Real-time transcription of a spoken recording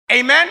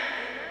Amen.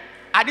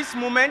 At this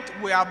moment,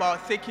 we are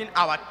about taking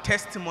our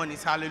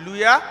testimonies.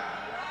 Hallelujah.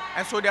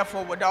 And so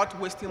therefore, without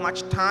wasting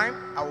much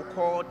time, I will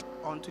call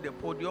onto the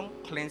podium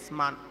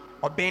Klinsmann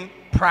Obin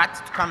Pratt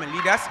to come and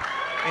lead us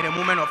in a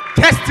moment of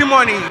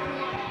testimony.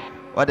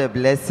 What a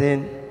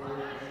blessing.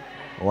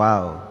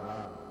 Wow.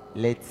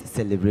 Let's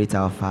celebrate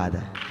our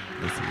Father.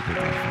 Let's celebrate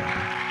our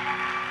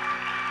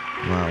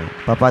Father. Wow.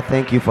 Papa,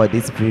 thank you for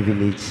this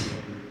privilege.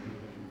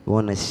 We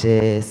want to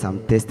share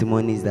some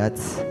testimonies that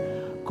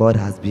God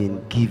has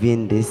been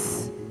giving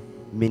this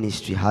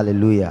ministry.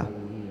 Hallelujah.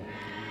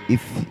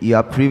 If you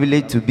are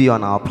privileged to be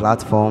on our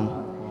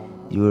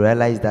platform, you will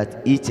realize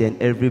that each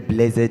and every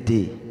blessed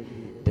day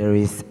there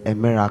is a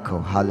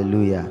miracle.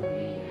 Hallelujah.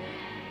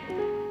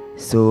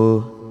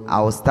 So I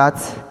will start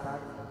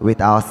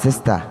with our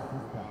sister.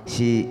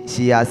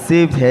 She has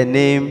saved her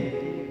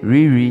name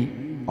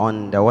Riri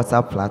on the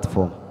WhatsApp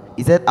platform.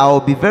 He said, I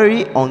will be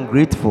very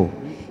ungrateful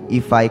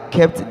if I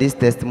kept this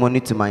testimony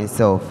to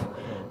myself,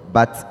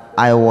 but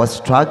I was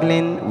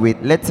struggling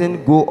with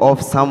letting go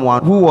of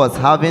someone who was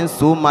having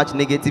so much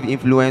negative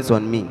influence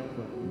on me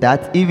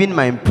that even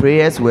my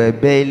prayers were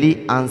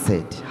barely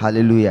answered.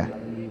 Hallelujah.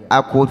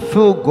 I could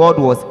feel God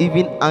was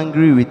even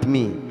angry with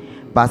me.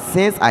 But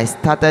since I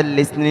started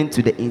listening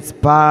to the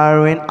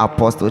inspiring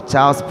Apostle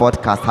Charles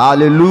podcast,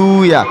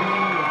 hallelujah,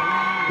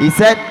 he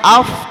said,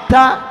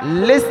 after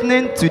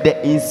listening to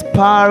the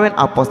inspiring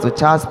Apostle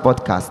Charles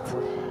podcast,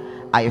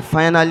 I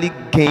finally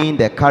gained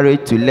the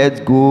courage to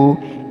let go.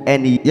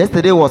 And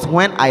yesterday was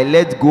when I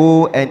let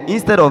go, and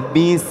instead of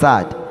being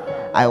sad,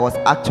 I was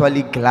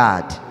actually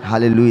glad.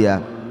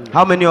 Hallelujah.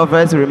 How many of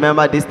us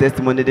remember this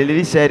testimony? The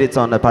lady shared it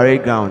on the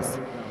parade grounds.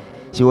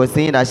 She was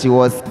saying that she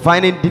was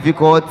finding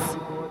difficult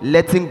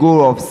letting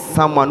go of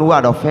someone who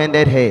had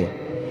offended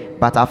her.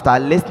 But after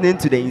listening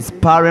to the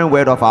inspiring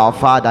word of our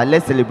Father,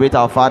 let's celebrate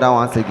our Father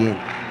once again.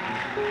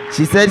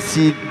 She said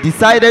she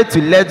decided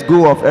to let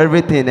go of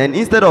everything, and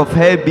instead of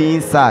her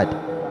being sad,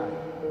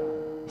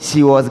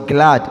 she was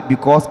glad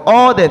because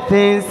all the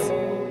things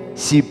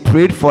she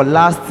prayed for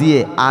last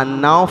year are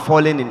now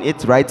falling in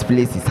its right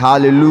places.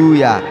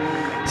 Hallelujah.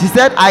 She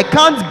said, I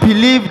can't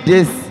believe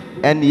this.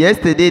 And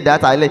yesterday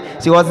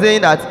she was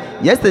saying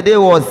that yesterday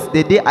was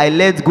the day I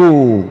let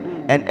go,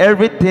 and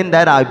everything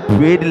that I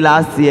prayed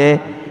last year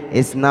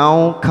is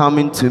now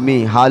coming to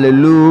me.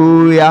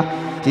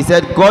 Hallelujah. She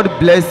said, God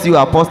bless you,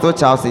 Apostle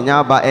Charles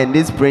Inyaba, and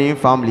this praying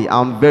family.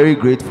 I'm very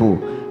grateful.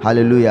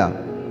 Hallelujah.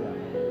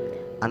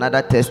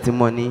 Another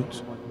testimony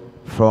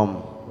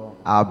from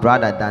our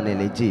brother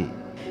Daniel Eji.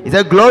 He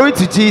said, glory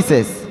to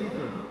Jesus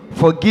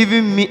for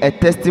giving me a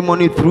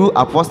testimony through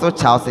Apostle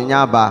Charles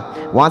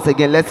Inyaba. Once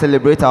again, let's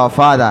celebrate our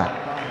Father.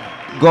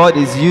 God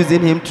is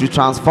using him to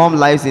transform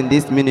lives in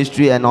this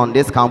ministry and on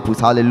this campus.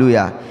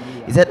 Hallelujah.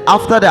 He said,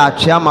 after the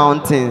Achia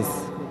Mountains,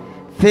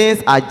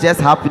 things are just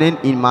happening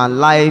in my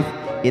life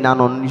in an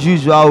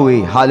unusual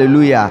way.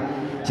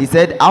 Hallelujah. She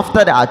said,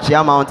 after the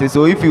Achia Mountains,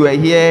 so if you were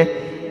here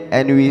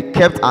and we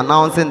kept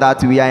announcing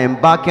that we are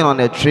embarking on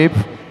a trip,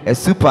 a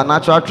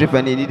supernatural trip,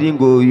 and it didn't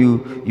go,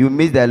 you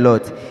missed a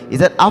lot. He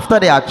said, after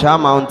the Achia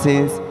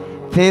Mountains,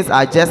 things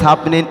are just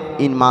happening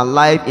in my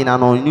life in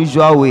an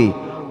unusual way.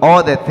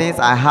 All the things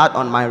I had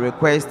on my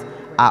request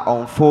are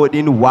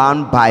unfolding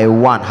one by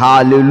one.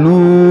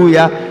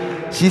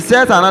 Hallelujah. She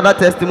says another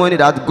testimony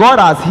that God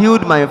has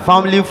healed my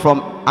family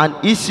from an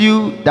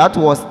issue that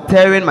was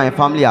tearing my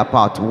family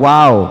apart.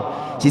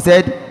 Wow. She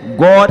said,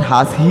 God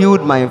has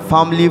healed my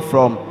family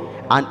from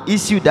an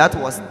issue that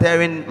was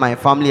tearing my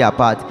family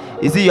apart.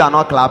 You see, you are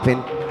not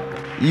clapping.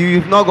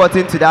 You've not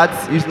gotten to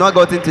that. You've not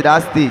gotten to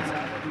that stage.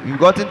 You've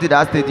gotten to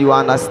that stage. You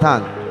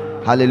understand.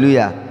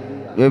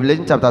 Hallelujah.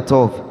 Revelation chapter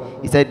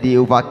 12. He said they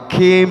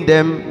overcame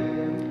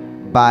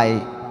them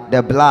by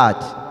the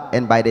blood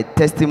and by the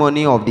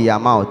testimony of their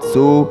mouth.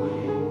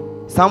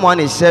 So someone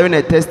is sharing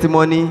a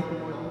testimony.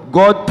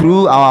 God,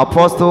 through our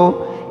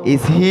apostle,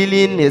 is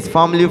healing his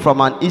family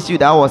from an issue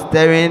that was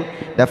tearing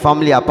the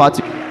family apart.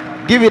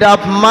 Give it up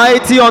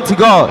mighty unto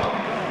God.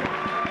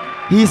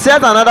 He said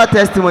another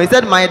testimony. He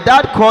said, my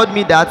dad called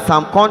me that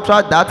some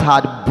contract that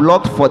had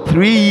blocked for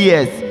 3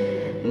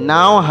 years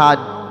now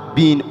had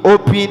been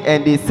opened,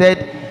 and they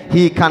said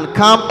he can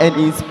come and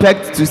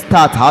inspect to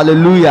start.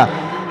 Hallelujah.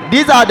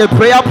 These are the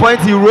prayer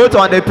points he wrote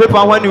on the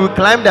paper when he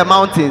climbed the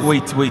mountains.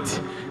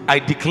 Wait. I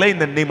declare in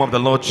the name of the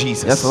Lord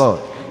Jesus. Yes, Lord.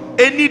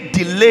 Any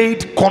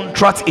delayed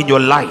contract in your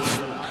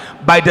life,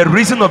 by the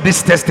reason of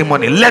this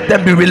testimony, let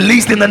them be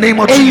released in the name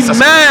of Jesus.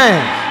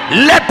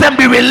 Amen. Let them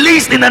be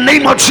released in the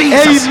name of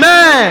Jesus.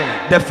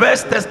 Amen. The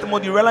first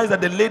testimony, you realize that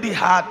the lady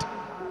had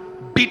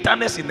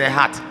bitterness in her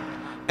heart,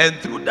 and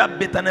through that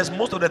bitterness,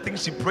 most of the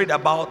things she prayed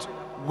about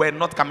were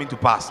not coming to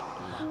pass.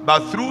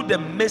 But through the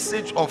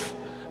message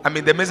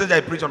the message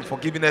I preach on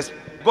forgiveness,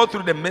 go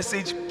through the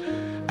message.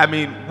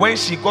 When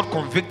she got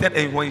convicted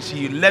and when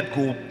she let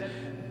go,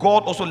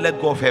 God also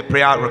let go of her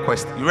prayer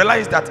request. You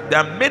realize that there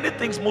are many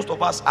things most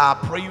of us are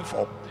praying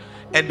for,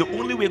 and the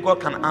only way God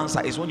can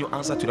answer is when you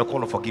answer to the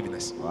call of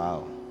forgiveness.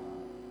 Wow.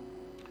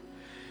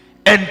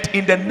 And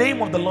in the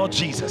name of the Lord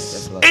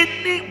Jesus, Lord.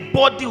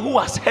 anybody who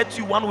has hurt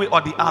you one way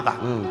or the other,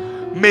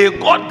 may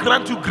God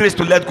grant you grace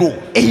to let go.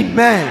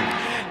 Amen.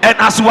 And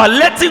as you are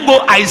letting go,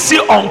 I see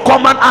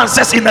uncommon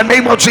answers in the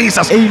name of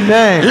Jesus.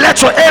 Amen.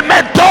 Let your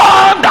amen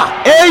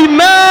thunder.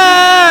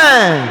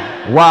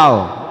 Amen.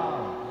 Wow.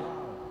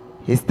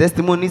 His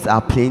testimonies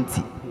are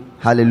plenty.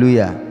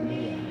 Hallelujah.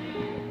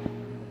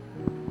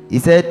 He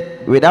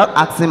said, without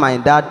asking my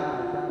dad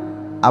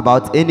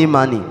about any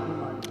money,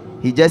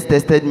 he just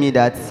tested me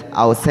that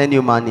I will send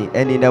you money.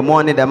 And in the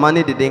morning, the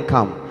money didn't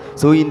come.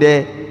 So in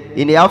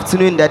the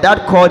afternoon, the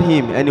dad called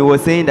him and he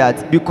was saying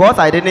that because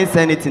I didn't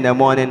send it in the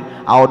morning,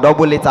 I'll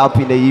double it up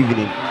in the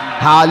evening.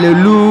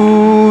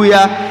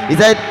 Hallelujah. He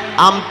said,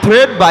 I'm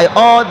thrilled by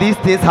all these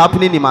things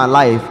happening in my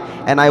life,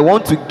 and I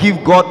want to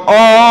give God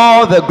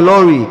all the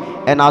glory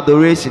and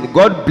adoration.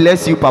 God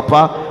bless you,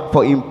 Papa,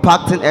 for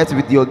impacting us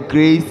with your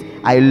grace.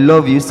 I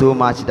love you so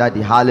much,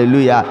 Daddy.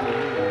 Hallelujah.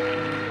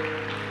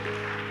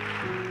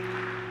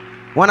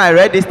 When I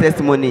read this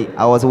testimony,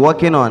 I was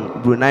walking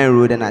on Brunei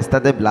Road and I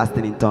started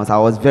blasting in tongues. I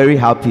was very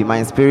happy.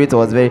 My spirit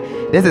was very...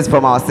 This is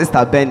from our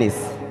sister Benis,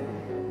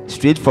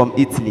 straight from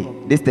Italy.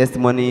 This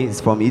testimony is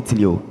from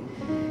Italy.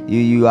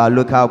 You are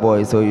local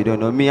boy, so you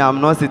don't know me.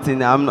 I'm not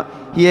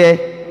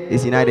here.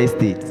 Is United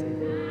States.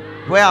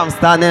 Where I'm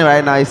standing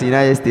right now is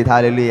United States.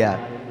 Hallelujah.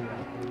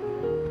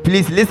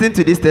 Please listen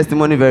to this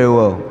testimony very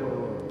well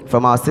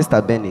from our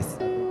sister Benis.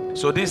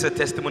 So this is a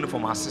testimony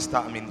from our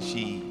sister.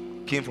 She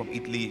came from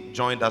Italy,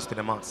 joined us to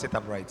the mountains. Sit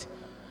upright.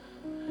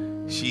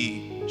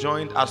 She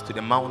joined us to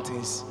the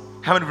mountains.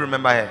 How many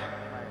remember her?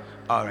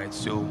 All right,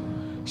 so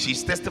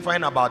she's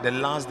testifying about the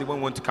last day when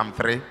we went to Camp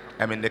 3.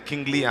 The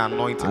kingly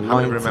anointing. How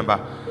many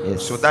remember?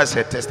 Yes. So that's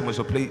her testimony.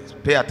 So please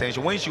pay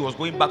attention. When she was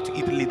going back to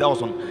Italy, that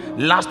was on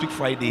last week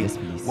Friday. Yes,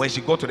 please. When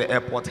she got to the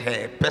airport,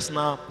 her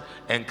personal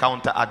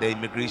encounter at the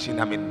immigration.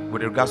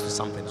 With regards to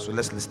something. So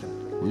let's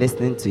listen.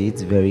 Listening to it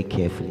very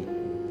carefully.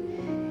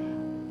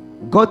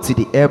 Got to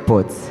the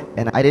airport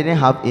and I didn't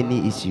have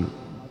any issue.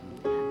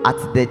 At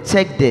the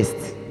check desk,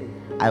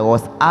 I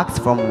was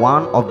asked from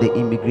one of the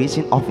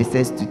immigration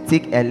officers to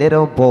take a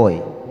little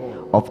boy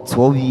of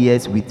 12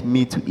 years with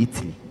me to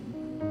Italy.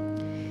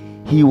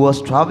 He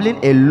was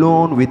traveling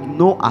alone with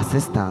no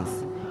assistance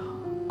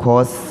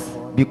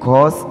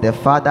because the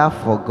father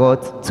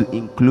forgot to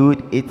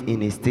include it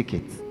in his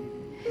ticket,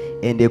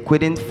 and they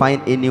couldn't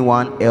find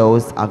anyone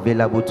else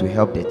available to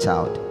help the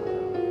child.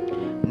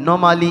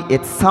 Normally,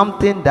 it's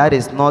something that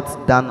is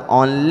not done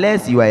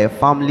unless you are a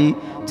family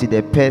to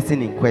the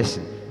person in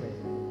question.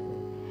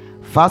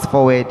 Fast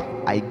forward,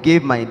 I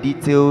gave my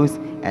details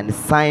and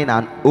signed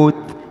an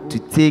oath to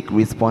take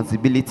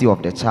responsibility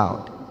of the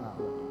child.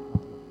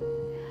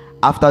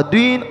 After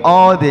doing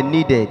all they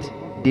needed,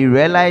 they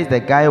realized the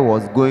guy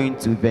was going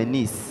to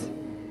Venice,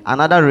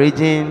 another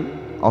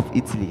region of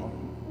Italy.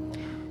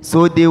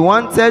 So they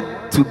wanted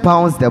to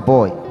bounce the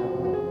boy.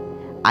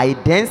 I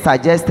then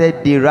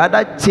suggested they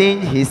rather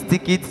change his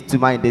ticket to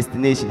my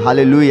destination.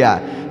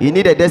 Hallelujah. You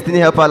need a destiny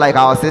helper like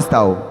our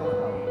sister.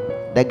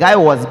 The guy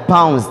was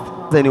bounced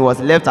and he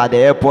was left at the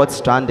airport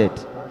stranded.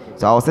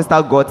 So our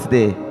sister got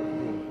there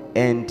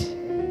and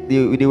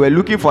they were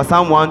looking for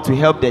someone to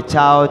help the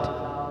child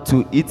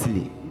to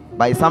Italy.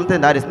 But it's something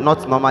that is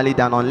not normally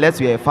done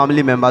unless you're a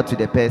family member to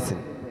the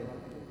person.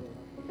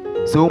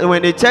 So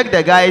when they checked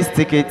the guy's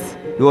ticket,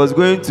 he was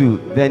going to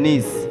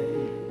Venice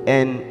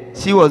and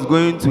she was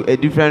going to a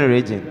different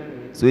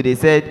region. So they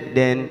said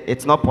then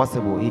it's not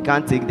possible. He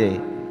can't take the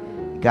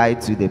guy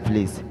to the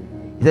place.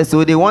 He said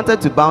so they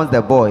wanted to bounce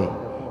the boy.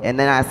 And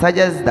then I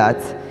suggest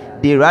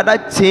that they rather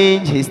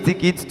change his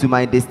ticket to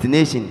my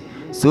destination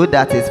so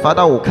that his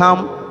father will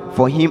come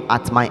for him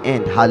at my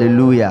end.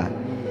 Hallelujah.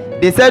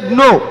 They said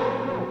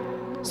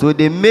no. So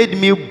they made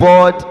me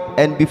board,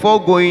 and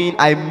before going,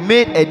 I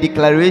made a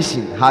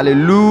declaration.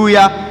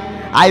 Hallelujah.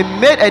 I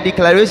made a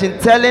declaration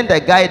telling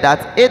the guy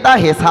that either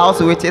his house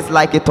wishes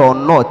like it or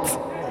not,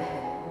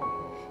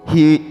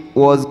 he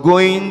was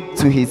going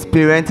to his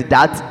parents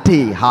that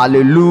day.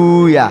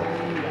 Hallelujah.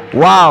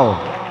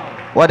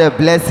 Wow. What a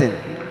blessing.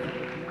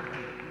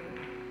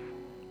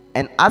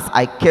 And as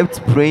I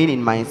kept praying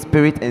in my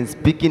spirit and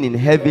speaking in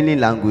heavenly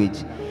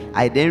language,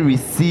 I then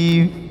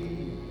received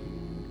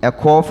a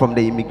call from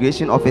the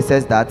immigration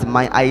officers that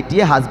my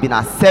idea has been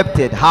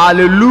accepted.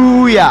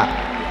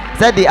 Hallelujah.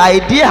 Said the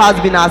idea has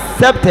been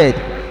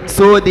accepted,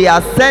 so they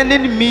are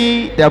sending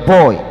me the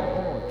boy.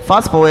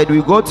 Fast forward,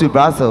 we go to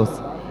Brussels.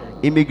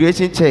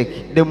 Immigration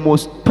check, the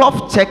most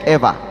tough check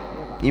ever,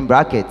 in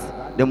brackets,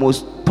 the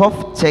most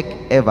tough check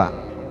ever.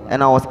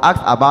 And I was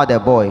asked about the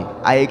boy.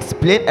 I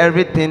explained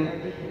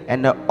everything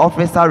and the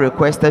officer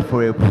requested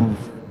for a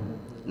proof.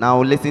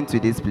 Now listen to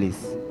this,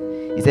 please.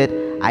 He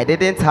said I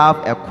didn't have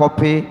a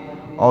copy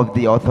of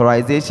the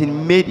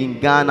authorization made in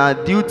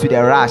Ghana due to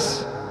the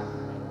rush.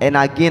 And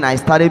again I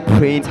started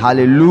praying.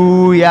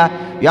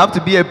 Hallelujah. You have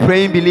to be a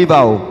praying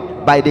believer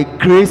by the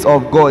grace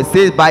of God. It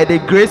says by the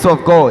grace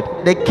of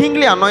God. The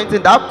kingly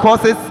anointing that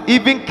causes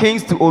even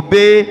kings to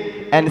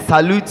obey and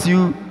salute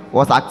you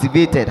was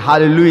activated.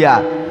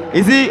 Hallelujah.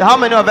 You see, how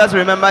many of us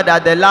remember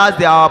that the last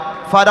day our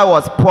father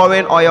was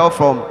pouring oil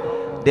from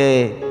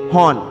the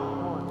horn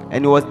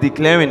and he was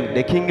declaring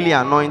the kingly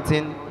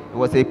anointing. He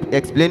was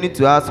explaining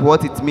to us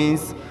what it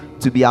means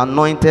to be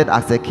anointed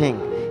as a king.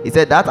 He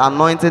said that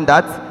anointing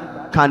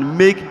that can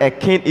make a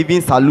king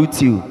even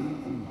salute you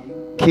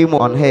came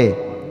on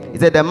her. He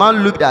said, the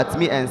man looked at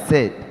me and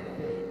said,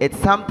 it's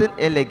something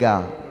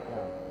illegal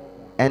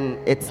and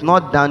it's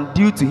not done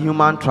due to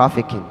human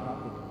trafficking,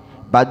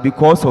 but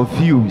because of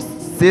you.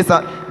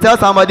 Tell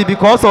somebody,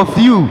 because of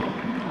you,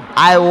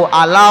 I will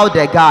allow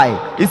the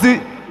guy. You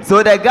see,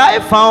 so the guy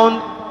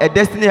found a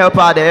destiny helper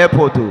at the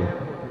airport too.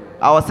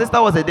 Our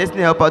sister was a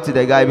destiny helper to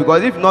the guy,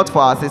 because if not for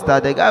our sister,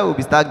 the guy will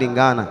be stuck in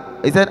Ghana.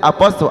 He said,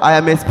 Apostle, I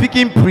am a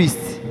speaking priest.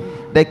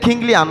 The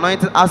kingly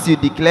anointing, as you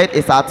declared,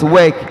 is at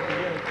work.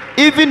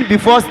 Even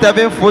before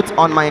stepping foot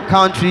on my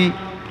country,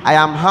 I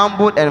am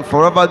humbled and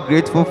forever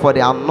grateful for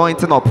the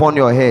anointing upon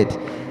your head.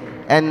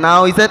 And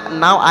now, he said,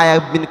 now I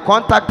have been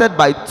contacted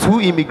by 2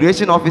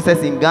 immigration officers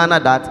in Ghana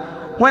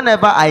that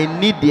whenever I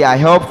need their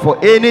help for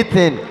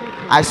anything,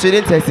 I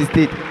shouldn't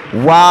hesitate.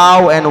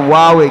 Wow and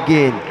wow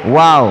again.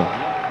 Wow.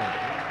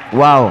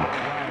 Wow.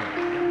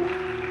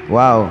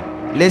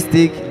 Wow. Let's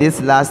take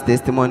this last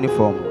testimony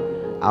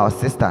from our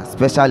sister,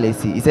 Special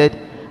Lacey. He said,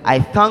 I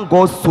thank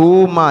God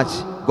so much.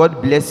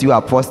 God bless you,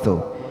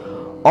 Apostle.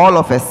 All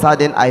of a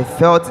sudden, I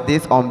felt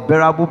this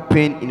unbearable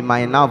pain in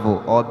my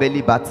navel or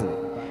belly button,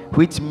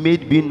 which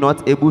made me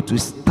not able to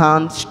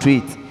stand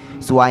straight.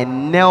 So I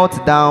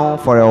knelt down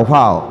for a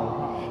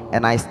while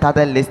and I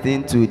started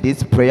listening to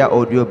this prayer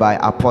audio by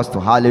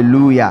Apostle.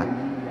 Hallelujah.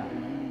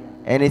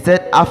 And he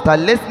said, after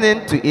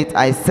listening to it,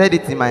 I said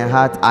it in my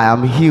heart, I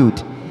am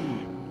healed.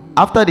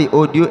 After the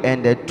audio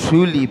ended,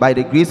 truly by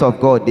the grace of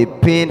God, the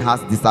pain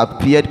has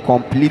disappeared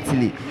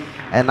completely.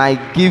 And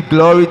I give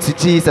glory to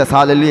Jesus.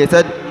 Hallelujah. He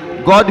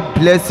said, God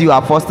bless you,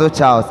 Apostle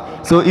Charles.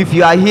 So if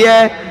you are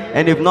here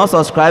and if not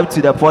subscribed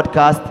to the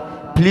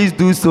podcast, please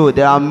do so.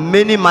 There are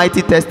many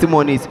mighty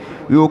testimonies.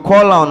 We will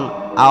call on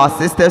our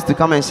sisters to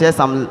come and share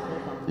some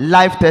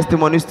live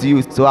testimonies to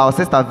you. So our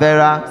sister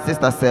Vera,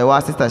 sister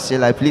Sewa, sister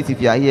Sheila, please,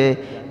 if you are here,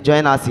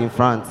 join us in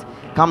front.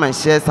 Come and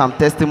share some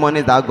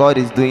testimonies that God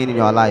is doing in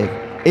your life.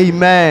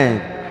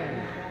 Amen.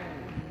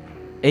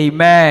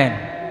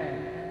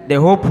 Amen.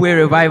 The Hope Way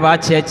Revival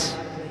Church.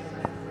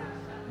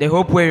 The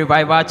Hope Way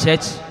Revival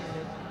Church.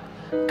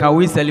 Can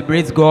we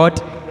celebrate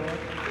God?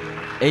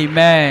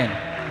 Amen.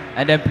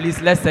 And then please,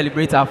 let's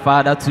celebrate our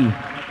Father too.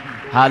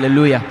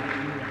 Hallelujah.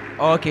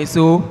 Okay,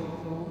 so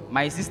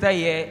my sister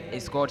here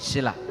is called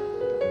Sheila.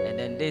 And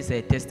then there's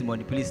a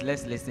testimony. Please,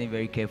 let's listen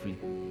very carefully.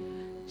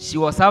 She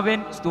was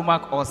having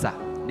stomach ulcer.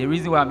 The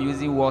reason why I'm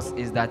using was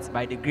is that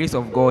by the grace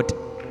of God,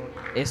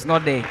 it's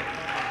not there.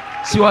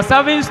 She was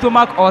having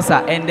stomach ulcer,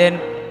 and then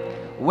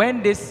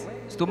with this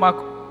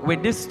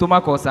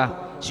stomach ulcer,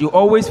 she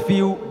always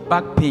feel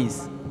back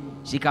pains.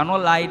 She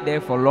cannot lie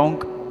there for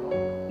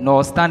long,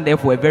 nor stand there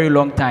for a very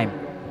long time.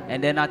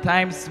 And then at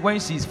times when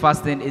she's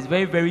fasting, it's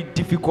very, very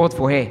difficult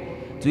for her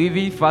to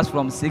even fast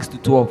from 6 to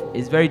 12.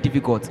 It's very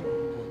difficult.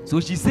 So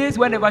she says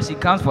whenever she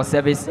comes for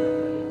service,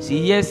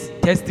 she hears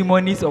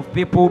testimonies of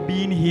people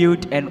being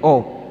healed and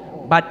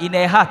all. But in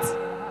her heart,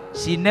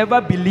 she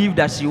never believed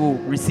that she will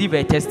receive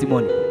a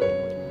testimony.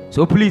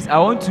 So please, I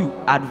want to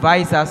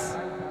advise us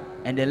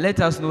and then let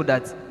us know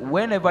that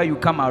whenever you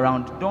come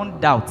around,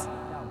 don't doubt.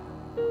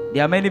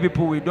 There are many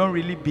people who don't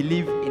really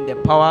believe in the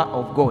power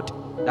of God,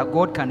 that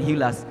God can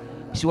heal us.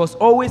 She was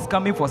always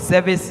coming for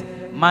service,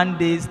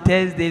 Mondays,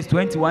 Thursdays,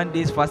 21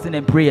 days fasting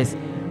and prayers.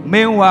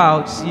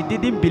 Meanwhile, she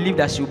didn't believe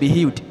that she would be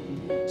healed.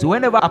 So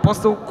whenever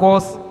Apostle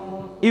calls,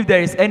 if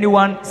there is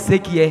anyone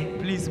sick here,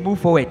 please move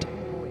forward.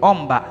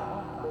 Omba.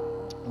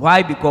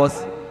 Why?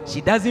 Because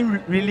she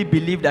doesn't really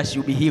believe that she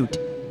will be healed.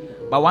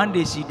 But one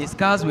day she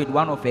discussed with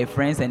one of her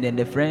friends, and then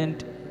the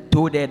friend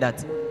told her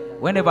that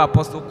whenever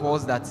Apostle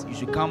calls that you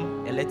should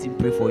come and let him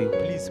pray for you.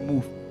 Please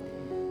move.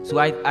 So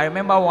I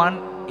remember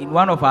in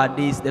one of our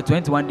days, the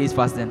 21 days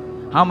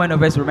fasting, how many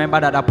of us remember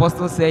that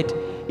Apostle said,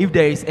 if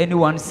there is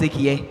anyone sick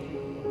here,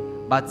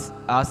 but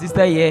our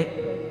sister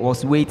here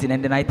was waiting,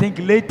 and then I think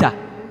later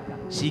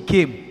she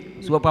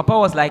came. So Papa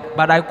was like,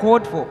 but I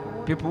called for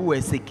people who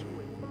were sick.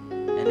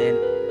 And then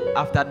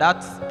after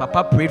that,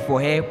 Papa prayed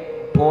for her,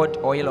 poured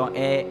oil on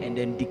her, and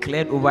then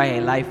declared over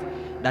her life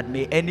that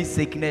may any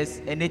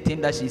sickness,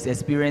 anything that she's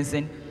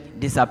experiencing,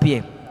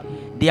 disappear.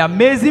 The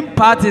amazing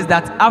part is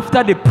that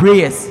after the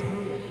prayers,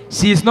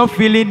 she is not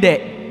feeling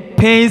the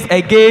pains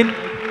again,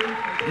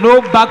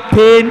 no back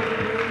pain.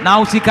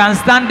 Now she can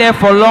stand there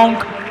for long,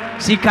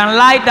 she can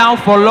lie down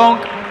for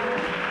long,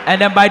 and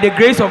then by the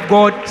grace of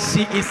God,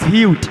 she is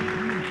healed.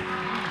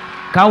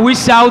 Can we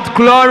shout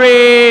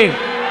glory?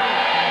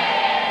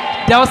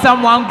 Tell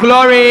someone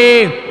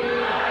glory.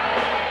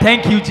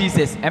 Thank you,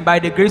 Jesus. And by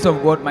the grace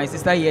of God, my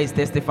sister here is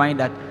testifying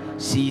that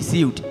she is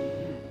healed.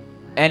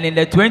 And in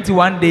the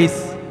 21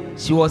 days,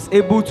 she was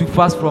able to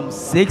fast from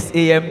 6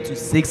 a.m. to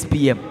 6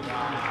 p.m.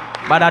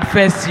 But at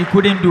first, she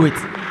couldn't do it.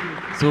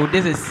 So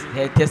this is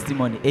her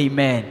testimony.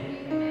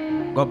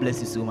 Amen. God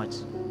bless you so much.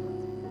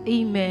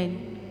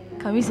 Amen.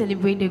 Can we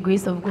celebrate the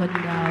grace of God in the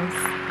house?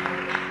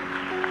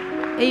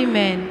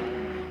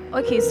 Amen.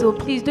 Okay, so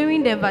please,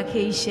 during the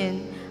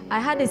vacation, I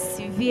had a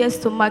severe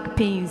stomach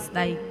pains,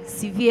 like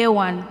severe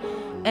one.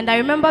 And I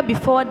remember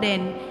before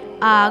then,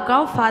 our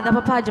grandfather,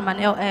 Papa Jaman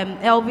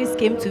Elvis,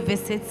 came to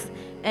visit,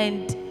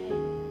 and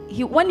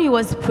when he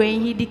was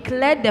praying, he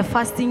declared the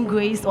fasting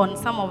grace on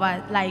some of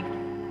us, like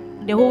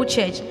the whole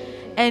church.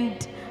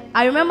 And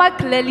I remember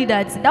clearly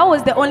that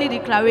was the only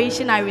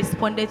declaration I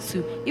responded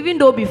to, even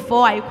though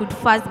before I could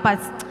fast, but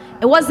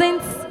it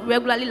wasn't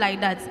regularly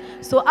like that.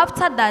 So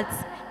after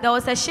that, there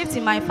was a shift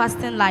in my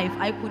fasting life.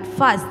 I could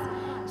fast.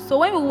 So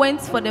when we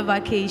went for the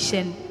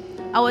vacation,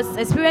 I was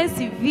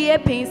experiencing severe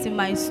pains in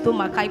my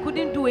stomach. I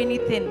couldn't do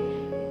anything.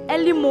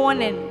 Early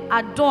morning,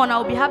 at dawn, I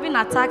would be having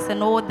attacks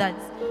and all that.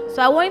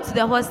 So I went to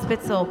the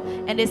hospital,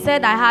 and they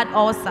said I had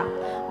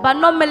ulcer. But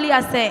normally,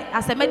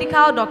 as a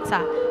medical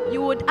doctor,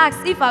 you would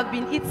ask if I've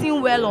been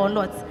eating well or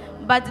not.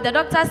 But the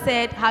doctor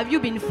said, have you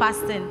been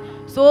fasting?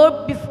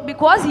 So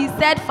because he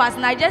said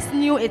fasting, I just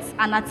knew it's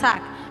an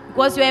attack.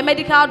 Because you're a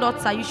medical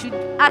doctor, you should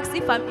ask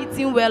if I'm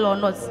eating well or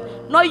not.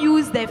 Not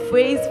use the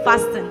phrase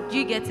fasting. Do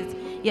you get it?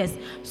 Yes.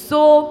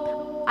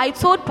 So I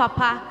told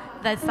Papa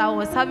that I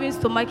was having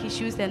stomach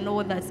issues and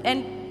all that.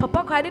 And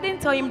Papa, I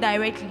didn't tell him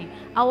directly.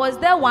 I was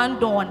there one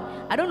dawn.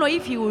 I don't know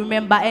if he will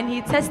remember. And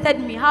he tested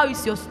me, how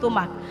is your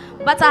stomach?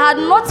 But I had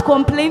not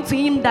complained to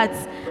him that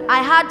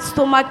I had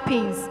stomach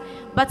pains.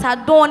 But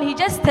at dawn, he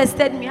just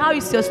tested me, how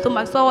is your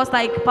stomach? So I was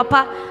like,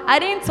 Papa, I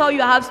didn't tell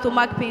you I have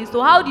stomach pains.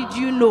 So how did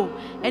you know?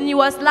 And he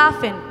was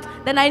laughing.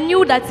 Then I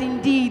knew that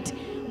indeed,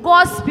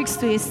 God speaks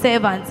to his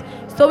servants.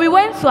 So we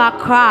went to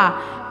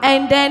Accra.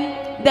 And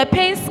then the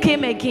pains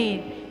came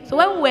again. So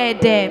when we were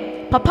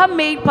there, Papa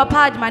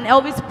Adman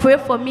Elvis pray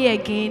for me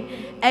again.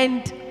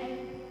 And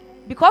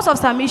because of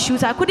some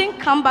issues, I couldn't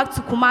come back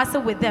to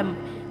Kumasi with them.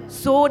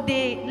 So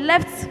they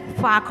left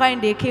for Accra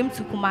and they came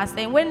to Kumasi.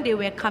 And when they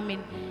were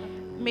coming,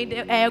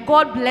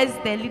 God bless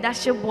the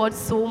leadership board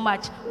so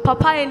much.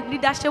 Papa and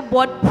leadership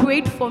board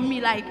prayed for me,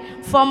 like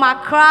from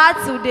Accra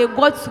till they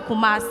got to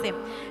Kumasi.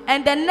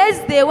 And the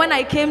next day when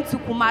I came to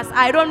Kumasi,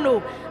 I don't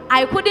know,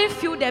 I couldn't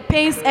feel the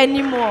pains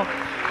anymore.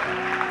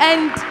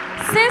 And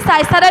since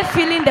I started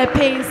feeling the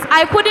pains,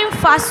 I couldn't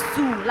fast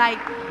too. Like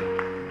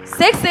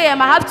 6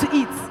 a.m. I have to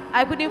eat.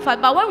 I couldn't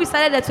fast. But when we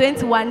started the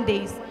 21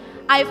 days,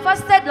 I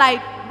fasted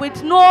like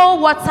with no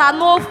water,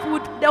 no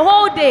food, the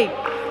whole day.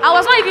 I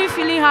was not even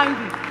feeling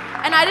hungry.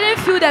 And I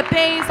didn't feel the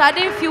pains. I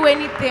didn't feel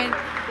anything.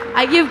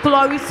 I give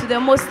glory to the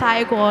Most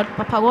High God.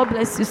 Papa, God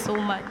bless you so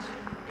much.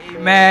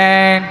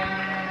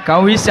 Amen.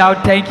 Can we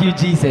shout thank you,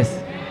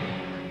 Jesus?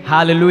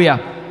 Hallelujah.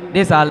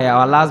 This is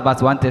our last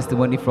but one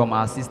testimony from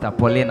our sister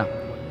Paulina.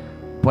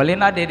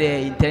 Paulina did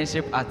an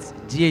internship at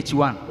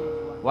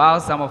GH1.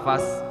 While some of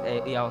us,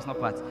 I was not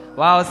part.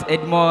 Whilst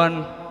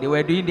Edmond, they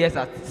were doing this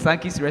at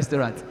Sankey's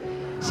restaurant.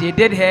 She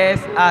did hers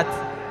at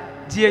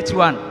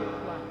GH1.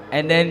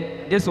 And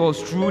then this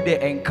was through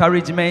the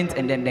encouragement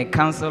and then the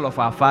counsel of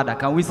our father.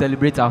 Can we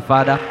celebrate our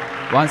father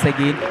once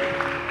again?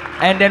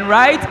 And then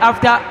right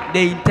after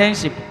the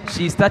internship,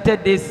 she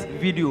started this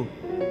video.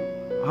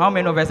 How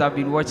many of us have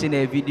been watching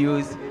her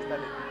videos?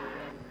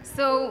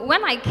 So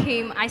when I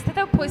came, I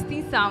started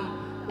posting some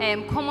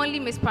commonly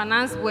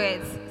mispronounced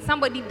words.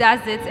 Somebody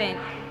does it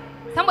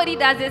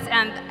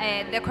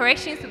and the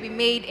corrections to be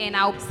made.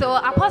 So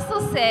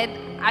Apostle said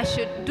I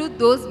should do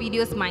those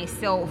videos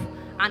myself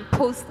and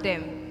post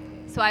them.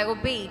 So I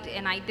obeyed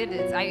and I did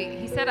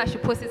it. He said I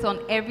should post it on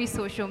every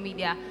social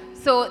media.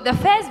 So the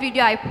first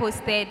video I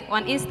posted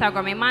on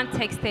Instagram, a man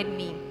texted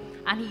me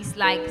and he's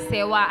like,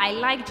 Sewa, I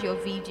liked your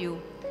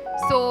video.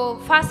 So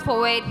fast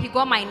forward, he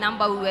got my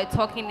number, we were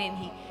talking and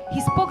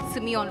he spoke to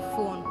me on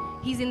phone.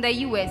 He's in the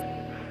US.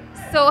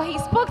 So he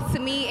spoke to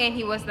me and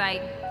he was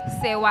like,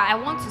 Sewa, I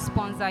want to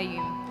sponsor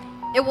you.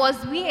 It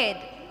was weird.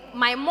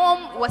 My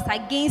mom was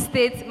against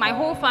it. My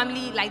whole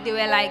family, like they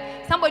were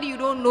like, somebody you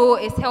don't know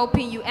is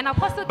helping you. And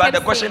Apostle But kept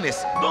the question saying,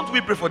 is, don't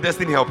we pray for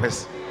destiny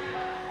helpers?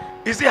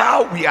 You see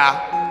how we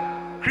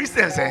are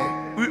Christians,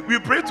 we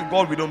pray to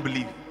God we don't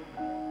believe.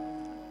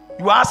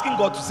 You are asking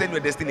God to send you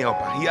a destiny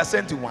helper. He has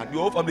sent you one.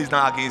 Your whole family is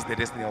now against the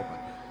destiny helper.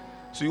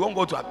 So you want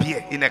God to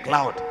appear in a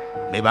cloud.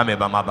 Meba,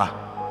 meba, maba.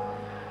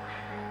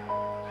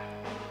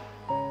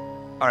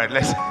 All right,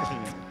 let's.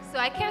 So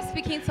I kept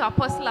speaking to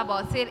Apostle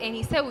about it and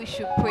he said we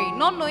should pray,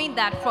 not knowing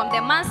that from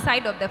the man's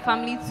side of the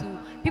family too,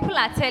 people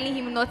are telling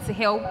him not to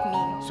help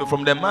me. So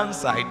from the man's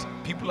side,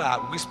 people are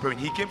whispering.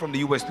 He came from the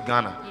US to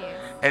Ghana. Yes.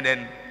 And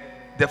then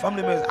the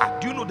family members,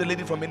 do you know the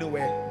lady from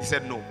anywhere? He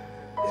said no.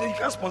 He said, you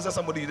can't sponsor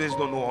somebody you just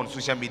don't know on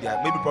social media.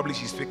 Maybe probably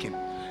she's faking.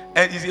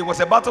 And it was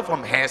a battle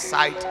from her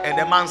side and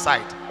the man's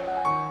side.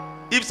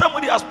 If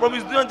somebody has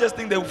promised, don't just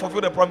think they will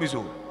fulfill the promise.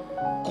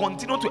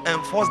 Continue to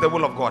enforce the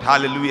will of God.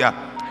 Hallelujah.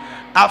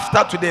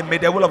 After today, may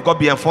the will of God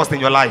be enforced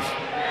in your life.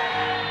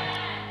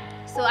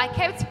 So I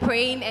kept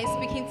praying and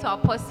speaking to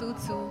Apostle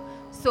too.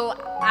 So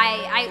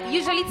I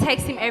usually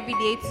text him every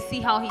day to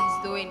see how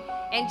he's doing.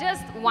 And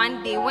just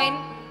one day when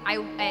I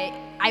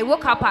I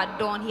woke up at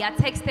dawn. He had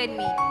texted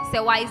me,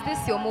 said, "Why is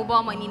this your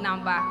mobile money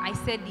number?" I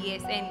said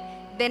yes. And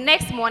the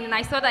next morning,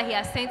 I saw that he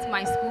had sent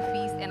my school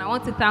fees, and I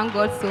want to thank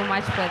God so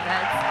much for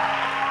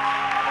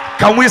that.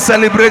 Can we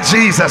celebrate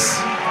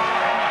Jesus?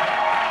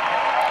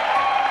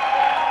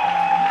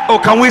 Oh,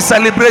 can we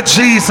celebrate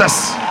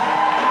Jesus?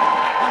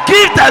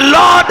 Give the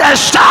Lord a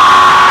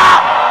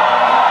shout.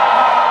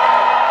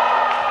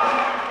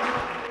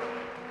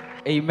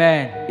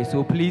 Amen.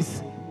 So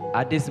please,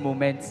 at this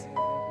moment,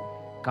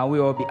 can we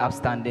all be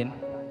upstanding?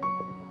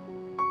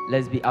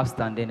 Let's be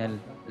upstanding and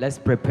let's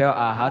prepare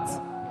our hearts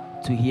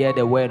to hear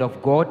the word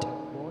of God.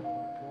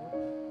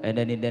 And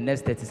then in the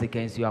next 30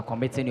 seconds, you are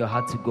committing your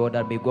heart to God,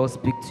 that may God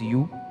speak to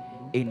you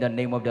in the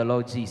name of the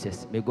Lord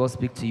Jesus. May God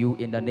speak to you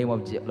in the name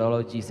of the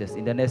Lord Jesus.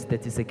 In the next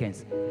 30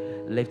 seconds,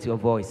 lift your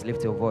voice,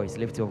 lift your voice,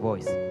 lift your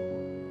voice.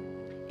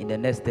 In the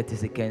next 30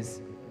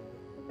 seconds,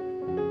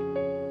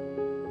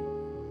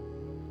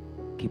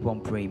 keep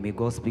on praying. May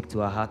God speak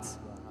to our hearts.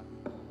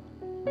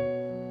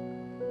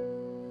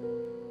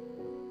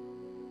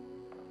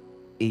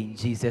 In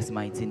Jesus'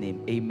 mighty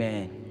name,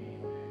 amen.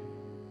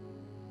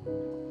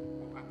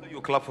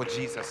 You clap for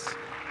Jesus.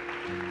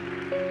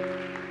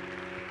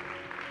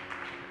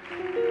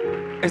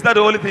 Is that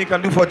the only thing you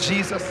can do for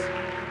Jesus?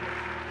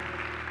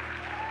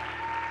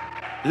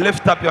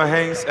 Lift up your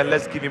hands and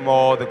let's give him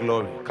all the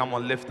glory. Come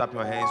on, lift up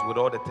your hands with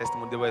all the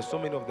testimony. There were so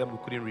many of them we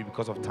couldn't read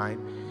because of time.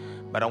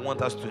 But I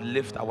want us to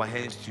lift our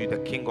hands to the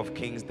King of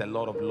Kings, the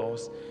Lord of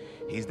Lords.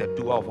 He's the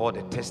doer of all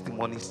the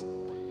testimonies.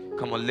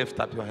 Come on,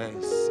 lift up your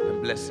hands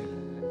and bless him.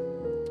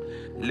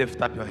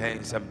 Lift up your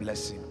hands and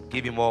bless him.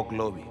 Give him all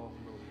glory.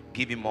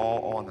 Give him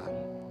all honor.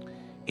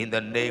 In the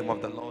name of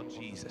the Lord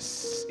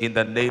Jesus. In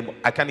the name,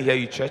 I can't hear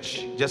you,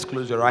 church. Just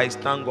close your eyes.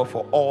 Thank God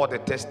for all the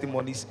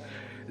testimonies.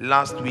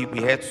 Last week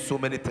we had so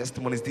many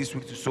testimonies. This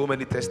week so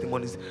many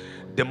testimonies.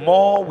 The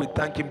more we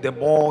thank him, the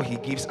more he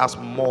gives us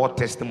more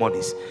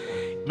testimonies.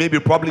 Maybe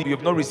probably you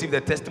have not received a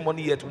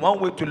testimony yet.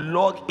 One way to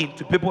log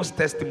into people's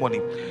testimony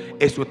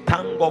is to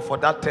thank God for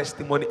that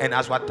testimony. And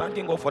as we are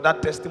thanking God for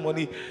that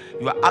testimony,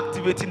 you are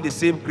activating the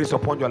same grace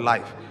upon your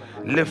life.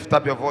 Lift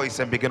up your voice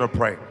and begin to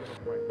pray.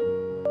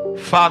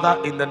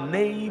 Father, in the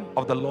name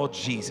of the Lord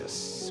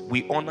Jesus,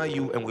 we honor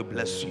you and we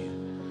bless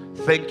you.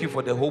 Thank you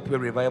for the Hope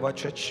Revival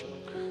Church.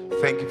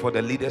 Thank you for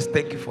the leaders.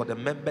 Thank you for the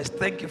members.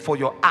 Thank you for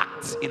your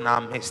acts in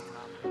our midst.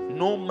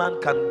 No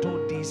man can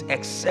do this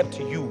except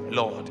you,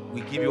 Lord.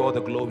 We give you all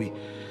the glory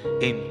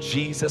in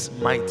Jesus'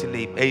 mighty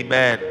name.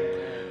 Amen.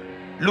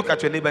 Look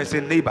at your neighbor and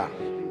say, neighbor,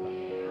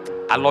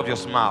 I love your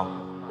smile.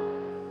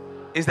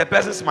 Is the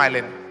person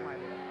smiling?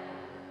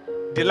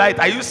 Delight,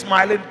 are you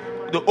smiling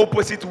the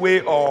opposite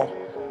way or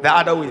the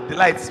other way?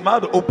 Delight, smile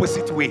the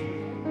opposite way.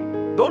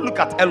 Don't look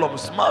at Elam,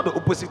 smile the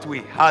opposite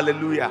way.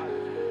 Hallelujah.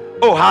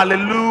 Oh,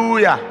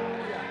 hallelujah.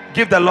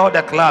 Give the Lord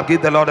a clap.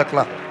 Give the Lord a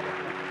clap.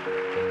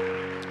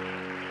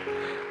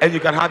 And you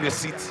can have your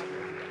seat.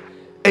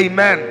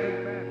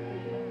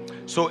 Amen.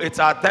 So it's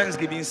our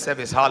Thanksgiving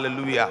service.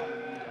 Hallelujah.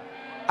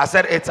 I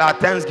said it's our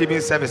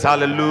Thanksgiving service.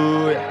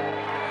 Hallelujah.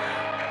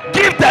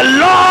 Give the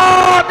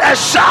Lord a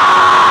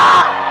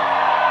shout.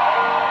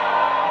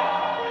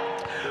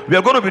 We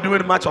are going to be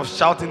doing much of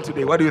shouting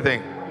today. What do you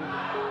think?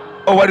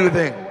 Oh, what do you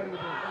think?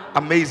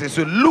 Amazing.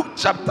 So Luke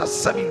chapter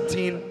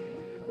 17,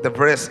 the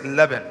verse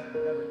 11.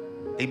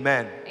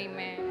 Amen.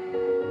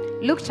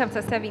 Amen. Luke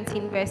chapter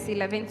 17, verse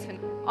 11 to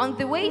on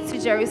the way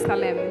to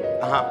Jerusalem,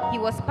 he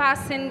was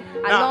passing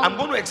along. Now, I'm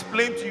going to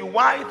explain to you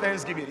why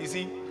Thanksgiving. You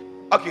see,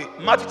 okay,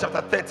 Matthew chapter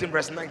 13,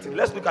 verse 19.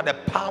 Let's look at the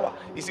power.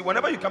 You see,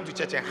 whenever you come to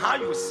church and how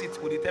you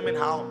sit will determine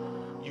how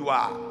you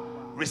are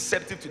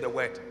receptive to the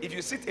word. If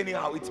you sit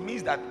anyhow, it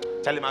means that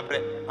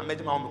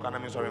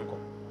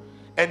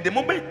and the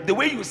moment, the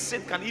way you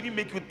sit can even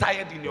make you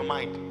tired in your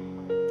mind.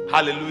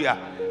 Hallelujah.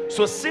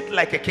 So sit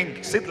like a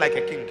king. Sit like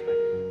a king.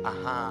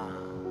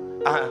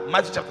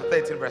 Matthew chapter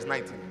 13, verse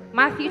 19.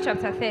 Matthew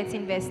chapter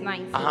 13, verse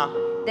 19.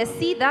 The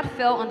seed that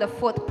fell on the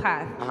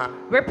footpath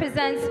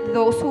represents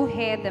those who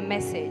hear the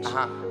message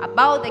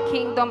about the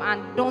kingdom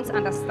and don't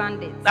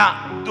understand it.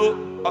 Now,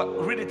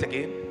 read it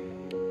again.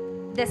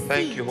 The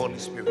Thank seed you, Holy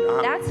Spirit.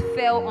 that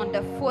fell on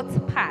the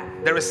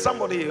footpath. There is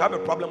somebody, you have a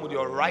problem with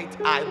your right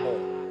eyeball.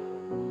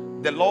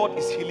 The Lord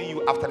is healing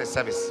you after the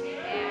service.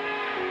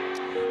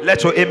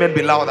 Let your amen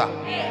be louder.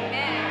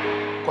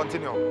 Amen.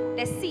 Continue.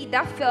 The seed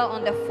that fell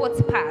on the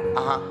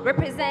footpath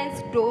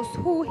represents those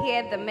who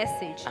hear the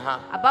message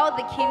about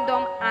the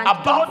kingdom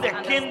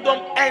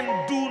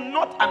and do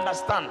not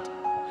understand.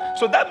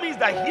 So that means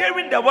that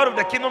hearing the word of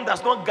the kingdom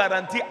does not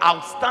guarantee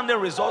outstanding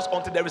results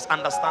until there is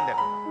understanding.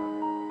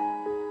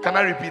 Can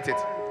I repeat it?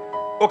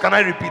 Oh, can I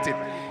repeat it?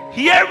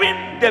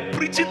 Hearing the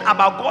preaching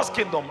about God's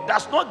kingdom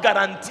does not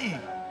guarantee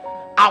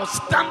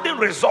outstanding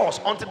results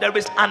until there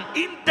is an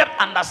in-depth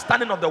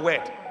understanding of the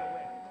word.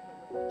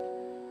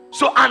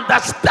 So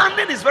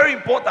understanding is very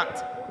important.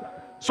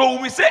 So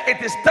when we say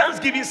it is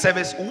Thanksgiving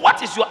service,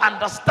 what is your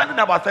understanding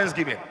about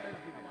Thanksgiving?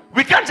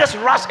 We can't just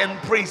rush and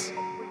praise.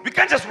 We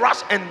can't just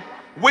rush and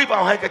wave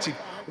our handkerchief.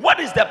 What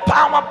is the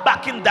power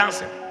backing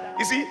dancing?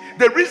 You see,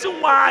 the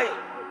reason why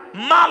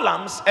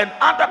Malams and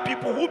other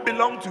people who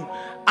belong to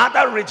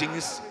other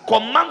regions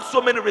command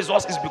so many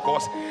resources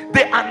because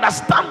they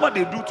understand what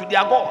they do to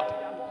their God.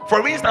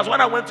 For instance,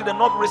 when I went to the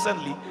north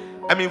recently,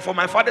 for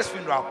my father's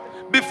funeral,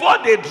 before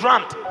they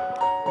drummed,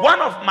 one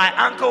of my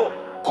uncle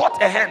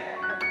caught a hen,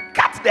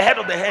 cut the head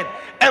of the hen,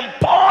 and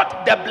poured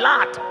the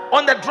blood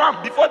on the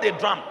drum before they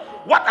drum.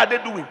 What are they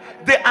doing?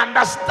 They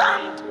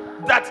understand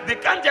that they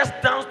can't just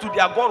dance to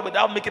their God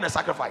without making a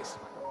sacrifice.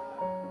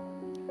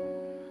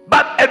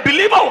 But a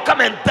believer will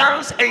come and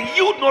dance and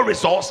yield no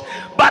resource,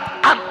 but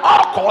an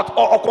orchard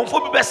or a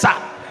conformity besa,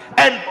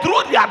 and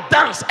through their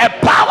dance, a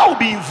power will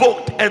be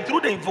invoked, and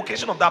through the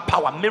invocation of that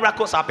power,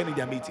 miracles happen in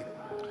their meeting.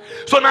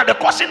 So now the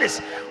question is,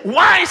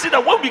 why is it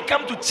that when we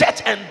come to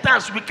church and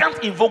dance, we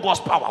can't invoke God's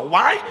power?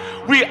 Why?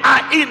 We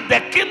are in the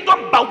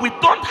kingdom, but we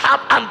don't have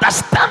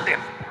understanding.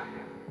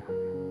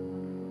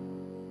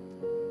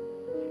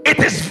 It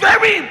is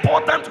very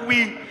important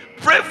we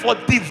pray for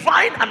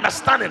divine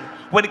understanding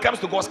when it comes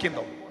to God's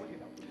kingdom.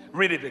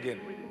 Read it again.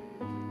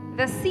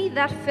 The seed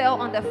that fell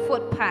on the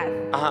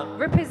footpath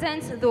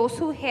represents those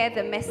who heard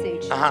the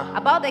message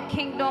about the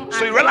kingdom.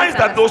 So you realize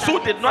that those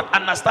who did not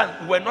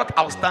understand were not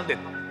outstanding.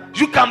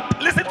 You can,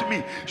 listen to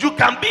me, you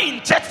can be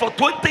in church for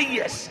 20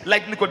 years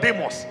like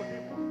Nicodemus,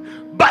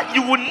 but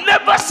you will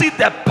never see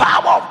the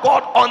power of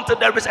God until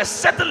there is a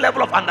certain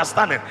level of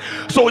understanding.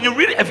 So when you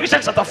read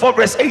Ephesians chapter 4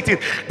 verse 18,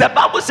 the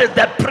Bible says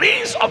the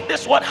prince of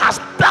this world has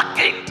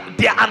darkened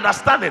their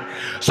understanding.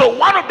 So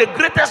one of the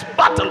greatest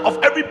battle of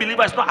every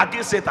believer is not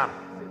against Satan.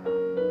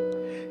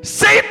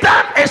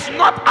 Satan is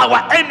not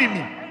our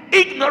enemy.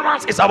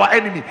 Ignorance is our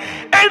enemy.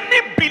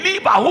 Any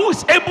believer who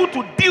is able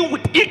to deal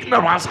with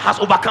ignorance has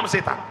overcome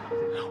Satan.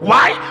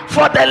 Why?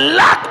 For the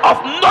lack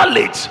of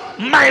knowledge,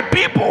 my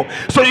people.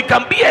 So you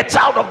can be a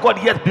child of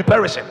God yet be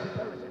perishing.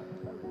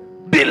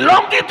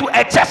 Belonging to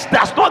a church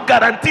does not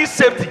guarantee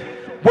safety.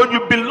 When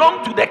you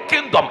belong to the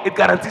kingdom, it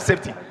guarantees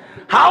safety.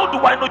 How do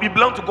I know you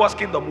belong to God's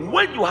kingdom?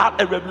 When you have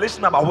a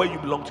revelation about where you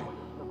belong to.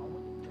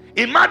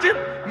 Imagine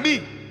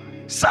me,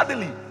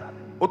 suddenly,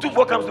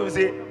 Otunfo comes to me and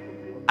say,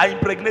 I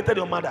impregnated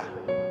your mother.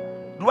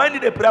 Do I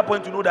need a prayer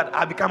point to know that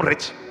I become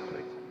rich?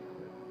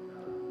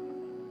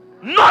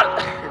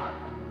 Not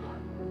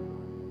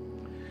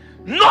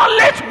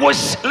knowledge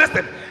was,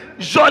 listen,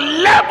 your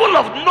level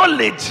of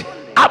knowledge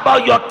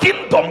about your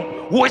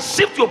kingdom will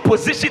shift your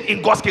position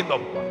in God's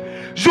kingdom.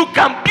 You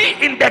can be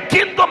in the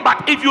kingdom,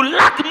 but if you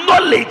lack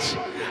knowledge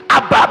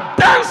about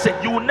dancing,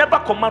 you will never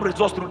command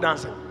results through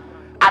dancing.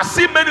 I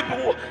see many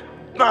people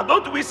now.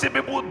 Don't we see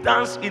people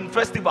dance in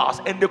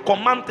festivals and they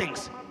command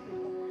things?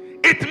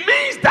 It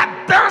means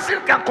that dancing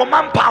can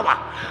command power,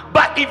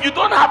 but if you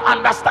don't have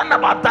understanding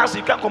about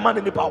dancing, you can't command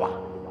any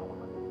power.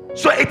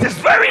 So it is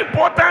very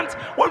important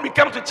when we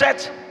come to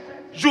church,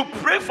 you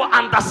pray for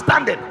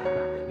understanding.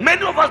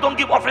 Many of us don't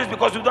give offerings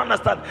because we don't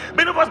understand.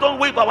 Many of us don't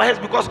wave our hands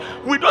because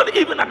we don't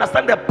even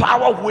understand the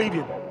power of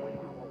waving.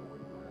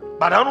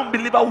 But I don't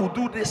believe I will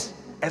do this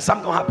and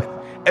something will happen.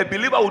 A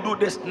believer will do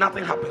this,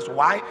 nothing happens.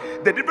 Why?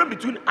 The difference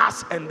between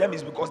us and them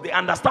is because they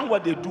understand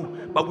what they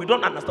do, but we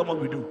don't understand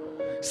what we do.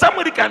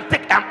 Somebody can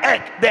take an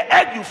egg, the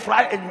egg you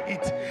fry and you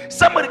eat.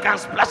 Somebody can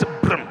splash a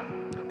brim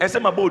and say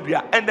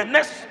Mabodia, and the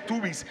next 2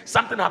 weeks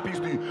something happens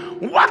to you.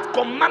 What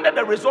commanded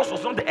the resource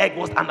was not the egg,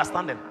 was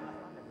understanding.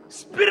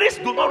 Spirits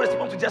do not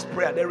respond to just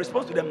prayer, they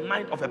respond to the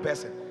mind of a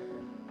person.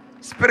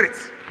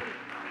 Spirits.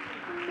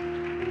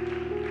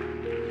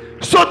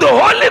 So the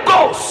Holy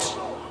Ghost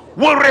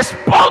will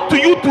respond to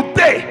you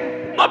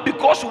today, not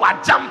because you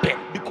are jumping,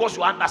 because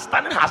your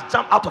understanding has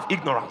jumped out of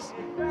ignorance.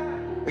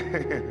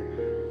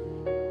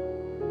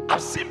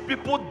 I've seen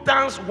people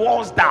dance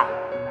walls down.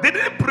 They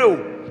didn't pray.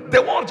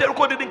 The wall of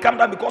Jericho didn't come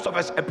down because of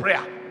a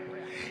prayer.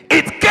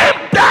 It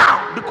came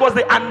down because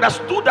they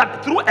understood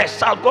that through a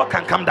shout, God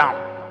can come down.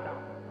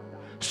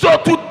 So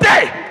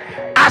today,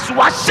 as we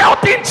are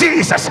shouting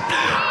Jesus,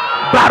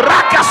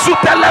 Baraka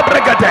Sutele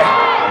Bregade.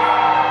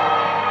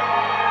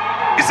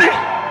 You see,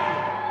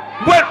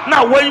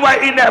 when you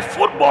are in a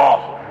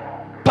football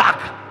park,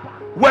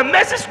 when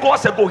Messi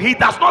scores a goal, he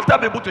does not tell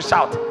people to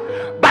shout.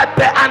 But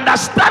the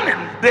understanding,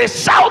 they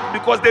shout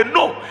because they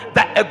know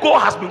that a goal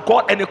has been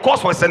called and it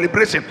calls for a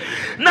celebration.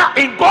 Now,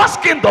 in God's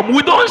kingdom,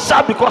 we don't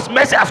shout because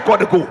Messi has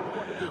scored a goal.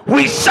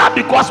 We shout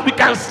because we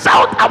can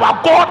shout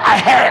our God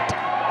ahead.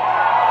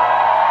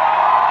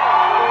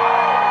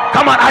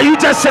 Come on, are you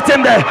just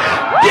sitting there?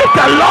 Give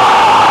the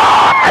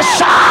Lord a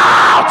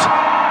shout.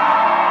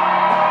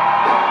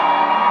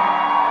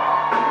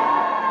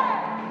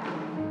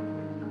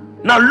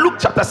 Now, Luke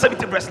chapter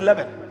 17, verse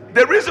 11.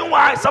 The reason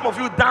why some of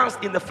you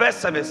danced in the first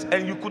service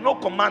and you could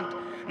not command.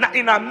 Now,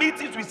 in our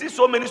meetings, we see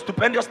so many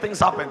stupendous things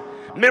happen.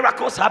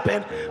 Miracles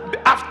happen.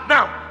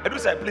 Now, Edu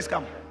said, please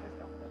come.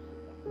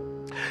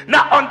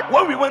 Now,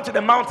 when we went to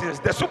the mountains,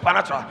 the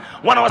supernatural,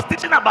 when I was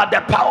teaching about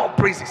the power of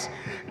praises,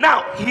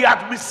 now he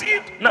had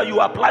received. Now, you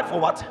applied for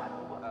what?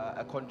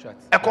 A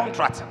contract. A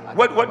contract.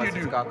 What do you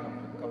do?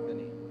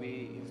 Company.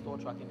 We install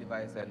tracking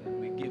device and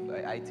we give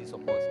IT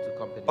support to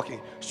companies. Okay.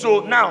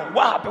 So now,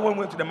 what happened when we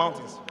went to the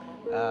mountains?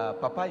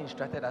 Papa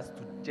instructed us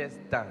to just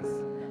dance,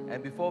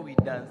 And before we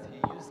danced, he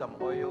used some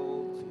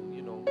oil to,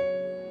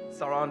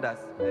 surround us.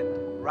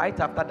 And right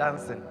after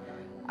dancing,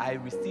 I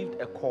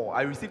received a call.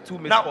 I received 2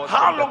 missed calls. Now,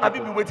 how long have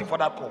you been waiting for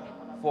that call?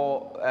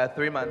 For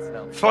 3 months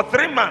now. For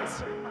 3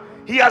 months.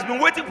 He has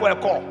been waiting for a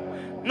call.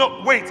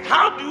 No, wait.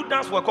 How do you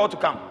dance for a call to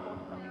come?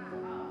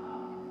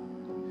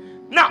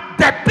 Now,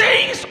 the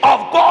things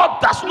of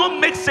God does not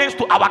make sense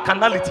to our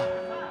carnality.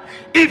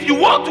 If you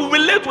want to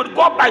relate with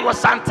God by your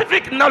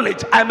scientific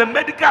knowledge, I'm a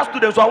medical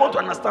student, so I want to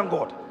understand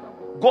God.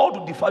 God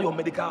will defy your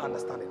medical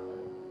understanding.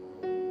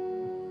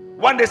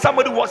 One day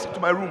somebody walks into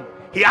my room.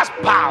 He has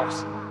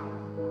piles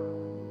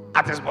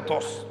at his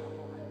buttocks.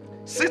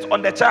 Sits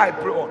on the chair I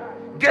pray on.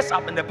 Gets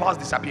up and the piles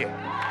disappear.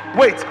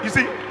 Wait, you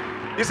see,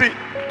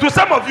 to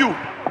some of you,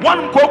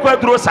 one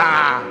but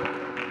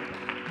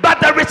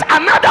there is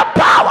another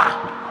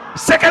power.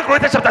 2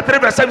 Corinthians chapter 3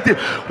 verse 17.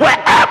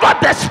 Wherever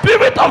the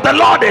Spirit of the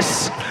Lord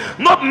is,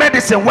 not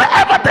medicine,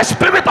 wherever the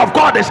Spirit of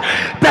God is,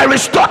 there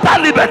is total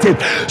liberty.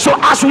 So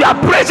as we are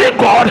praising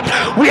God,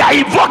 we are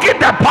invoking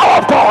the power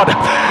of God.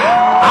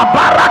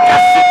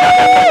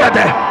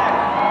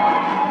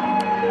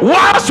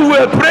 Whilst we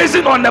were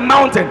praising on the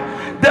mountain,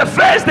 the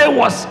first day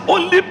was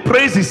only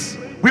praises.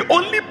 We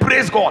only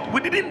praise God.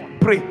 We didn't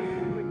pray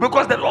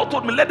because the Lord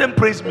told me, let them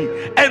praise me.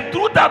 And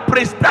through that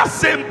praise, that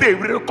same day,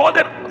 we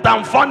recorded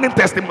dumbfounding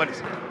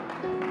testimonies.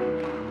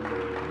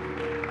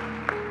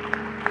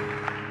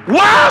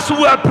 Whilst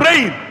we were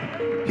praying,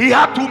 he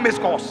had 2 missed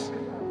calls.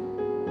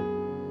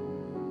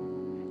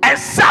 And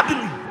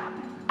suddenly,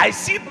 I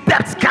see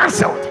debts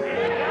cancelled.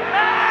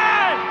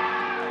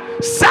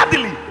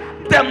 Suddenly,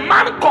 the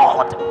man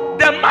called.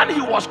 The man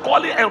he was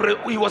calling and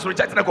he was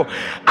rejecting the call.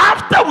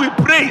 After we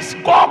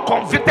praised, God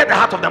convicted the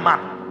heart of the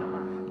man.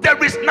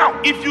 There is now,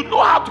 if you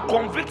know how to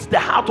convict the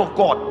heart of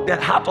God, the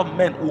heart of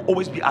men will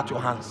always be at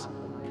your hands.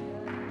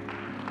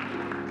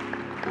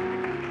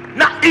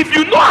 Now, if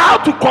you know how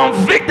to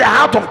convict the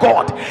heart of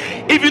God,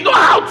 if you know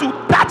how to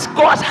touch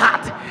God's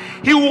heart,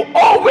 he will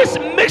always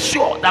make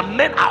sure that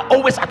men are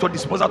always at your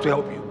disposal to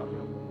help you.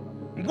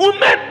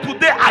 Women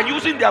today are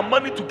using their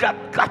money to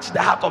catch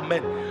the heart of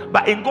men,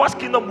 but in God's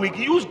kingdom we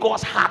use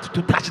God's heart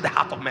to touch the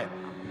heart of men.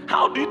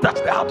 How do you touch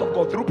the heart of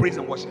God? Through praise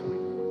and worship.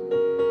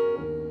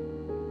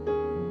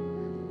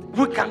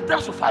 We can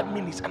dance for 5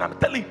 minutes, and I'm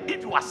telling you,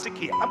 if you are sick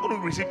here, I'm going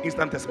to receive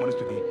instant testimonies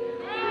today.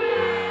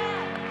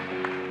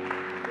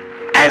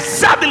 And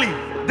suddenly,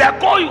 the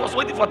call he was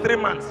waiting for 3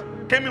 months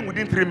came in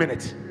within 3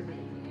 minutes.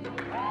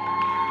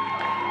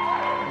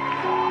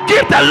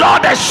 Give the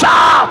Lord a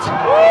shout.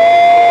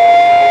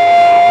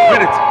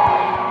 Read it.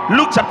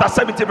 Luke chapter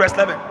 17 verse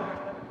 11.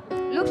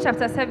 Luke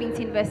chapter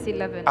 17 verse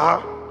 11.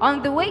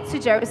 On the way to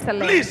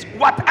Jerusalem. Please,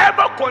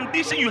 whatever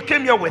condition you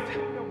came here with,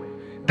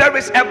 there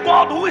is a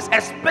God who is a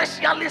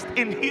specialist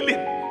in healing,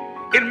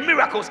 in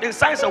miracles, in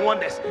signs and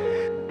wonders.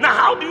 Now,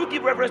 how do you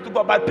give reference to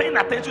God? By paying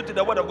attention to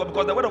the word of God,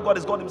 because the word of God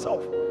is God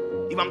himself.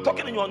 If I'm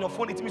talking to you on your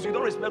phone, it means you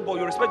don't respect God.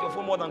 You respect your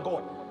phone more than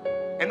God.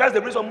 And that's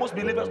the reason most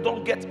believers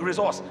don't get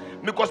results.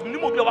 Because you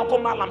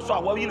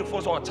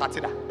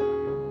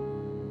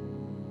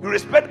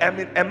respect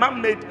a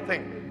man-made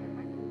thing.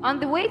 On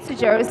the way to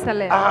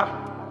Jerusalem,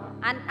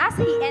 and as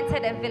he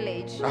entered a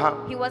village,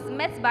 he was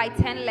met by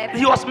 10 lepers.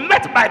 He was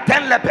met by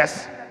 10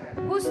 lepers.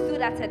 Who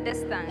stood at a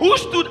distance. Who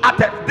stood at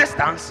a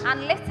distance.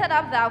 And lifted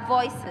up their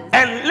voices.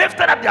 And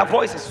lifted up their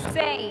voices.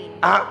 Saying,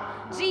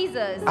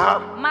 Jesus,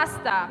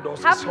 Master,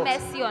 have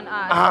mercy on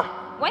us.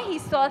 When he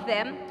saw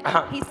them,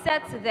 he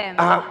said to them,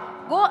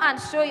 go and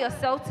show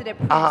yourself to the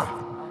priest.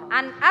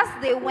 And as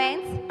they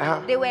went,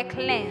 they were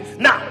cleansed.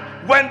 Now,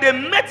 when they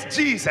met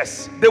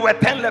Jesus, there were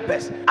 10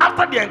 lepers.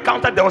 After the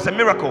encounter, there was a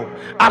miracle.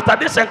 After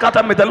this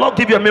encounter, may the Lord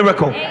give you a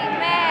miracle.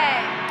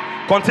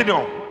 Amen.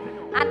 Continue.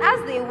 And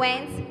as they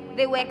went,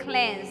 they were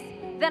cleansed.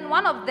 Then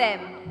one of them,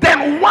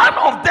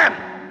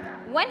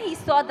 when he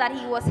saw that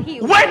he was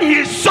healed, when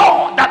he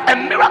saw that a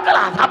miracle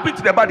had happened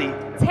to the body,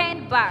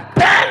 turned back,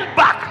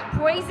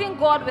 praising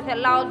God with a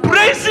loud voice.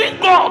 Praising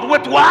God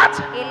with what?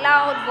 A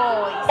loud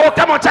voice. Oh,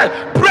 come on, child.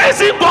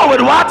 Praising God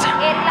with what?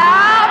 A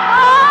loud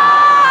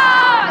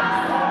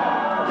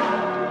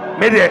voice.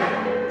 Maybe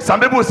some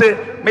people say,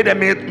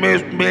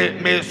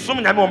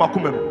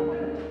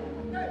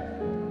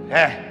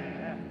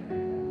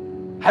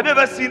 have you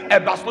ever seen a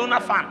Barcelona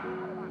fan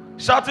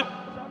shouting?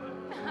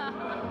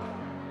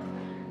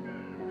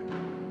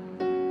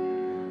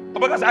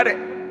 Because I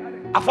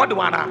afford the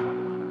one,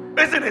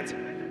 isn't it?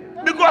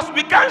 Because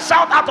we can't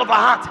shout out of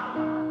our heart.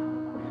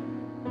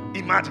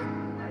 Imagine.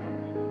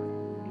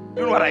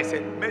 You know what I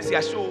said? Mercy,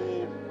 I show.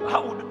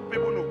 How would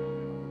people know?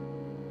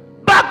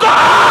 But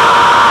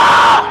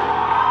God!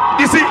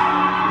 You see,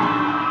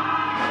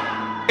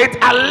 it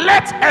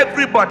alerts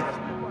everybody.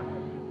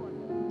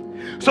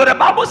 So the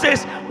Bible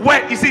says,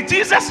 when you see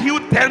Jesus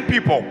healed 10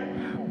 people,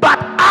 but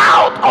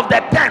out of the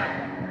 10,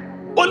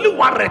 only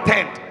one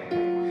returned.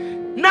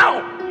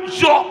 Now,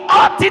 your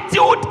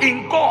attitude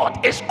in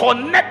God is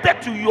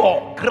connected to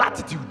your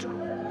gratitude.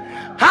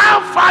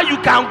 How far you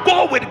can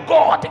go with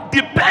God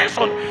depends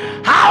on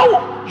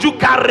how you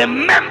can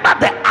remember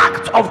the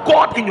act of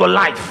God in your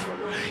life.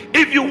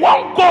 If you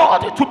want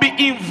God to be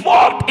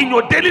involved in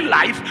your daily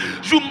life,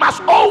 you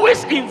must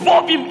always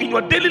involve Him in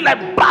your daily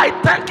life by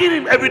thanking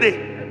Him every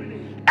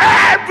day.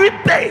 Every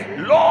day,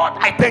 Lord,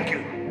 I thank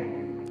you.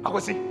 I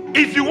will see.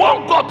 If you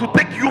want God to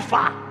take you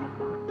far,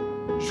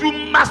 you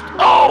must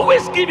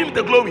always give Him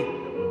the glory.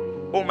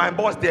 Oh, my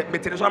boss, there,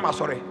 I'm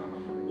sorry.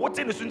 What's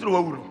in the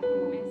central?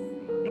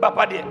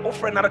 Papa, they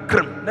offer another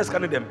crime. Let's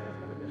kind of them.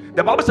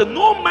 The Bible says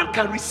no man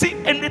can receive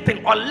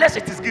anything unless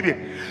it is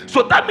given.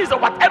 So that means that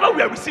whatever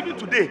we are receiving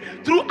today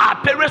through our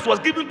parents was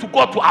given to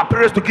God, to our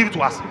parents to give it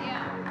to us. Yeah.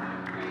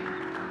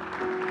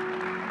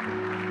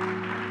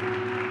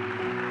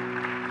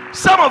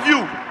 Some of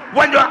you,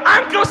 when your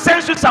uncle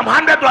sends you some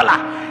 $100,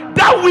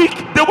 that week,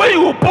 the way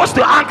you will post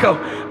to uncle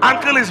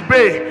is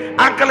brave,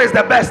 uncle is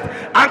the best,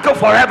 uncle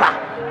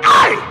forever.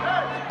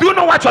 Do you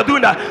know what you're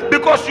doing that?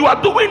 Because you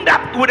are doing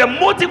that with a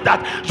motive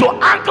that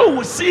your uncle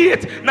will see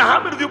it. Now,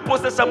 how many of you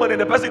posted someone and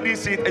the person didn't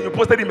see it and you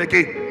posted him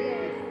again?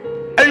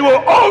 And you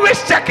were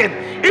always checking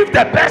if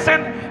the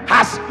person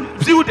has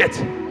viewed it.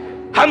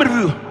 How many of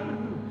you?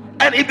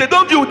 And if they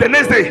don't view it the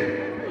next day,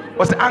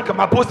 was the uncle,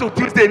 my post on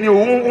Tuesday and you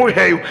won't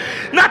hear you.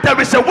 Now there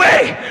is a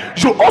way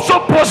you also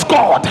post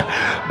God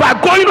by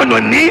going on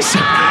your knees.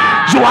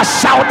 You are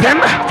shouting,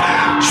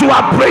 you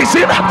are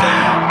praising,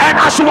 and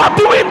as you are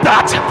doing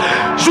that,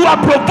 you are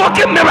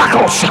provoking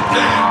miracles.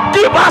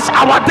 Give us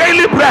our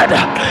daily bread.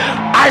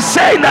 I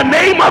say in the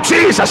name of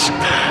Jesus,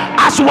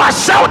 as you are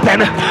shouting,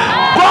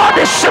 God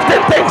is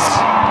shifting things.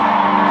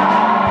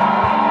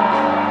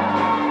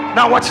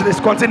 Now watch this.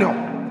 Continue.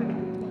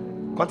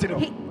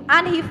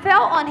 And he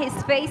fell on his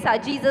face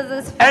at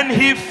Jesus' feet. And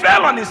he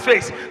fell on his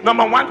face.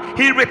 Number one,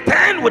 he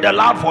returned with a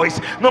loud voice.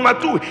 Number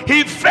two,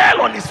 he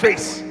fell on his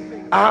face.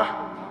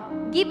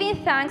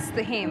 Giving thanks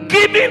to him.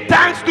 Giving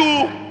thanks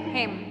to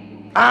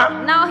him.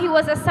 Now he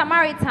was a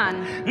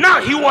Samaritan.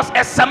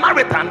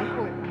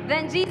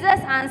 Then Jesus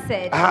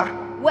answered,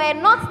 we're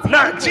not 10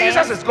 Now Jesus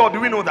left. is God. Do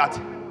we know that?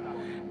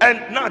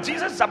 And now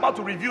Jesus is about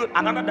to reveal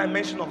another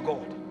dimension of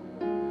God.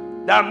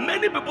 There are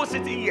many people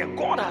sitting here.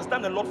 God has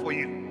done a lot for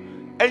you.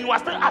 And you are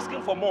still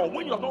asking for more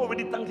when you have not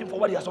already thanked Him for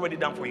what He has already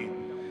done for you.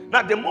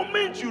 Now, the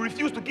moment you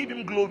refuse to give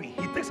Him glory,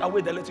 He takes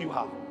away the little you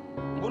have.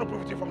 I'm going to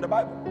prove it to you from the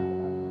Bible.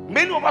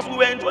 Many of us, we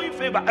were enjoying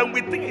favor and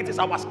we think it is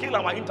our skill,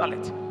 our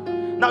intellect.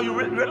 Now, you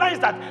realize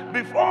that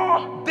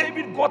before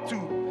David got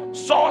to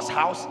Saul's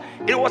house,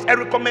 it was a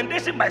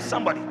recommendation by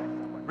somebody.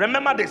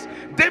 Remember this.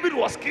 David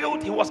was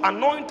skilled, he was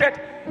anointed,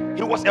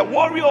 he was a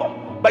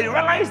warrior. But you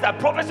realize that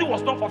prophecy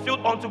was not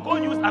fulfilled until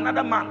God used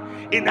another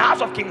man in the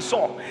house of King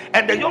Saul.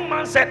 And the young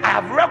man said, I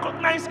have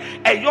recognized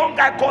a young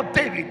guy called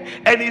David,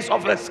 and he's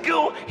of a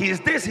skill, he is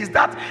this, he's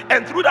that.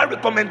 And through that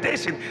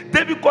recommendation,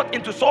 David got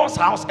into Saul's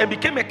house and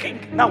became a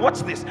king. Now watch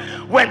this.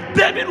 When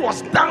David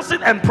was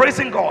dancing and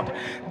praising God,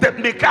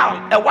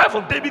 Michal, a wife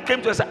of David,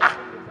 came to her and said,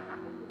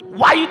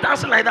 why are you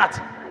dancing like that?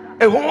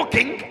 A whole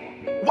king?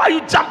 Why are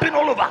you jumping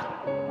all over?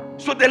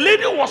 So the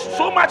lady was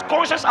so much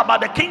conscious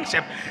about the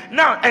kingship.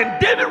 Now,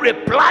 and David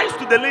replies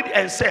to the lady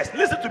and says,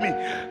 listen to me.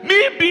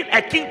 Me being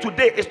a king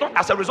today is not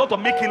as a result of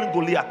me killing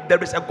Goliath.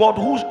 There is a God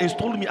who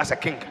installed me as a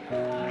king.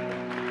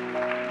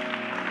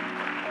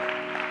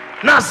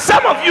 Now,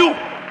 some of you,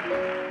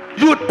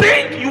 you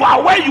think you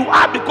are where you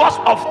are because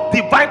of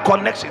divine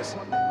connections.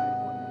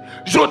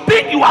 You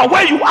think you are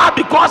where you are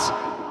because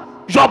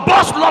your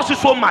boss loves you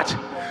so much.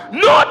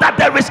 Know that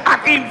there is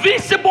an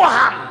invisible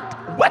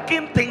hand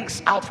working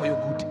things out for your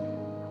good.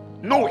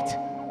 Know it.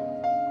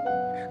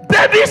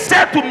 David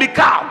said to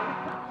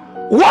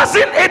Michal,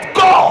 wasn't it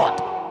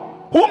God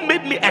who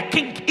made me a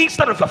king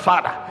instead of your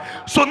father?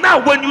 So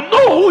now when you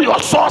know who your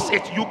source is,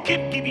 you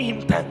keep giving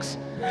him thanks.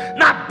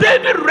 Now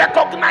David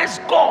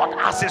recognized God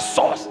as his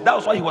source. That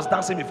was why he was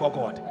dancing before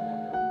God.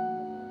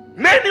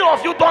 Many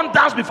of you don't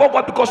dance before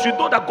God because you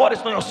know that God is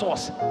not your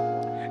source.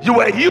 You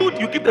were healed,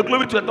 you give the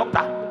glory to a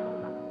doctor.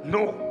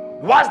 No.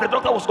 Whilst the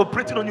doctor was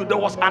operating on you, there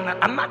was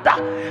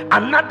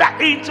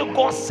another angel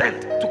God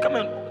sent to come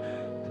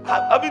and.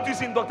 Haven't you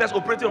seen doctors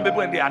operating on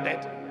people and they are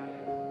dead?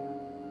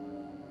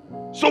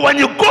 So when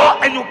you go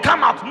and you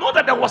come out, know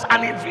that there was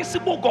an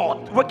invisible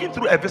God working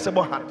through a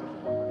visible hand.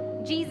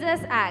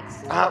 Jesus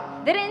asked,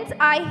 didn't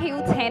I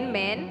heal 10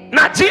 men?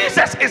 Now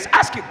Jesus is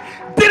asking,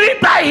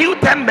 didn't I heal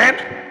 10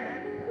 men?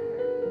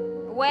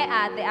 Where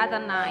are the other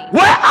 9?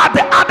 Where are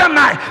the other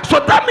 9? So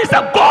that means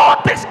that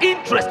God takes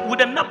interest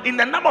in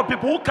the number of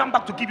people who come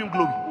back to give him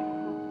glory.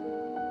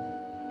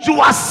 You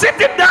are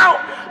sitting down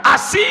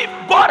as if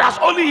God has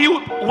only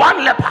healed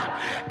 1 leper.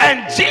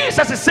 And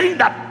Jesus is saying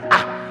that,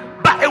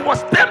 but it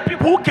was 10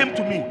 people who came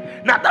to me.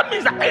 Now that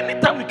means that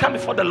anytime we come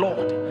before the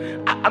Lord,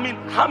 I mean,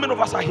 how many of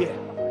us are here?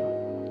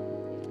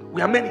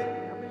 We are many.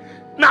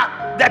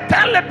 Now, the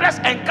 10 lepers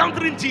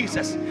encountering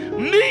Jesus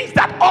means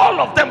that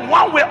all of them,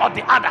 one way or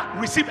the other,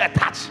 receive a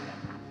touch.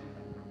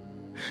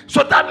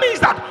 So that means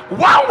that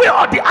one way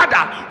or the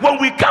other,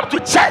 when we come to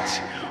church,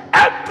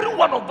 every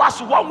one of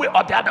us, one way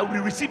or the other, we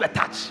receive a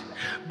touch.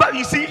 But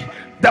you see,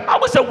 the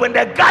Bible said when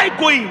the guy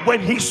going,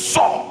 when he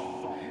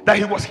saw that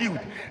he was healed.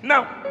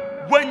 Now,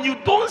 when you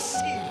don't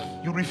see,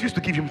 you refuse to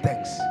give him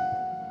thanks.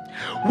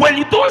 When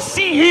you don't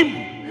see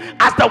him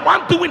as the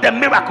one doing the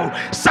miracle,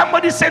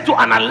 somebody sent you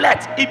an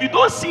alert. If you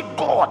don't see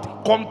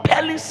God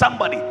compelling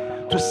somebody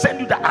to send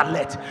you the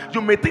alert,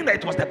 you may think that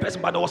it was the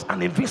person, but there was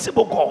an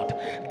invisible God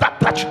that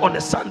touched you on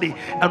the Sunday,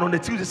 and on the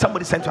Tuesday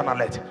somebody sent you an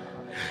alert.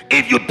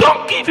 If you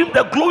don't give him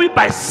the glory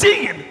by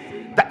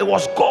seeing that it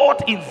was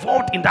God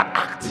involved in that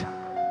act,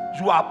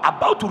 you are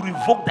about to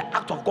revoke the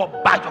act of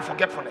God by your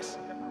forgetfulness.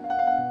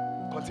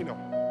 Continue.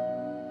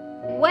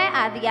 Where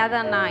are the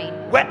other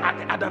 9? Where are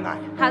the other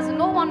 9? Has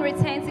no one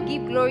returned to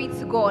give glory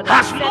to God?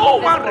 Has except no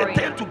this one foreigner?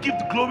 returned to give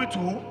the glory to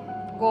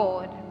who?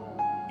 God.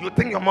 You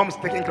think your mom is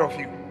taking care of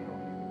you?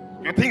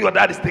 You think your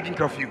dad is taking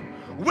care of you?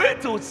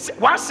 Wait till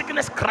one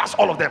sickness crush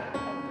all of them.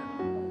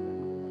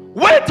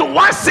 Wait till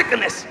one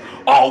sickness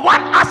or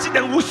one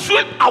accident will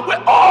sweep away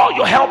all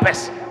your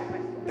helpers,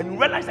 and you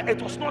realize that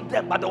it was not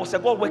them, but there was a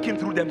God working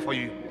through them for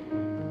you.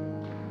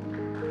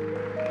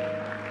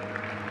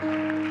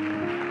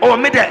 Oh,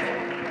 made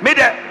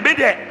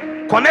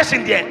the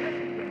connection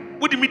there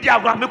with the media.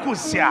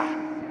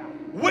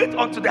 Wait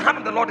until the hand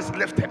of the Lord is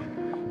lifted.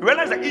 You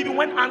realize that even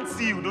when ants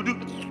see you, they do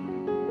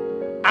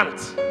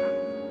ants.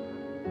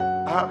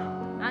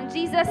 And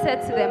Jesus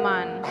said to the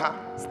man,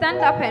 stand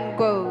up and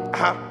go.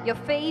 Your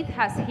faith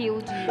has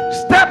healed you.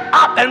 Step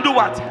up and do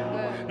what?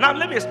 Now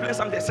let me explain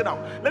something. Sit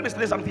down. Let me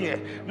explain something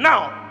here.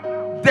 Now,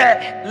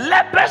 the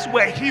lepers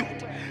were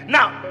healed.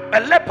 Now,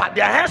 a leper,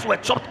 their hands were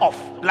chopped off.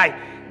 Like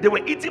they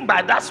were eaten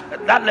by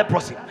that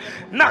leprosy.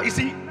 Now, you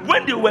see,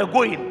 when they were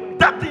going,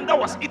 that thing that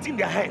was eating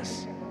their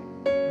hands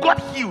got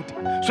healed.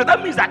 So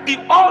that means that if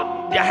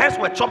all their hands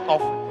were chopped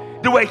off,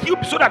 they were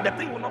healed so that the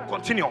thing will not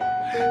continue.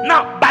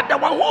 Now, but the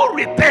one who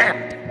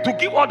returned to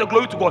give all the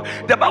glory to God,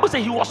 the Bible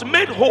says he was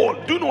made whole.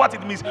 Do you know what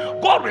it means?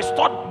 God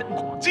restored.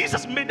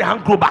 Jesus made the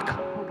hand grow back.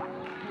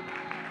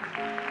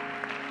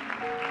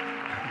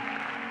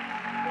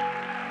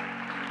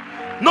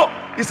 No,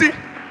 you see,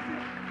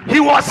 he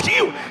was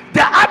healed.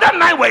 The other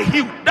 9 were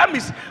healed. That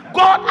means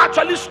God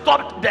actually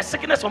stopped the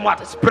sickness from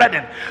what?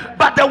 Spreading.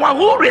 But the one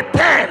who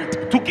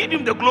returned to give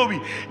him the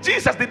glory,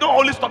 Jesus did not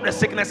only stop the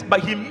sickness,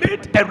 but he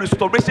made a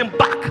restoration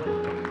back.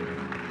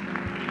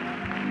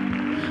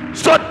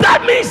 So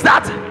that means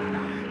that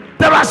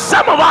there are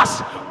some of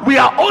us, we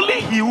are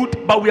only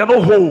healed, but we are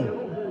not whole.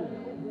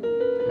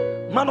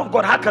 Man of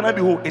God, how can I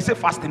be whole? Is it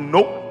fasting?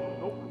 No.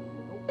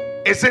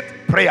 Is it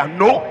prayer?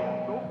 No.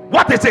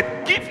 What is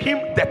it? Give him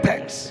the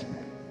thanks,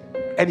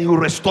 and he will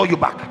restore you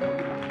back.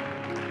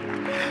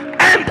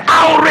 And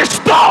I'll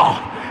restore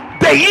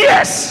the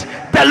years,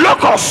 the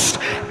locusts,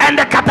 and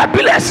the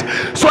caterpillars.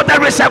 So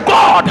there is a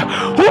God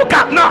who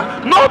can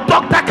no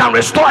doctor can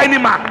restore any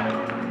man.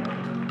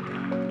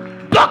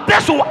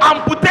 Doctors will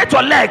amputate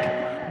your leg,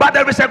 but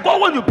there is a God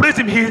when you praise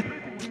him, he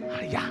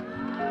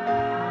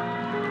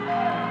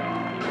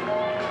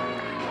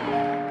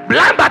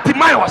blind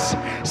Bartimaeus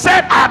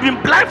said, I have been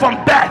blind from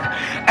birth.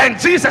 And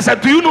Jesus said,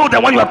 do you know the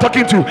one you are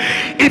talking to?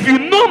 If you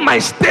know my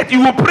state,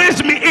 you will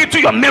praise me into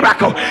your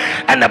miracle.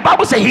 And the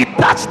Bible says he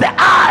touched the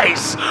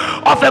eyes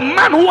of a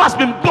man who has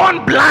been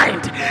born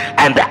blind,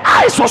 and the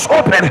eyes was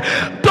open.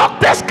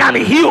 Doctors can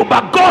heal,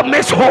 but God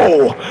makes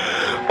whole.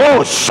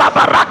 Oh,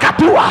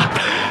 Shabarakatua.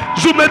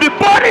 You may be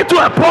born into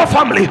a poor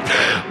family,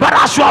 but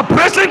as you are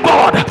praising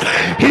God,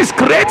 he's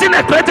creating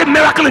a great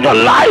miracle in your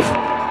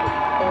life.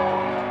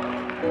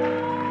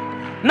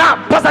 Now,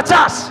 Pastor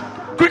Charles,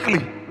 quickly,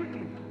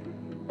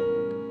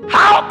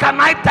 how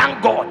can I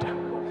thank God?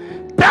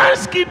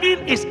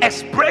 Thanksgiving is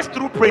expressed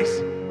through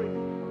praise.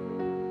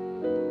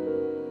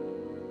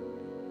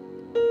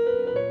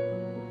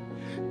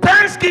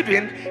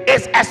 Thanksgiving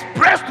is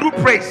expressed through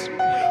praise.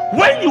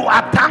 When you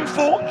are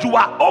thankful, you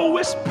are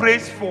always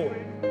praiseful.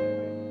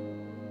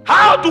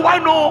 How do I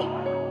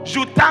know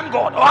you thank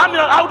God? Or how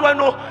do I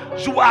know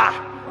you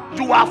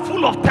are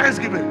full of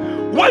thanksgiving?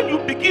 When you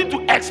begin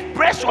to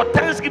express your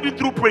thanksgiving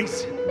through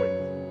praise.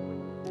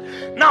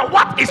 Now,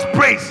 what is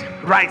praise?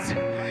 Right?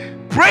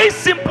 Praise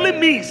simply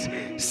means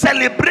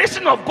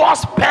celebration of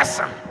God's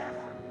person.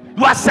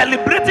 You are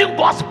celebrating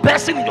God's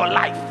person in your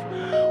life.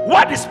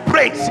 What is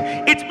praise?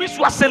 It means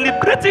you are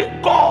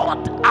celebrating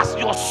God as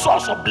your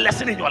source of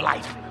blessing in your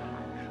life.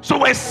 So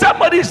when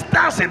somebody is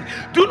dancing,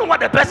 do you know what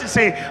the person is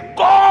saying?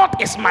 God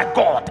is my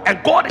God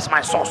and God is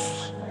my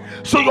source.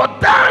 So your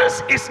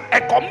dance is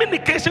a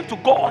communication to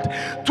God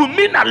to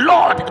mean that,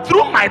 Lord,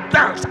 through my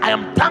dance, I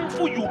am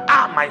thankful you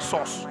are my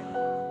source.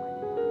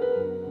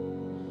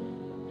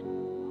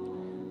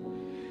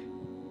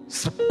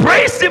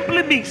 Praise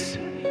simply means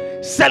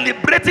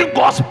celebrating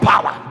God's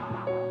power.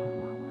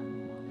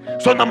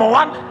 So number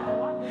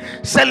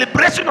 1,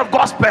 celebration of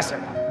God's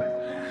person.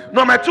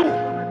 Number 2,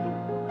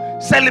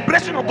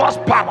 celebration of God's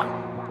power.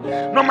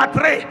 Number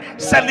 3,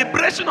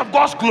 celebration of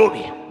God's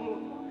glory.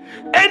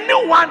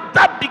 Anyone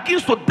that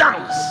begins to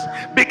dance,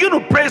 begin to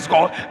praise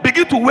God,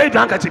 begin to wave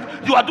your handkerchief,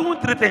 you are doing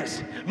 3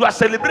 things. You are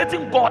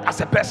celebrating God as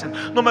a person.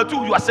 Number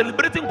 2, you are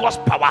celebrating God's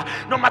power.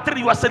 Number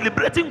 3, you are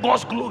celebrating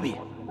God's glory.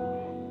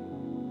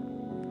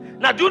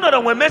 Now, do you know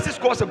that when Messi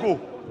scores a goal,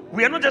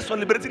 we are not just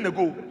celebrating the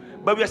goal,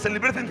 but we are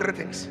celebrating 3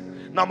 things.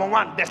 Number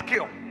 1, the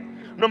skill.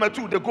 Number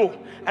 2, the goal.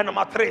 And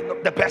number 3,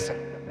 the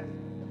person.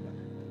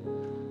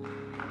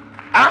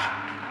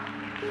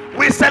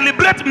 We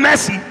celebrate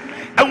mercy,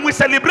 and we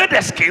celebrate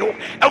the skill,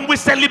 and we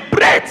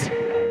celebrate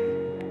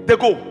the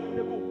goal.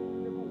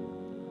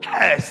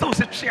 Hey, so it's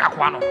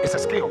a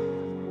skill.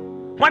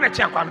 One is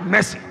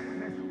mercy,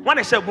 one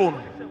is a goal.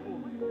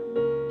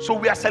 So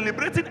we are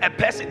celebrating a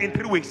person in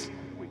 3 ways.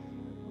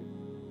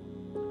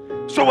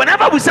 So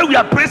whenever we say we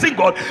are praising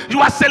God,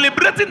 you are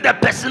celebrating the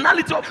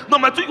personality of.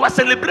 Number 2, you are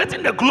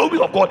celebrating the glory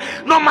of God.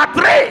 Number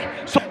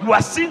 3, so you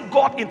are seeing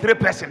God in 3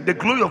 persons: the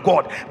glory of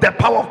God, the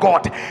power of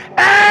God,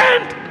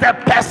 and the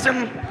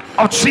person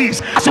of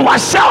Jesus. As you are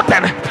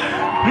shouting,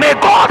 may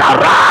God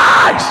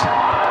arise.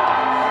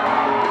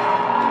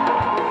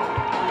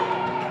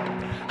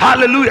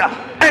 Hallelujah.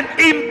 And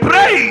in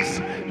praise,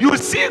 you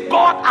see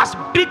God as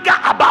bigger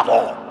above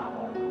all.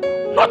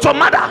 Not your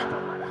mother,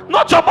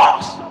 not your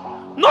boss,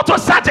 not your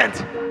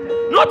sergeant,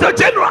 not your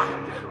general,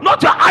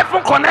 not your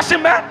iPhone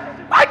connection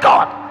man. My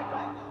God.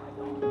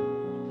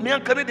 Me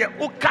and Canada,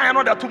 okay,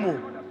 another 2 more.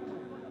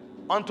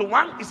 Unto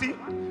one, you see,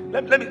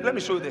 let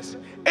me show you this.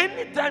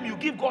 Anytime you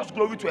give God's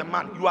glory to a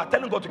man, you are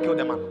telling God to kill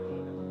the man.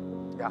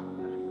 Yeah.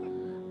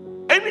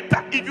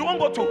 Anytime, if you want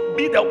God to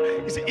be the,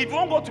 you see, if you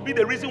want God to be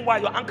the reason why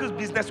your uncle's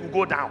business will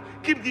go down,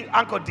 keep the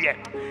uncle there.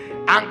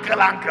 Uncle,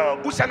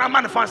 Usana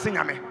man fancy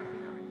me.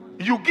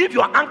 You give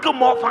your uncle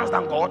more fans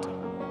than God.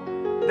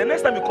 The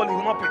next time you call him, he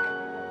will not pick.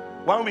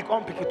 1 week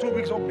on picking, 2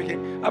 weeks on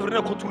picking. After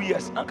that, 2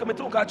 years. Uncle, me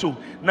don't catch you.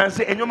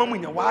 Nancy, and your mom,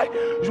 why?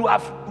 You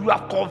have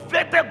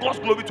converted God's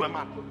glory to a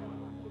man.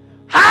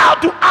 How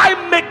do I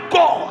make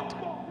God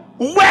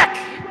work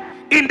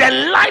in the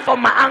life of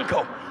my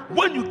uncle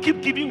when you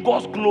keep giving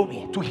God's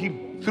glory to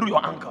him through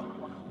your uncle?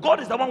 God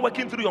is the one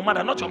working through your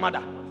mother, not your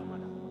mother.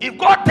 If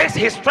God takes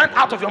his strength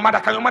out of your mother,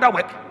 can your mother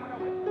work?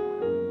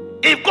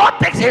 If God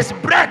takes his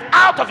breath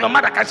out of your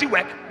mother, can she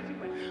work?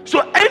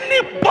 So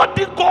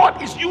anybody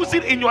God is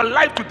using in your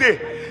life today,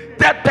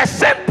 the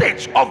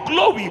percentage of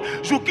glory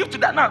you give to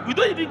that. Now, we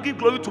don't even give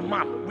glory to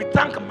man. We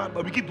thank man,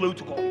 but we give glory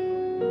to God.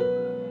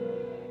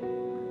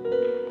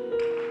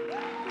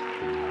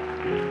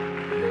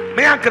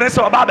 Me and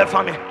Canessa about the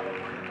family.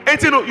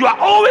 And you know, you are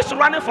always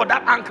running for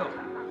that uncle.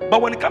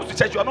 But when it comes to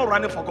church, you are not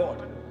running for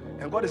God.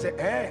 And God is saying,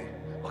 hey,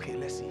 okay,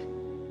 let's see.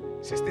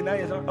 69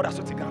 years old, that's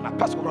what you can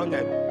pass around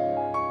there.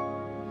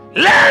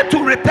 Learn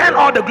to return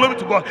all the glory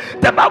to God.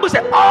 The Bible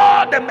says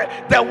all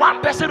the one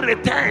person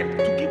returned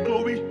to give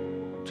glory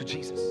to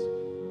Jesus.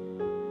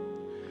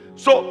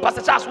 So,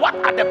 Pastor Charles, what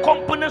are the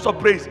components of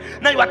praise?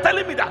 Now you are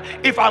telling me that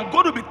if I'm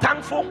going to be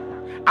thankful,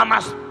 I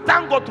must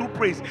thank God through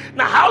praise.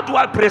 Now, how do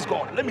I praise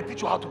God? Let me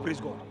teach you how to praise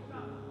God.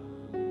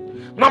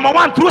 Number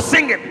 1, through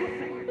singing.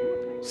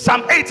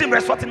 Psalm 18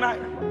 verse 49.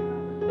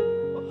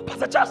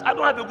 Pastor Charles, I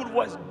don't have a good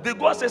voice. Did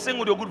God say sing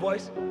with your good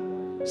voice?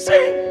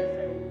 Sing.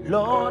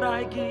 Lord,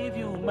 I give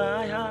you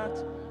my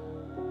heart.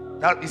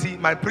 Now, you see,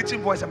 my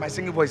preaching voice and my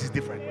singing voice is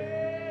different.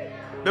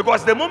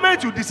 Because the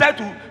moment you decide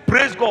to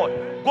praise God,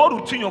 God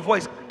will tune your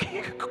voice.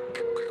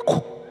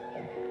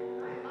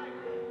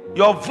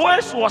 Your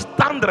voice was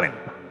thundering.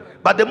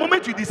 But the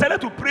moment you decided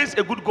to praise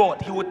a good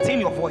God, he will tune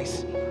your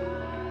voice.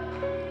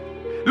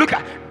 Look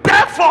at,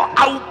 therefore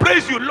I will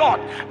praise you, Lord.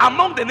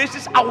 Among the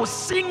nations, I will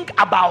sing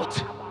about.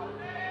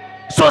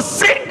 So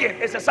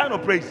singing is a sign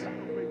of praise.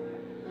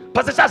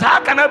 Pastor Charles, how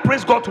can I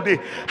praise God today?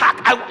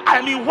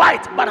 I'm in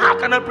white, but how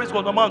can I praise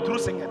God? No, through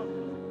singing.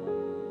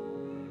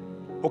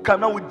 Okay,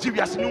 now we give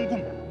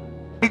you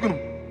big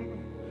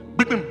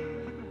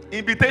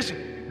invitation.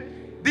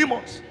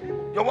 Demons,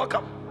 you're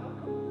welcome.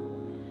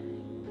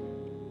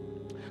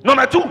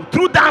 Number 2,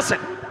 through dancing.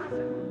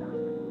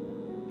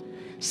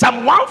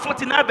 Psalm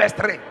 149 verse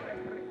 3.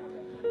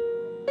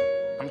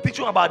 I'm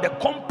teaching you about the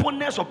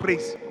components of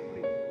praise.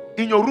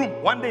 In your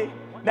room, one day,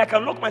 I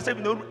can lock myself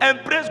in the room and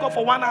praise God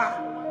for 1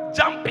 hour.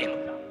 Jumping,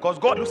 because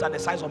God looks at the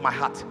size of my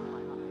heart.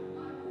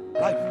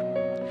 Life.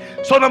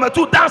 So number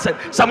 2, dancing.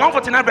 Psalm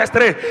 149 verse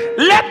 3.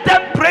 Let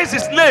them praise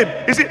his name.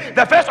 You see,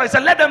 the first one is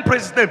let them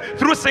praise his name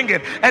through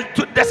singing. And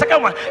the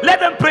second one, let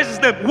them praise his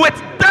name with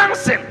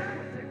dancing.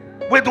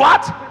 With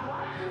what?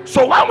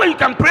 So one way you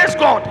can praise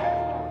God.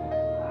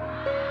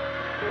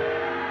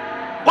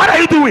 What are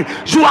you doing?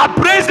 You are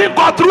praising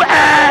God through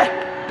air.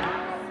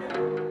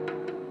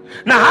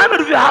 Now, how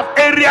many of you have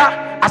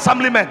area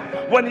assemblymen?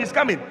 When he's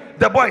coming,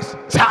 the boys,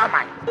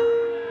 Chairman,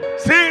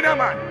 Senior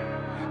man.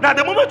 Now,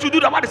 the moment you do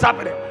that, what is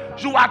happening?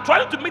 You are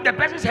trying to make the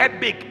person's head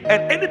big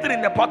and anything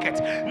in the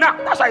pocket. Now,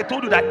 that's why I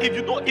told you that if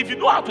you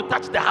know how to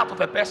touch the heart of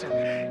a person,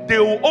 they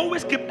will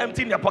always keep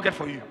empty in their pocket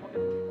for you.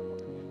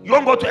 You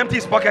won't go to empty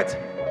his pocket.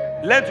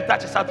 Learn to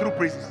touch his heart through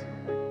praises.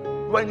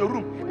 You are in your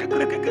room.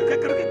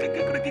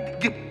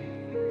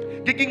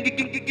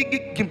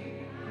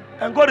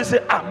 And God is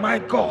saying, my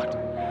God,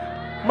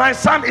 my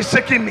son is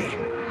shaking me.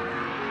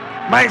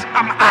 Do I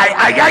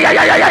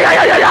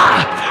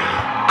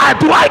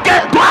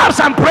have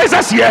some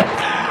praises here?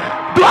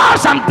 Do I have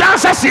some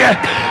dancers here?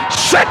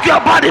 Shake your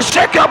body,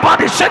 shake your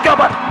body, shake your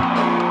body.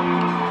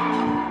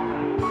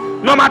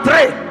 Number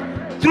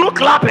 3, through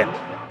clapping.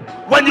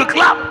 When you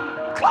clap,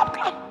 clap.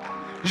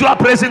 You are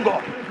praising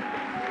God.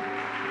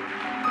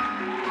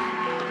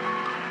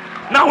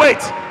 Now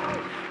wait.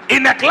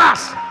 In a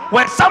class,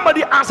 when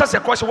somebody answers a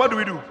question, what do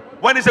we do?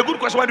 When it's a good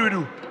question, what do we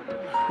do?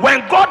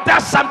 When God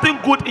does something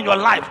good in your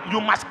life,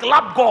 you must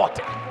clap God.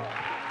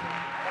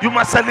 You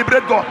must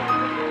celebrate God.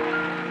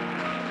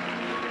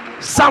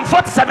 Psalm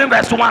 47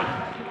 verse 1.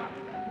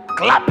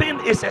 Clapping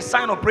is a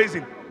sign of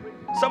praising.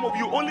 Some of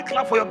you only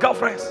clap for your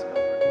girlfriends.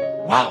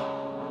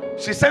 Wow.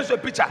 She sends you a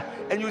picture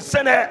and you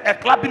send her a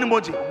clapping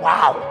emoji.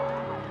 Wow.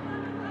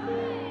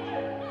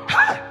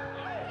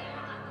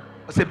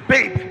 I say,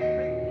 babe,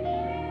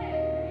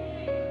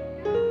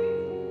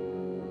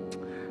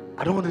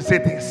 I don't want to say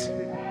this.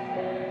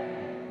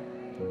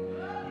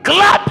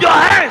 Clap your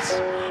hands,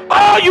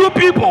 all you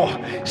people.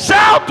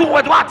 Shout to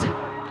what?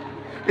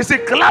 You see,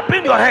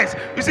 clapping your hands.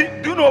 You see,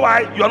 do you know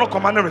why you are not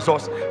commanding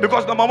resource?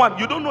 Because number one,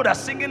 you don't know that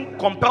singing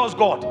compels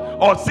God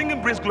or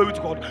singing brings glory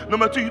to God.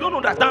 Number two, you don't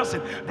know that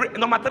dancing.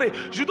 Number three,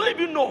 you don't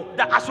even know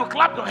that as you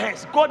clap your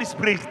hands, God is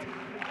praised.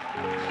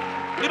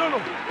 You don't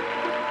know.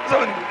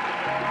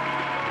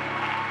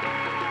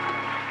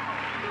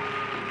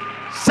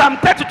 Psalm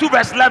 32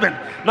 verse 11.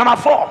 Number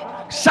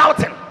 4,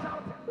 shouting.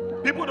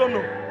 People don't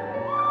know.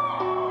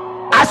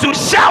 As you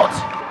shout,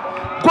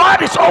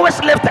 God is always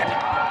lifted.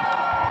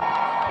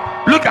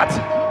 Look at,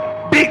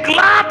 be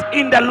glad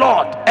in the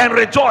Lord and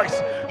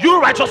rejoice, you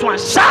righteous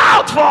ones.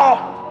 Shout for.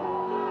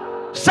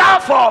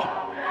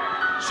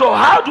 So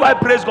how do I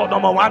praise God?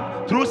 Number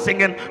 1, through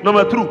singing.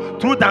 Number 2,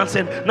 through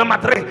dancing. Number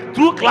 3,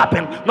 through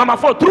clapping. Number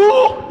 4,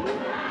 through.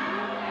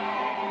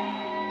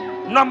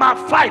 Number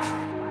 5,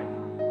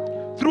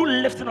 through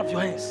lifting of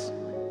your hands.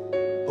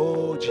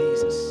 Oh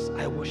Jesus,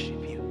 I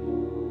worship you.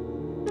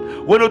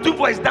 When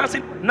Otunfo is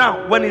dancing,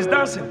 now when he's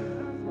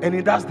dancing and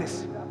he does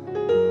this,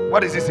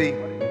 what is he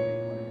saying?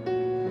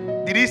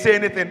 Did he say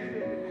anything?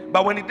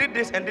 But when he did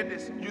this and did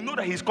this, you know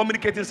that he's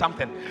communicating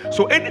something.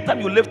 So anytime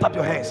you lift up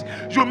your hands,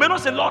 you may not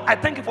say, Lord, I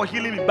thank you for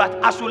healing me.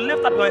 But as you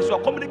lift up your hands, you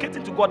are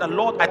communicating to God that,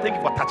 Lord, I thank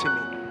you for touching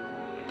me.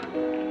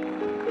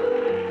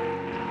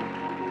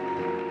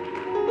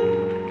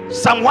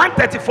 Psalm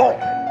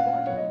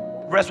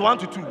 134, verse 1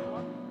 to 2.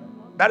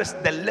 That is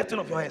the lifting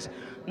of your hands.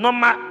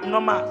 Number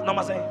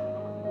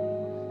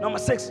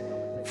 6,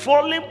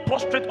 falling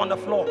prostrate on the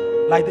floor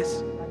like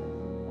this.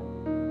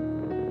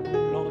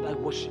 Lord, I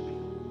worship you.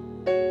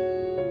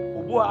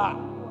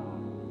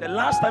 The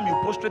last time you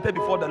prostrated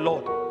before the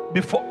Lord,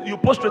 before you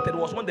prostrated,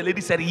 was when the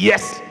lady said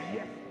yes.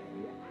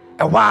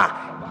 And why?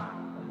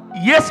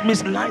 Yes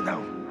means lie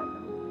down.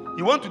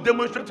 You want to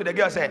demonstrate to the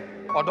girl, say,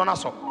 Odona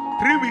so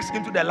 3 weeks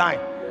into the line,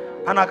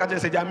 and I can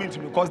just say, Jamin to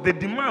me, because the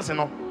demands, you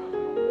know.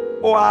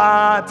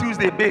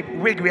 Tuesday, babe,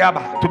 wig to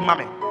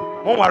mommy.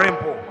 One more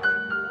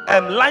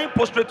lying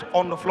prostrate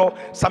on the floor.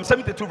 Psalm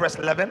 72 verse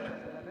 11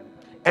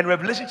 and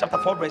Revelation chapter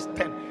 4 verse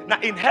 10. Now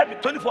in heaven,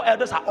 24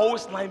 elders are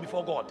always lying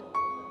before God.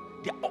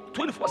 They are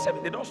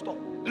 24/7. They don't stop.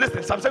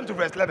 Listen, Psalm 72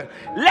 verse 11.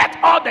 Let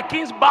all the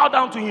kings bow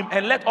down to him,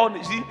 and let all the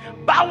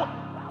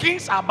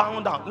kings are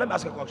bowing down. Let me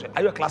ask you a question.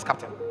 Are you a class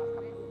captain?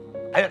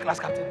 Are you a class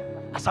captain?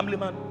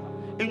 Assemblyman?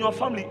 In your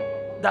family,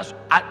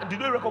 did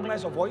you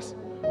recognize your voice?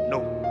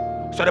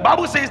 No. So the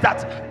Bible says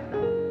that.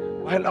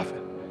 Why are you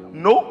laughing?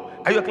 No.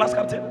 Are you a class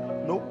captain?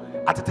 No.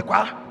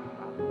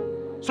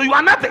 So you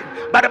are nothing.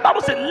 But the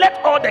Bible said,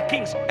 let all the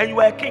kings, and you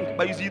are a king.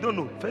 But you see, you don't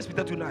know. 1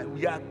 Peter 2:9,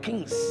 we are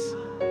kings.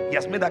 He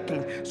has made that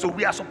king. So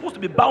we are supposed to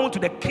be bound to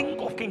the King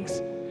of Kings.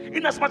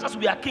 In as much as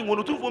we are king, when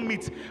Otunfo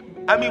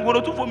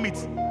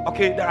meets,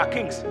 okay, there are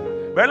kings.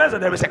 Realize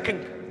that there is a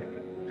king.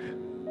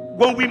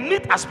 When we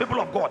meet as people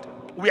of God,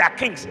 we are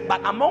kings.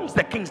 But amongst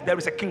the kings, there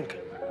is a king.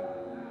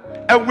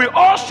 And we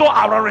all show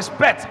our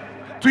respect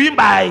to him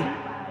by.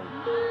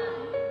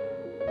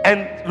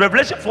 And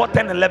Revelation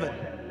 4:10-11.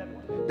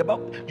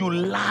 You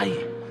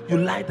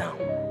lie down,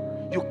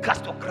 you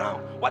cast your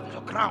crown. What is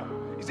your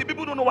crown? You see,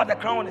 people don't know what the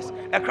crown is.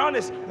 A crown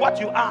is what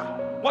you are,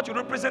 what you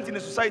represent in the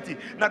society.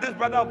 Now, this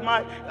brother of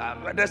mine,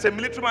 there's a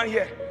military man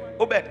here.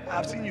 Obed,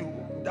 I've seen you.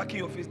 Darken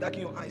your face,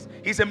 darken your eyes.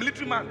 He's a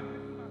military man.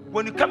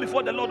 When you come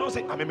before the Lord, don't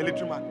say, I'm a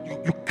military man.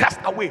 You cast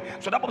away.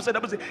 So that Bible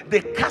said,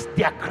 they cast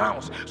their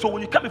crowns. So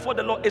when you come before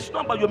the Lord, it's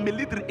not about your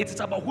military, it is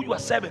about who you are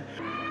serving.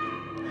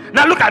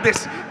 Now look at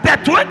this. The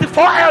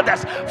 24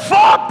 elders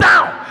fall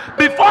down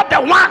before the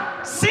one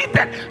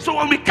seated. So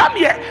when we come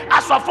here,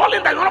 as you are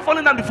falling down, you're not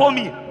falling down before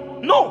me.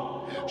 No.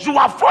 You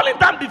are falling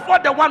down before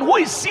the one who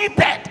is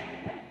seated.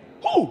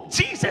 Who?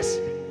 Jesus,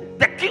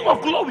 the King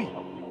of glory.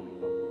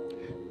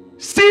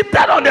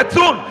 Seated on the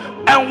throne,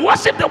 and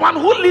worship the one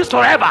who lives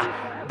forever.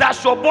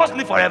 Does your boss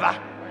live forever?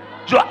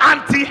 Your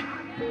auntie,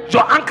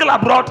 your uncle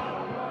abroad,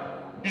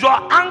 your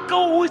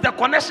uncle who is the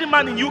connection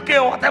man in UK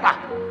or whatever,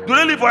 do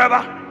they live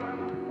forever?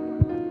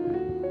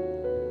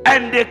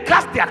 And they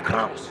cast their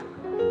crowns.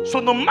 So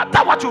no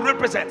matter what you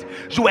represent,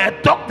 you are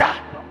a doctor,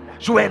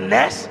 you are a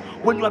nurse,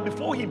 when you are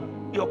before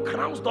him, your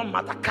crowns don't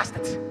matter, cast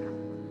it.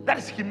 That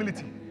is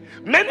humility.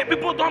 Many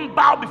people don't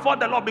bow before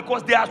the Lord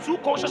because they are too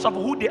conscious of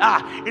who they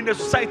are in the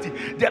society.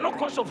 They are not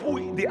conscious of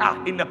who they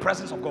are in the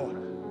presence of God.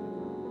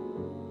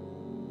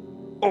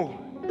 Oh.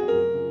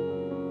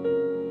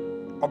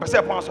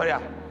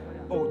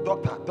 Oh,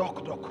 doctor,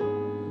 doc.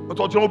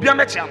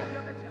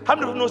 How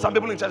many of you know some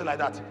people in church like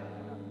that?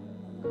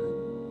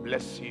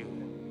 Bless you.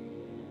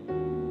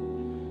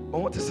 I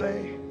want to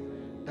say,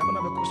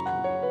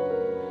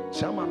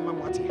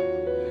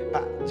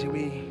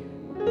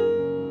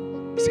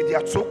 see, they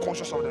are so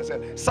conscious of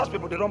themselves. Such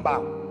people, they don't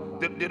bow.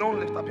 They don't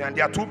lift up their hand.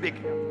 They are too big.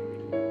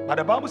 But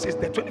the Bible says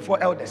the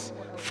 24 elders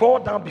fall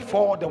down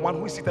before the one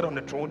who is seated on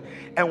the throne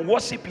and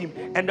worship him,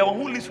 and the one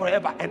who lives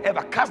forever and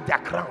ever cast their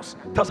crowns.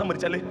 Tell somebody,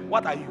 tell him,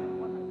 what are you?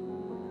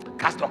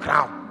 Cast your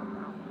crown.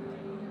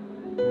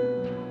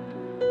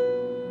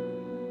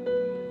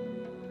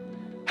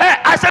 Hey,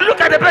 I said,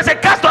 look at the place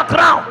and cast your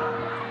crown.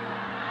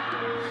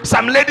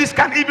 Some ladies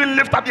can't even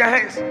lift up their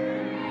hands.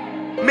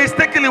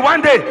 Mistakenly,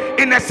 one day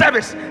in a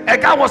service, a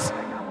guy was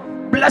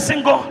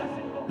blessing God.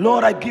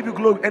 Lord, I give you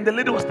glory. And the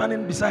lady was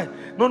standing beside.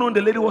 No,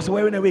 the lady was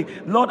wearing a wig.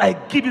 Lord, I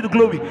give you the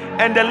glory.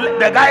 And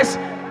the guy's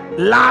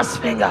last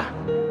finger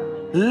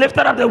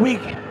lifted up the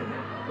wig.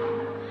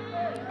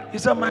 He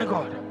said, my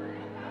God.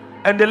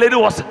 And the lady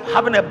was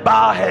having a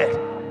bowed head.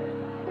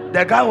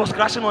 The guy was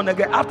crashing on the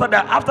guy. After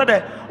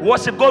the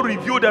worship, God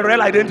revealed the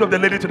real identity of the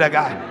lady to the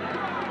guy.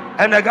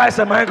 And the guy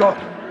said, my God,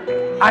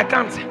 I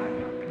can't.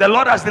 The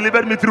Lord has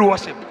delivered me through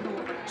worship.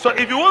 So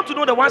if you want to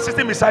know the one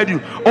system beside you,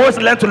 always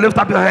learn to lift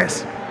up your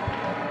hands.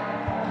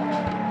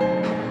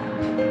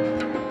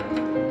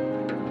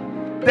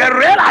 The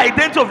real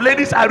identity of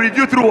ladies are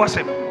revealed through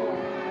worship.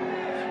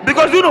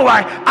 Because you know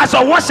why? As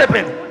you're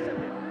worshiping,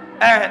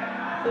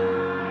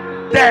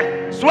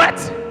 the sweat,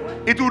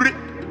 it will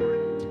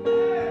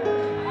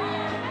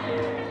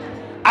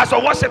as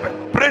you're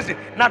worshiping, praising,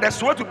 now the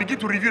sweat will begin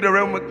to reveal the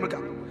real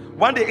makeup.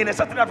 One day in a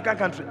certain African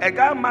country, a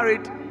guy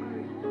married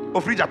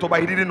Ofrija Toba,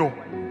 he didn't know.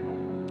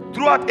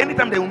 Throughout,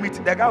 anytime they will meet,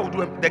 the girl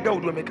will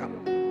do makeup.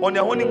 On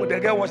their honeymoon, the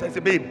girl was and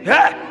said, babe,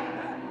 hey?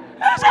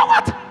 I said,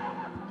 what?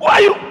 Who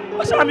are you?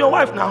 I said, I'm your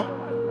wife now.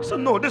 He said,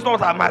 no, this is not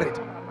what I'm married.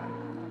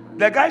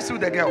 The guy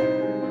sued the girl.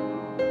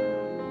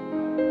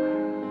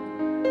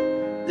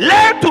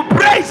 Learn to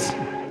praise.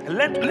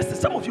 Learn to listen.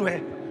 Some of you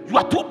here, you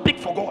are too big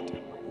for God.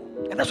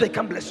 And that's why he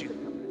can't bless you.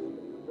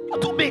 You're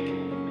too big.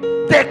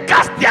 They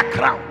cast their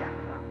crown.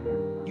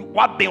 You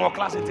what being your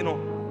class, you know.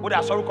 What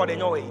are sorry called in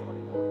your way?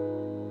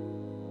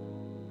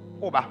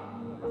 Oba.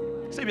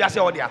 See, we are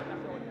saying, oh, dear.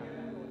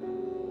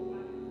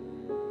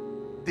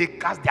 They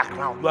cast their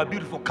crown. You are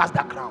beautiful, cast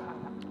that crown.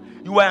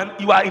 You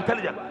are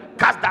intelligent,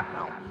 cast that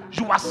crown.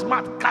 You are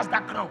smart, cast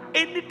that crown.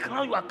 Any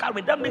crown you are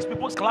carrying, that makes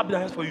people clap their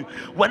hands for you.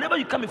 Whenever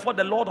you come before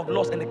the Lord of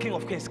Lords and the King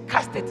of Kings,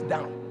 cast it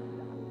down.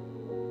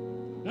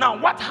 Now,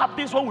 what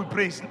happens when we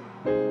praise?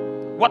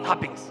 What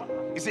happens?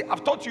 You see,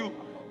 I've taught you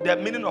the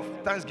meaning of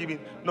thanksgiving.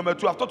 Number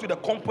 2, I've taught you the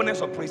components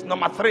of praise.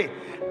 Number 3,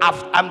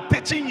 I'm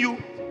teaching you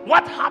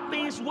what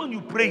happens when you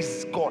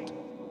praise God.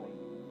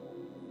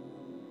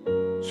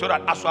 So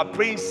that as you are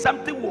praying,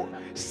 something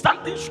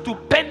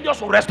stupendous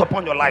will rest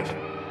upon your life.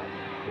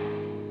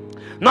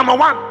 Number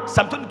 1,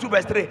 Psalm 22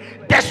 verse 3.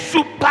 The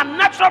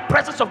supernatural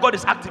presence of God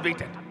is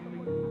activated.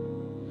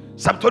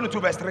 Psalm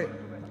 22 verse 3.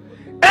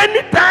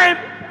 Anytime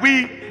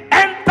we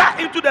enter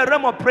into the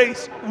realm of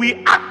praise,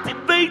 we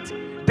activate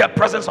the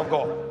presence of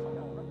God.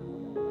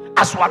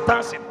 As you are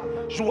dancing,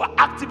 you are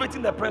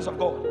activating the presence of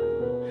God.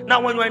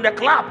 Now when you are in the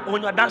club or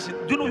when you are dancing,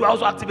 do you know you are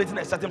also activating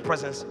a certain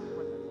presence?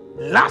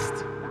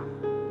 Lust,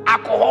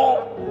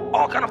 alcohol,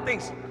 all kind of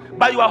things.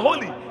 But you are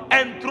holy,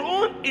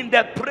 enthroned in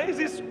the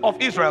praises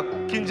of Israel.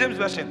 King James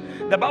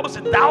Version. The Bible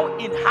says, thou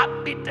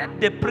inhabited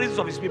the praises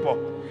of his people.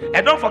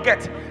 And don't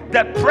forget,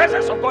 the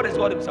presence of God is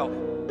God himself.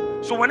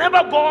 So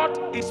whenever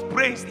God is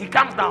praised, he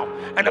comes down.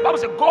 And the Bible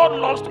says God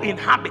loves to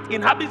inhabit.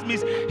 Inhabit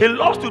means he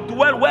loves to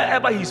dwell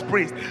wherever he is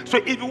praised. So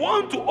if you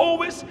want to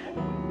always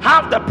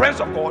have the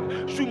presence of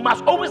God, you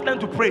must always learn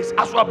to praise.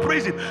 As you are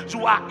praising,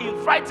 you are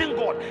inviting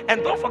God.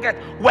 And don't forget,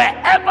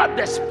 wherever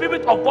the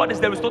Spirit of God is,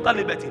 there is total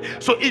liberty.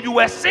 So if you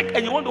were sick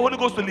and you want the Holy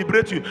Ghost to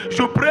liberate you,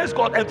 you praise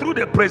God, and through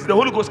the praise, the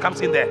Holy Ghost comes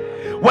in there.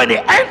 When he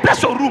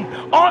enters your room,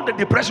 all the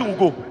depression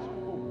will go.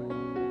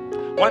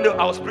 One day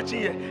I was preaching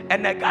here,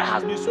 and the guy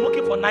has been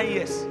smoking for 9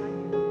 years.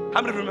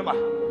 How many remember?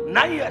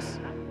 9 years.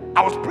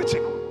 I was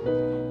preaching.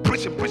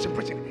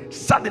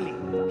 Suddenly,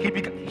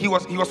 he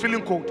was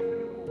feeling cold.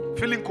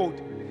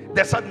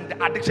 Then suddenly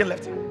the addiction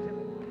left him.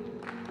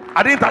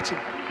 I didn't touch him.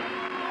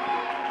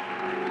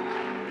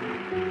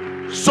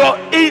 So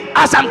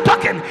as I'm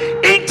talking,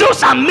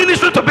 angels are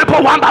ministering to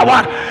people one by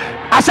one.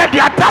 I said, they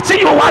are touching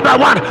you one by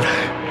one.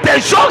 The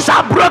yokes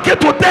are broken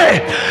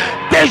today.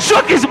 The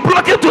yoke is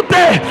broken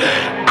today.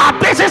 Our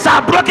businesses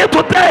are broken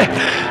today.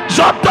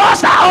 Your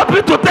doors are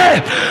open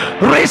today.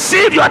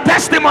 Receive your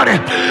testimony.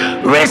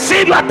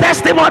 Receive your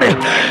testimony.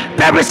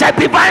 There is a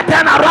divine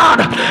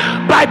turnaround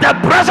by the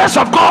presence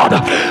of God.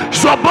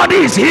 Your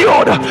body is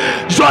healed.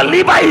 Your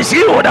liver is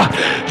healed.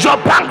 Your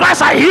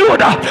pancreas are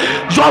healed.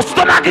 Your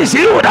stomach is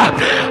healed.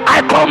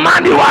 I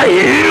command you are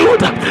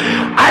healed.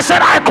 I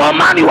said, I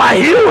command you are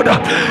healed.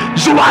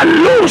 You are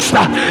loosed.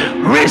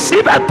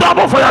 Receive a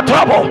double for your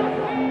trouble.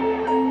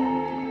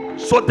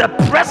 So the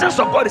presence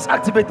of God is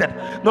activated.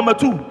 Number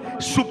 2,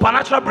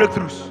 supernatural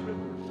breakthroughs.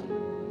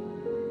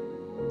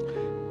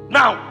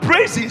 Now,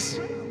 praises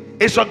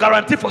is your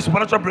guarantee for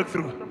supernatural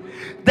breakthrough.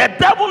 The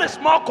devil is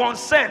more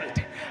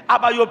concerned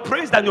about your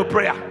praise than your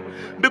prayer.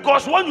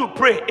 Because when you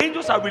pray,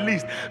 angels are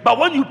released. But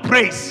when you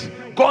praise,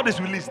 God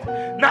is released.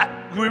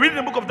 Now, we read in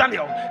the book of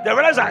Daniel, they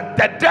realize that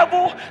the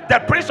devil, the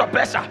prince of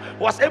Persia,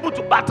 was able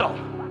to battle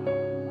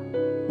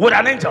with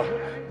an angel.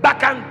 But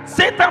can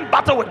Satan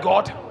battle with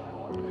God?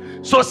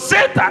 So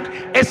Satan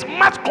is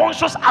much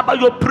conscious about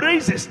your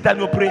praises than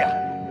your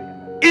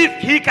prayer. If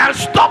he can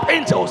stop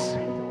angels,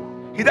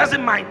 he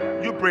doesn't mind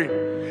you pray.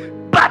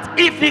 But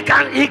if he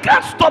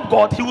can't stop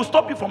God, he will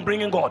stop you from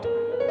bringing God.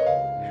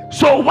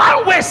 So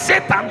one way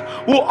Satan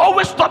will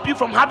always stop you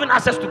from having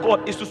access to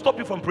God is to stop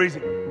you from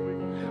praising.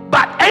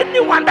 But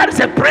anyone that is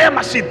a prayer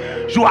machine,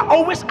 you are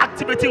always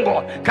activating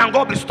God. Can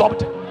God be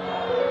stopped?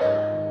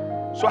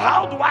 So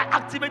how do I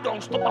activate the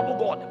unstoppable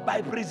God?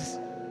 By praises.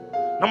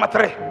 Number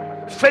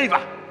 3, favor.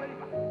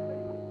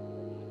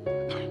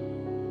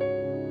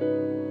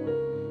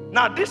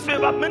 Now this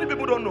favor, many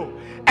people don't know.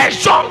 A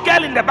young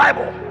girl in the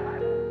Bible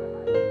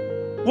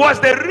was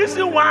the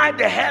reason why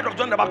the head of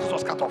John the Baptist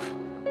was cut off.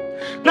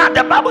 Now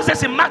the Bible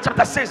says in Mark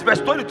chapter 6 verse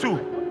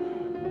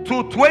 22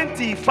 to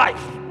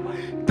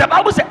 25, the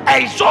Bible says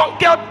a young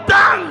girl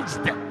danced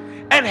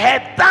and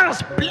her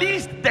dance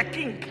pleased the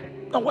king.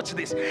 Now watch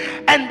this.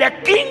 And the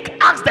king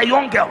asked the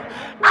young girl,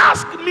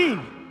 ask me,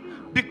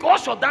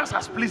 because your dance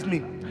has pleased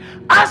me,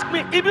 ask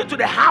me even to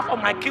the half of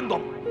my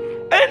kingdom.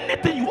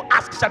 Anything you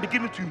ask shall be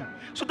given to you.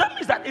 So that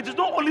means that it is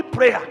not only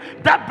prayer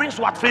that brings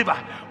what favor.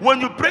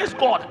 When you praise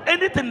God,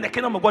 anything in the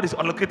kingdom of God is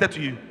allocated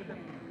to you.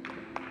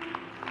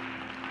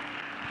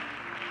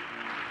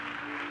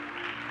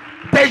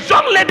 The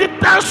young lady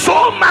danced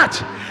so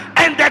much,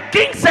 and the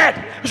king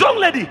said, young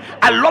lady,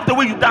 I love the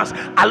way you dance.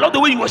 I love the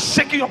way you were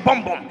shaking your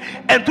bum bum.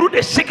 And through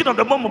the shaking of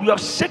the bum bum, you are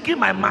shaking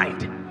my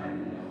mind.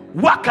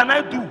 What can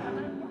I do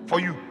for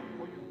you?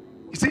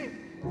 You see,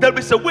 there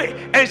is a way.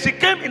 And she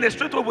came in a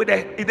straight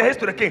way in the haste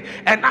to the king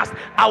and asked,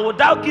 I will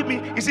thou give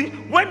me. You see,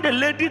 when the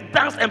lady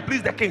danced and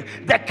pleased the king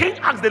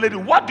asked the lady,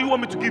 what do you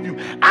want me to give you?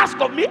 Ask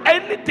of me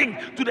anything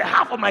to the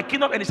half of my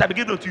kingdom, and it shall be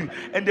given to you.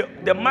 And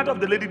the mother of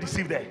the lady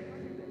deceived her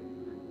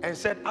and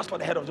said, ask for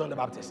the head of John the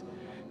Baptist.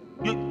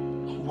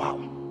 Wow.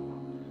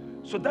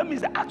 So that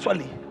means that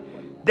actually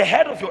the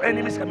head of your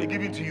enemies can be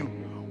given to you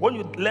when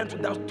you learn to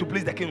dance to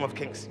please the King of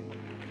Kings.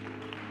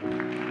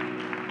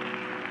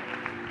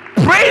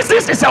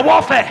 Praises is a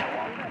warfare.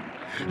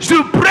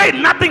 You pray,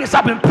 nothing is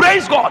happening.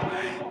 Praise God.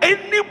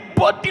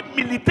 Anybody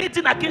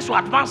militating against your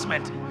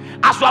advancement,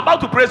 as you're about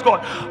to praise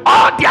God,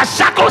 all their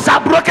shackles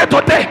are broken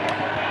today.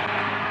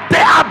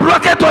 They are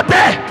broken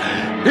today.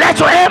 Let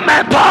your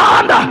amen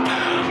thunder.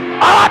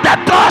 All the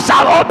doors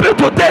are open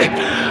today.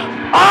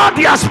 All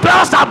their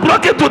spells are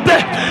broken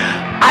today.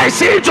 I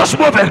see it just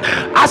moving.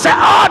 I say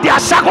all their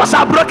shackles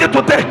are broken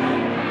today.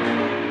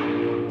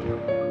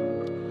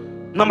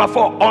 Number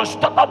 4,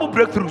 unstoppable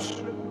breakthroughs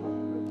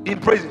in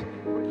praise.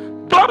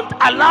 Don't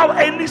allow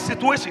any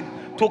situation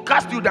to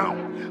cast you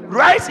down.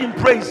 Rise in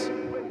praise.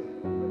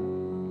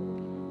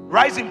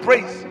 Rise in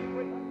praise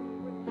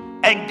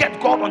and get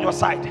God on your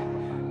side.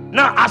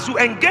 Now, as you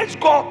engage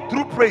God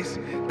through praise,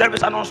 there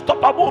is an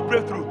unstoppable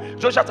breakthrough.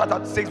 Joshua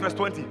chapter 6 verse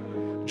 20.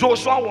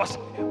 Joshua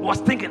was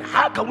thinking,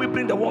 how can we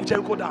bring the wall of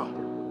Jericho down?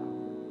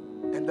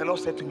 And the Lord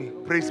said to me,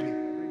 praise me.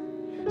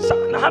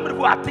 So, now how many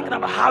people are thinking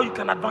about how you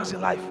can advance in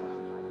life?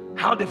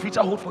 How the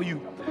future holds for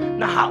you?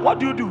 Now, what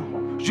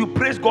do? You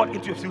praise God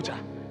into your future.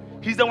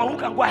 He's the one who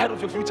can go ahead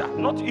of your future.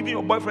 Not even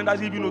your boyfriend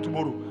doesn't even know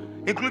tomorrow,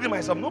 including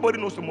myself. Nobody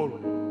knows tomorrow.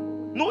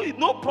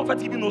 No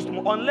prophet even knows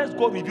tomorrow unless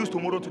God reveals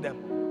tomorrow to them.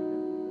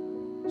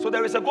 So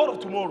there is a God of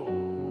tomorrow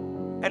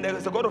and there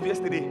is a God of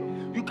yesterday.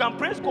 You can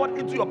praise God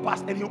into your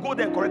past and He'll go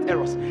there and correct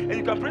errors. And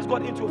you can praise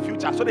God into your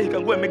future so that He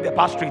can go and make the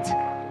past straight.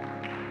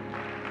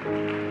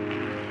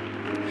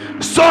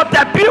 So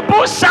the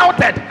people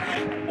shouted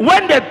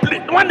when the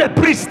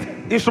priest,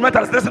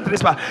 instrumentalists, listen to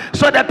this part.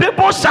 So the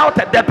people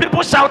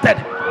shouted.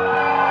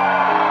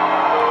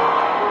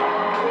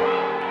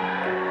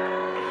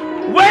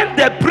 When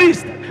the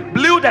priest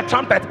blew the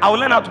trumpet, I will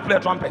learn how to play a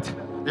trumpet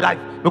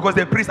live, because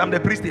I'm the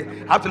priest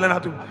here. I have to learn how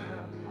to.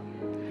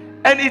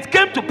 And it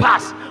came to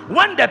pass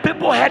when the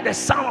people heard the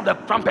sound of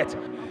the trumpet.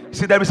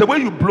 See, there is a way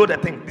you blow the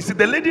thing. You see,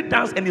 the lady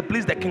danced and it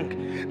pleased the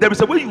king. There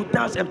is a way you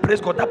dance and praise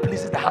God that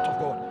pleases the heart of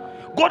God.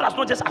 God has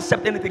not just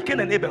accepted anything. Cain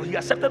and Abel, He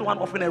accepted one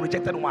offering and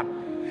rejected one.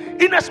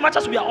 In as much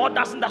as we are all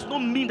dancing, does not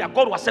mean that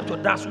God will accept your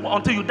dance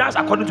until you dance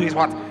according to His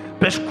what?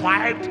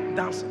 Prescribed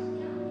dancing.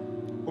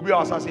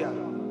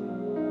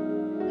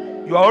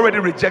 You are already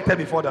rejected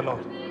before the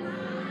Lord.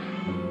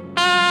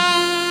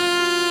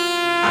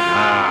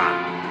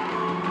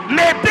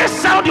 May this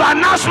sound your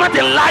announcement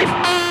in life.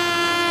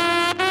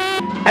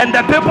 And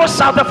the people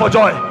shouted for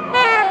joy.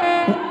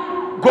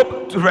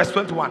 Go to verse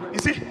 21. You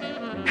see,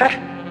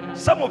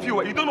 some of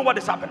you don't know what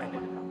is happening.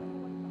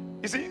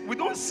 You see, we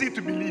don't see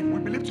to believe, we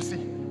believe to see.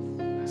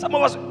 Some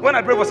of us, when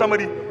I pray for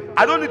somebody,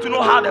 I don't need to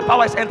know how the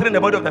power is entering the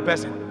body of the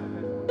person.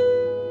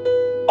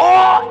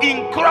 all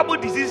incurable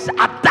diseases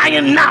are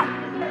dying now.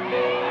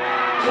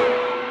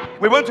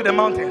 We went to the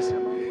mountains.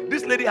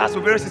 This lady has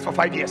ovarian cyst for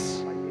 5 years.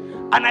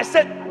 And I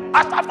said,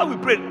 after we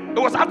prayed, it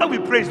was after we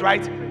prayed,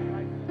 right?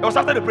 It was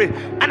after the prayer.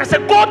 And I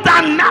said, go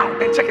down now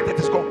and check it. It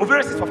is gone.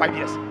 Ovarian cyst for 5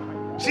 years.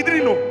 She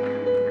didn't know.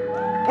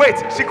 Wait,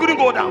 she couldn't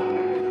go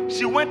down.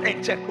 She went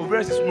and checked.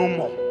 Ovarian cyst no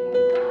more.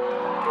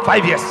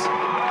 5 years.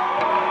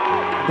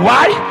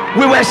 Why?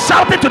 We were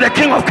shouting to the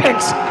King of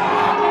Kings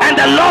and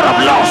the Lord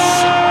of Lords.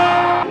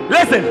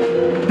 Listen,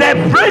 the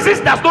praises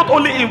does not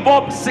only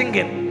involve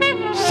singing.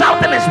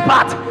 Shouting is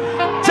part,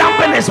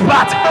 jumping is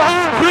part,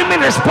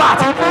 screaming is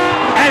part,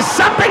 and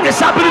something is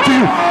happening to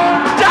you.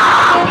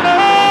 Jump!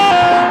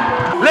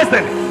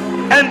 Listen,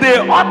 and they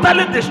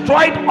utterly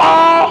destroyed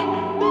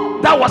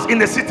all that was in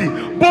the city.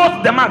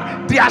 Both the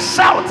man, their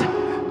shout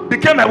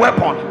became a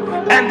weapon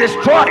and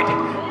destroyed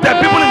the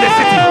people in the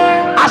city.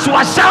 As you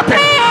are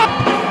shouting,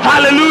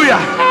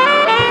 hallelujah,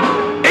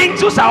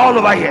 angels are all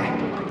over here.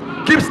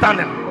 Keep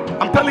standing.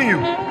 I'm telling you,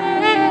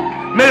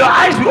 may your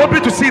eyes be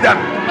open to see them.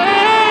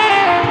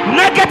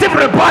 Negative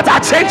reports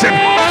are changing.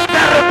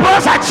 The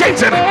reports are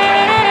changing.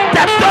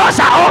 The doors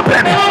are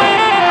open.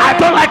 I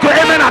don't like your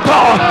amen at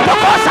all. The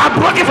doors are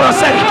broken for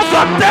yourself.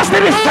 Your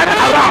destiny is turning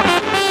around.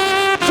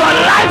 Your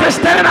life is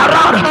turning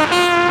around.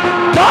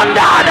 Thunder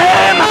and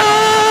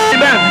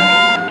amen.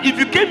 If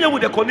you came here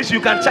with a condition,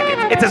 you can check it.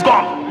 It is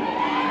gone.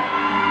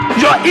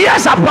 Your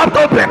ears are popped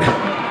open.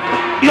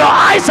 Your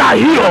eyes are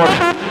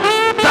healed.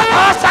 The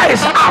ulcer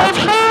is out.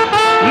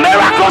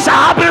 Miracles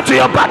are happening to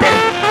your body.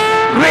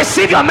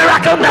 Receive your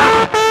miracle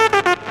now.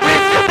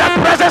 Receive the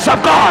presence of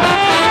God.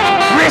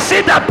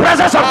 Receive the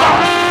presence of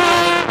God.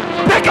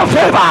 Take your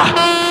favor.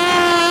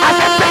 I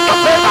said take your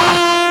favor.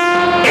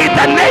 In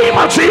the name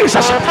of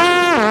Jesus.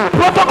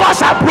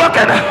 Protocols are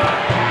broken.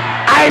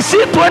 I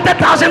see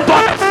 $20,000.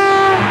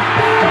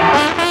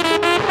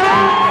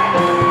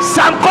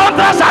 Some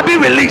contracts are being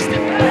released.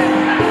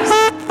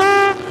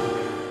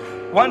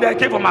 One day I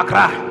came from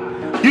Accra.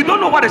 You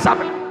don't know what is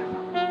happening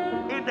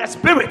in the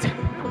spirit.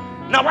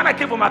 Now when I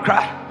came from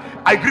Accra,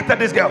 I greeted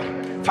this girl.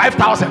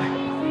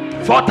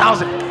 5,000,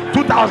 4,000,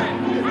 2,000,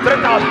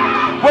 3,000.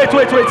 Wait.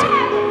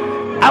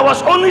 I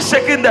was only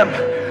shaking them,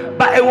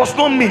 but it was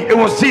not me, it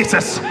was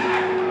Jesus.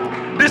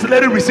 This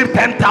lady received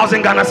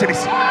 10,000 Ghana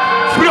cedis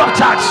free of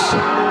charge.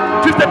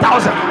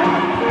 50,000.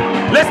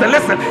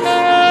 Listen.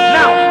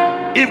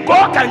 Now, if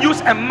God can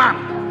use a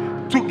man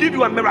to give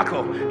you a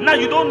miracle, now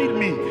you don't need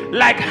me.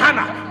 Like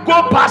Hannah,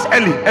 go past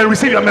Eli and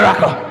receive your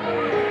miracle.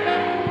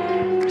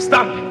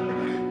 Stand.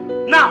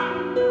 Now,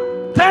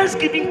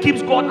 Thanksgiving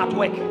keeps God at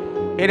work.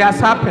 It has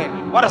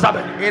happened. What has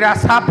happened? It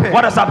has happened.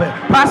 What has happened?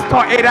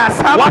 Pastor, it has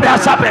happened. What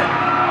has happened?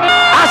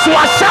 As you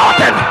are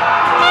shouting,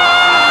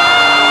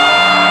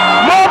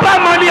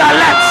 mobile money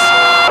alerts.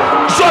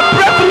 Your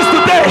breakthroughs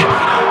today.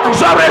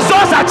 Your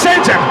results are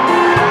changing.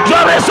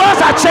 Your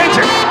results are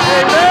changing.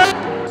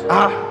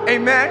 Amen.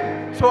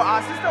 Amen. So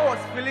our sister was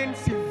feeling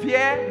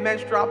severe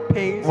menstrual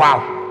pains.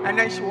 Wow. And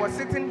then she was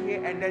sitting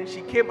here and then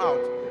she came out.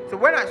 So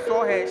when I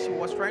saw her, she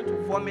was trying to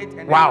vomit.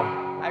 And wow.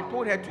 I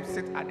told her to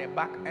sit at the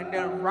back. And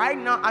then right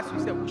now, as we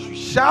said, we should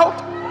shout.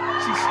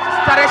 She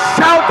started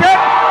shouting.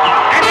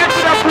 And then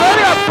to the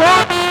glory of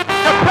God,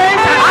 the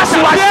pains and as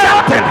you are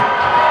shouting,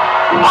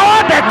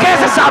 all the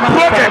cases are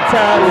broken.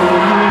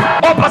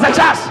 Oh, Pastor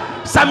Charles,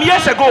 some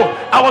years ago,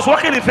 I was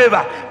working in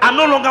favor. I'm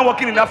no longer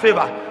working in that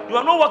favor. You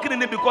are not working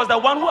in it because the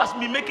one who has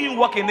been making you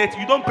work in it,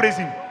 you don't praise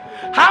him.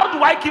 How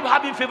do I keep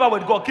having favor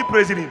with God? Keep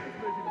praising him.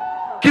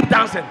 Keep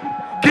dancing.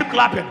 Keep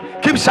clapping.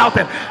 Keep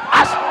shouting.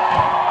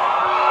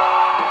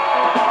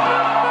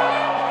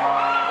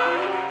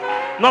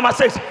 Number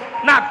 6.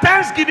 Now,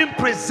 Thanksgiving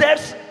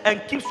preserves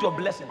and keeps your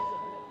blessing.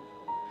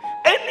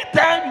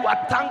 Anytime you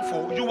are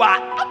thankful, you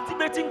are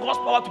activating God's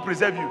power to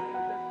preserve you.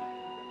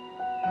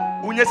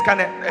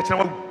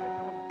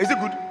 Is it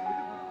good?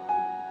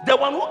 The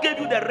one who gave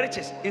you the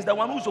riches is the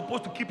one who's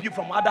supposed to keep you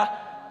from other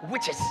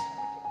witches.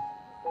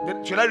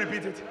 Should I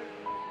repeat it?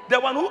 The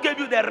one who gave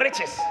you the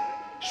riches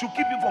should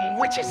keep you from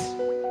witches.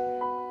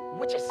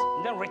 Witches,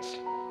 they're rich.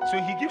 So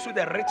he gives you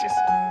the riches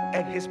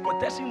and his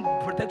protection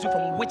protects you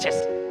from witches.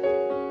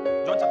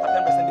 John chapter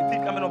 10 verse 10, the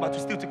thief coming over to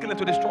steal, to kill, and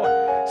to destroy.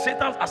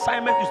 Satan's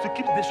assignment is to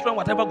keep destroying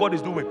whatever God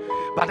is doing.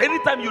 But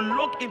anytime you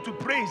look into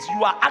praise,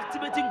 you are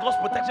activating God's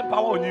protection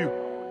power on you.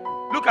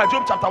 Look at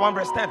Job chapter 1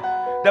 verse 10.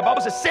 The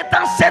Bible says,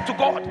 Satan said to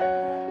God,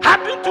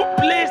 having to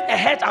place a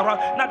hedge around.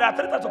 Now there are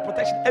 3 types of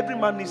protection every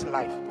man needs in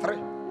life. 3.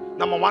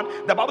 Number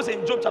 1, the Bible says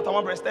in Job chapter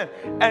 1 verse 10,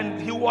 and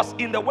he was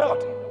in the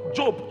world.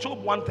 Job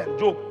 1:10.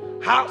 Job,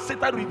 how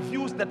Satan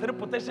refused the 3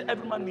 protection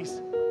every man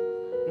needs.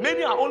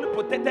 Many are only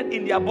protected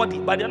in their body,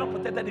 but they are not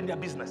protected in their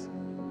business.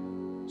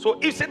 So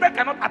if Satan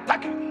cannot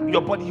attack your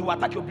body, he will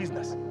attack your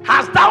business.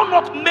 Hast thou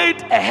not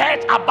made a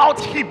hedge about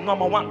him?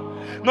 Number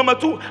 1. Number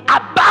 2,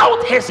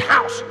 about his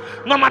house.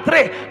 Number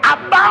 3,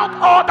 about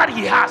all that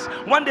he has.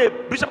 One day,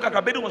 Bishop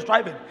Kakabedi was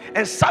driving,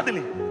 and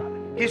suddenly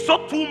he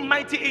saw 2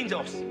 mighty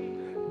angels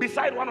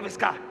beside one of his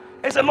car.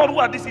 He said, Lord, who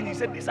are these angels? He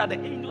said, these are the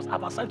angels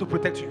I've assigned to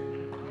protect you.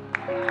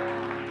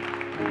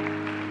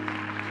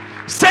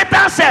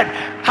 Satan said,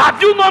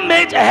 have you not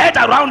made a hedge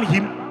around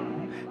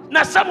him?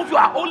 Now some of you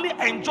are only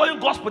enjoying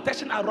God's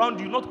protection around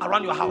you, not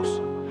around your house.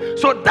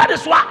 So that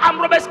is why armed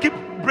robbers keep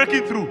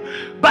breaking through.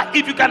 But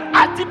if you can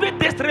activate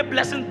these 3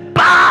 blessings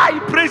by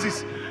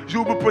praises,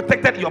 you will be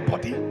protected in your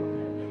body,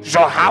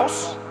 your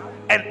house,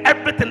 and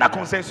everything that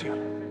concerns you.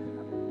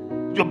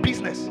 Your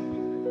business,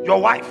 your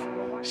wife.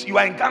 You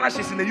are in Ghana,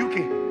 she's in the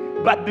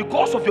UK. But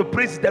because of your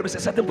praises, there is a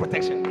certain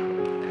protection.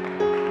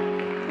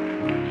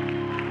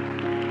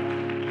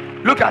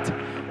 Look at,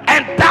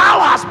 and thou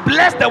hast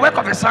blessed the work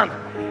of his hand,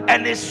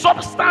 and his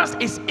substance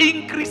is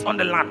increased on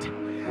the land.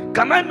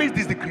 Can I make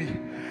this decree?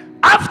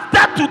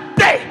 After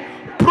today,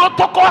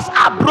 protocols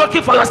are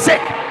broken for your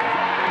sake.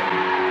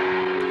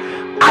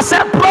 I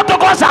said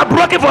protocols are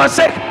broken for your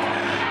sake.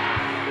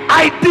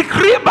 I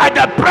decree by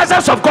the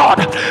presence of God,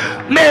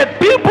 may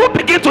people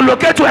begin to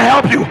locate you and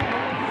help you.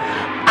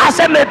 I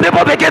said may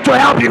people begin to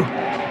help you.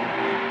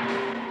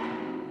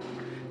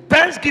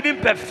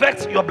 Thanksgiving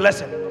perfects your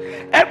blessing.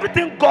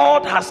 Everything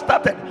God has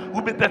started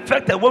will be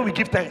perfected when we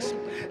give thanks.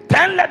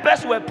 10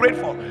 lepers were prayed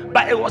for,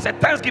 but it was a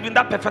thanksgiving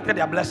that perfected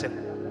their blessing.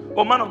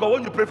 Oh man of God,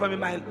 when you pray for me,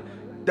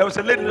 there was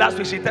a lady last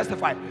week, she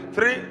testified.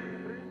 3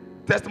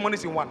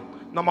 testimonies in one.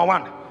 Number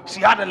 1, she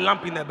had a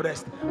lamp in her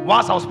breast.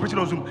 Whilst I was preaching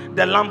on Zoom,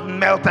 the lamp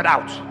melted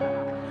out.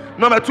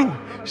 Number 2,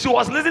 she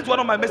was listening to one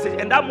of my messages,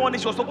 and that morning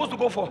she was supposed to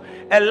go for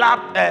a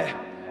lab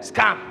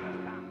scan.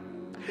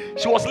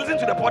 She was listening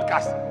to the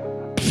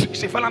podcast.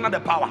 She fell under the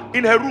power.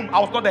 In her room, I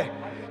was not there.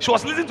 She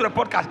was listening to the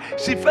podcast.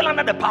 She fell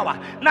under the power.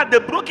 Now the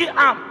broken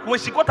arm, when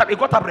she got up, it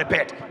got up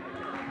repaired.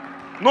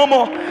 No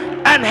more.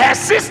 And her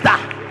sister,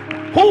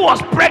 who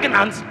was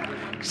pregnant,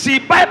 she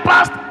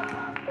bypassed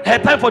her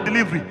time for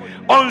delivery.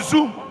 On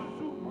Zoom,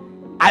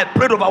 I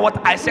prayed over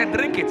what I said,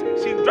 drink it.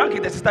 She drank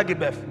it, the sister gave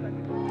birth.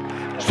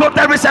 So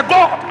there is a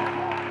God.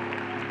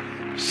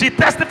 She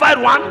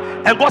testified one,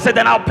 and God said,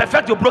 then I'll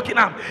perfect your broken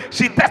arm.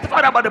 She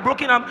testified about the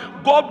broken arm.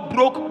 God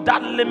broke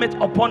that limit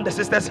upon the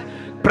sister's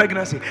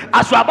pregnancy.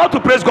 As we're about to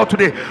praise God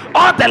today,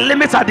 all the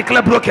limits are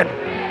declared broken.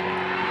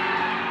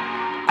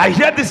 I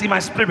hear this in my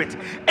spirit.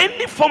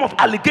 Any form of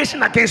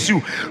allegation against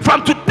you,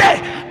 from today,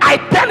 I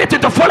turn it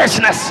into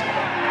foolishness.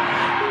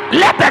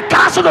 Let the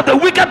counsel of the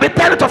wicked be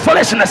turned into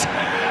foolishness.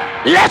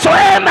 Let your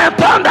amen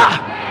thunder.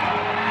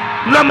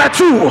 Number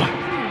 2,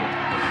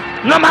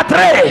 number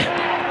 3,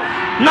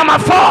 number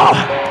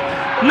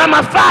 4,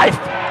 number 5.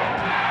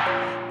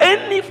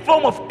 Any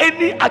form of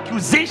any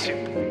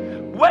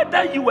accusation,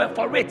 whether you were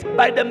for it,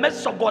 by the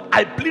mercy of God,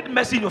 I plead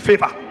mercy in your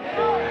favor.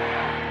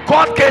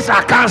 Court cases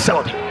are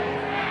cancelled.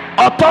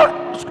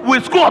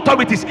 With school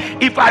authorities,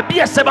 if I be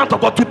a servant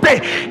of God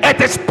today,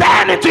 it is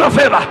turned into your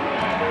favor.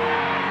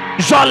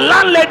 Your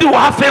landlady will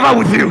have favor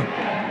with you.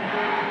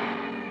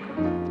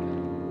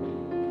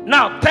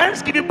 Now,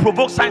 Thanksgiving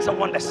provokes signs and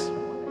wonders.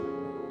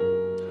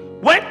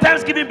 When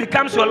Thanksgiving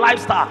becomes your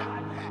lifestyle,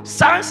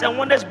 signs and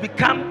wonders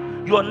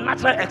become your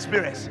natural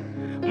experience.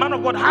 Man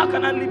of God, how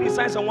can I live in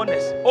signs and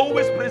wonders?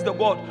 Always praise the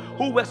God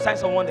who works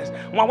signs and wonders.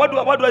 What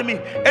do I mean?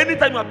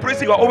 Anytime you are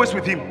praising, you are always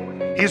with him.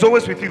 He's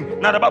always with you.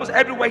 Now the Bible says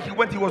everywhere he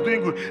went, he was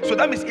doing good. So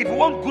that means if you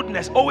want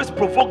goodness, always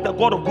provoke the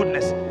God of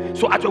goodness.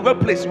 So at your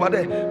workplace, you are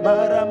there.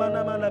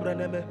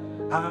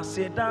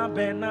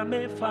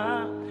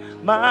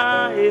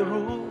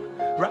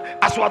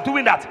 As you are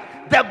doing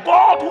that, the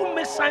God who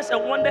makes signs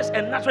and wonders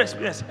and natural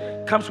experience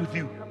comes with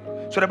you.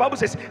 So the Bible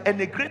says, and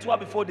a great while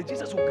before that,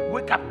 Jesus will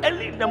wake up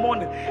early in the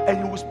morning and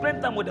he will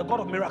spend time with the God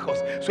of miracles.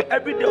 So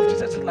every day of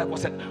Jesus' life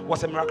was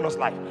a miraculous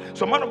life.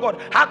 So man of God,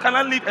 how can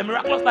I live a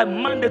miraculous life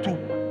Monday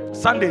to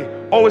Sunday?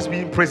 Always be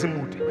in praising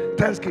mood.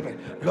 Thanksgiving.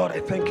 Lord, I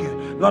thank you.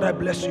 Lord, I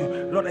bless you.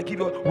 Lord, I give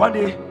you. One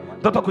day,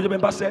 Dr.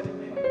 Kujabemba said,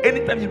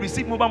 anytime he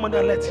received mobile money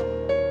alert,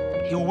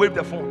 he will wave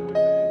the phone.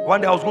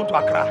 One day I was going to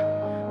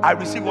Accra. I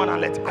received one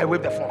alert. I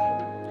waved the phone.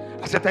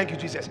 I said, thank you,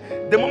 Jesus.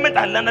 The moment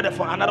I landed the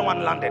phone, another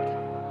one landed.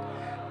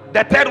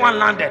 The third one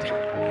landed.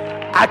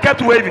 I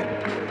kept waving.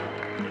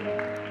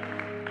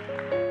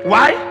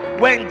 Why?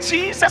 When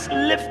Jesus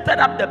lifted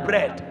up the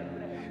bread.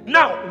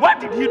 Now, what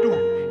did he do?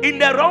 In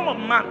the realm of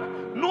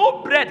man,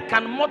 no bread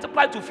can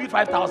multiply to feed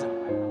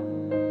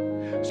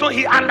 5,000. So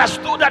he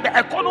understood that the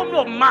economy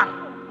of man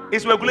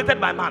is regulated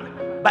by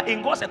man. But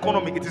in God's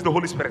economy, it is the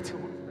Holy Spirit.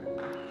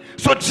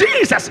 So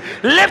Jesus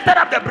lifted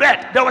up the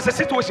bread. There was a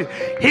situation.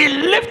 He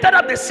lifted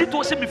up the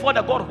situation before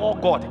the God of all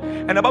God.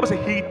 And the Bible says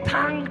he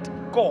thanked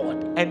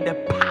God, and the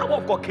power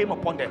of God came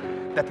upon them.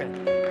 The thing.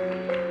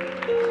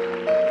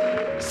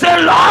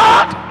 Say,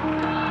 Lord,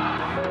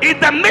 in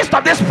the midst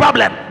of this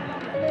problem,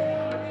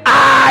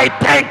 I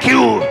thank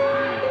you.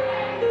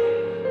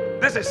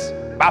 This is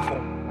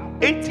baffled.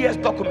 8 years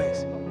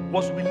documents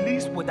was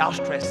released without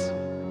stress.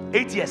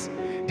 8 years.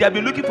 They have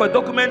been looking for a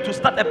document to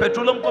start a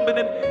petroleum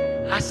company.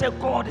 I said,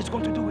 God is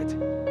going to do it.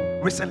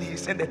 Recently, he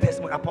sent the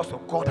testimony. Apostle,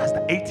 God has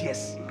the 8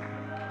 years.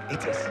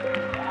 8 years.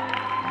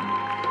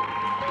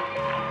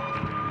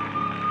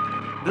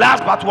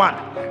 Last but one.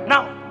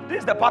 Now, this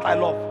is the part I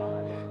love.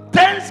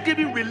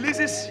 Thanksgiving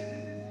releases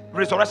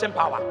resurrection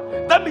power.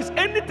 That means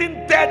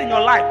anything dead in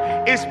your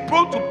life is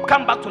prone to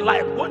come back to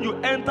life when you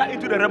enter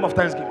into the realm of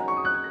thanksgiving.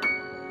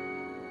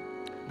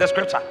 The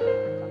scripture,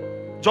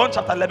 John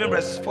chapter 11,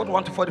 verse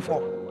 41 to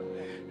 44.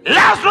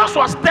 Lazarus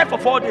was dead for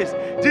 4 days.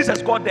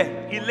 Jesus got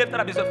there. He lifted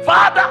up. He said,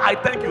 Father, I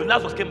thank you.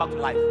 Lazarus came back to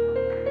life.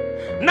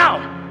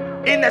 Now,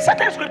 in the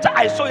second scripture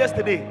I saw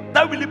yesterday,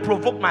 that really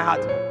provoked my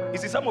heart. You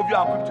see, some of you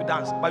are quick to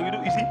dance, but you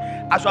see,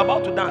 as you're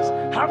about to dance,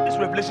 have these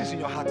revelations in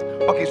your heart.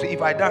 Okay, so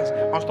if I dance,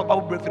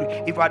 unstoppable breakthrough.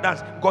 If I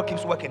dance, God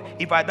keeps working.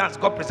 If I dance,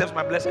 God preserves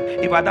my blessing.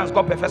 If I dance,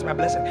 God perfects my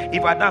blessing.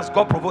 If I dance,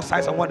 God provokes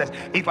signs and wonders.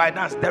 If I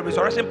dance, the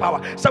resurrection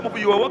power. Some of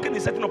you were working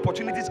in certain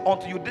opportunities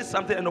until you did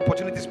something and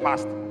opportunities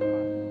passed.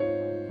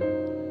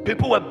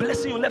 People were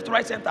blessing you left,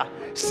 right, center.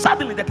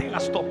 Suddenly the thing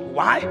has stopped.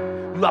 Why?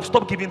 You have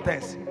stopped giving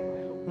thanks.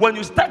 When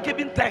you start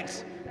giving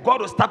thanks,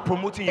 God will start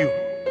promoting you.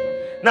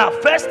 Now,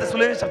 1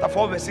 Thessalonians chapter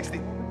 4, verse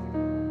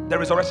 16. The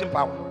resurrection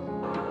power.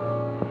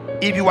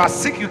 If you are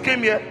sick, you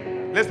came here.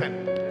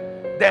 Listen.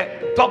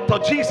 The Dr.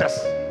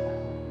 Jesus.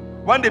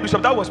 One day,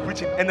 Bishop Dad was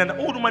preaching, and then an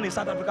old woman in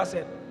South Africa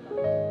said,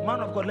 Man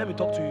of God, let me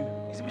talk to you.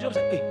 The Bishop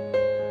said, Hey,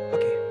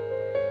 okay.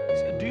 He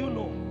said, do you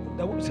know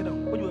that when you sit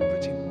down, when you were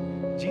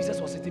preaching, Jesus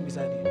was sitting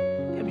beside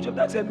you? Yeah, Bishop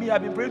Dad said, Me,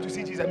 I've been praying to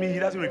see Jesus. I mean, he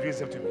doesn't reveal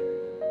himself to me.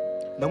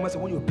 The woman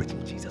said, when you were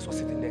preaching, Jesus was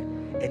sitting there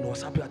and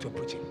was happy at your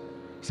preaching.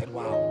 He said,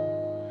 Wow.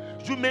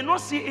 You may not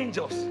see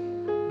angels.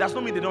 Does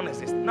not mean they don't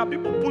exist. Now,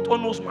 people put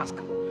on nose mask.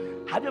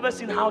 Have you ever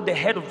seen how the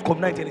head of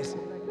COVID-19 is?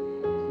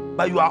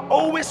 But you are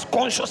always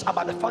conscious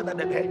about the fact that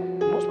the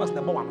nose mask is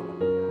number one.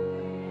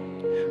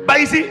 But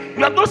you see,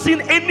 you have not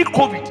seen any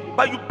COVID,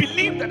 but you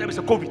believe that there is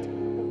a COVID.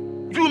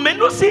 You may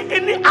not see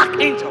any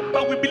archangel,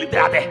 but we believe they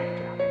are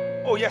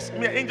there. Oh yes,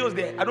 me angels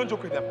there. I don't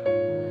joke with them.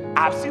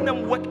 I've seen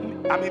them work.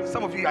 I mean,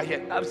 some of you are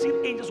here. I've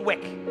seen angels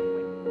work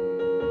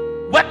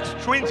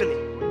strangely.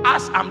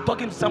 As I'm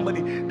talking to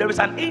somebody, there is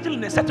an angel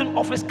in a certain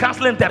office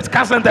canceling debts.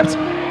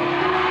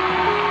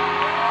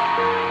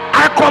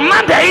 I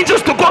command the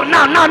angels to go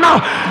now.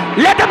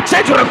 Let them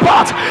change your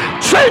report,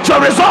 change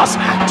your results,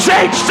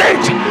 change.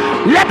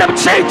 Let them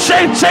change.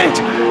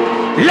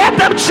 Let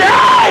them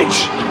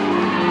change.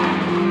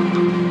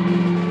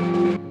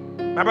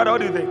 My brother,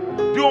 what do you think?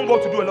 Do you want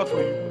God to do a lot for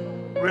you?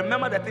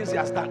 Remember the things He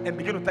has done and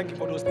begin to thank Him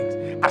for those things.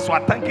 As you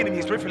are thanking Him,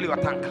 He's refilling your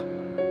tank.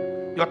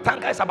 Your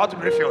tanker is about to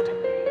be refilled.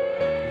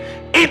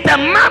 In the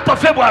month of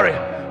February,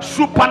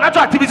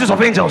 supernatural activities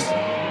of angels.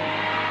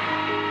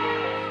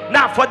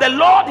 Now, for the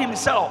Lord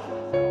Himself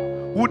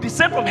will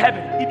descend from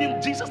heaven.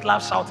 Even Jesus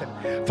loves shouting.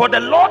 For the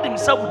Lord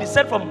Himself will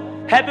descend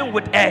from heaven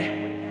with air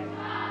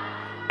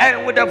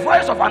and with the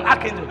voice of an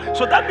archangel.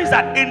 So that means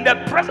that in the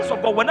presence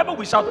of God, whenever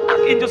we shout,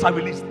 archangels are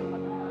released.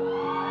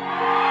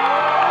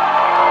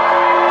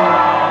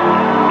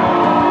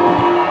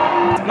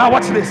 Now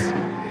watch this.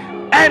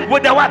 And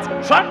with the what?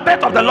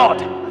 Trumpet of the Lord.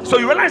 So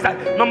you realize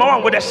that number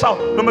one, with a shout.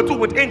 Number two,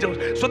 with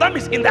angels. So that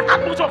means in the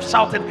atmosphere of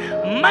shouting,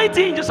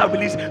 mighty angels are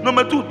released.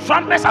 Number two,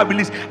 trumpets are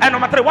released. And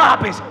number three, what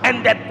happens?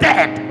 And the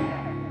dead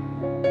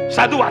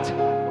shall do what?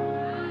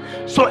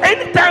 So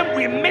anytime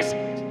we miss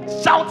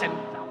shouting,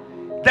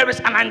 there is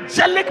an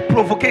angelic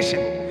provocation.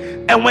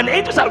 And when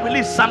angels are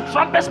released, some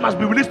trumpets must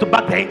be released to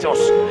back the angels.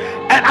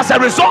 And as a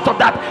result of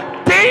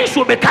that, things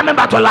will be coming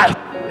back to life.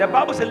 The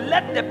Bible says,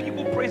 let the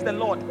people praise the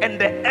Lord, and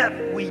the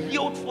earth will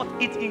yield forth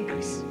its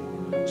increase.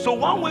 So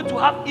one way to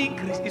have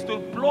increase is to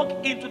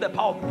plug into the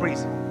power of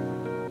praise.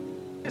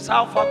 This is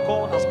how far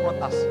God has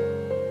brought us.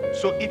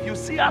 So if you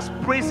see us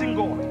praising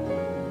God,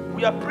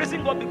 we are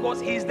praising God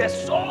because He is the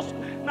source.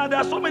 Now there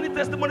are so many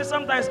testimonies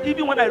sometimes,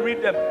 even when I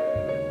read them,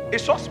 it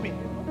shocks me.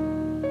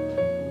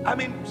 I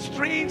mean,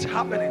 strange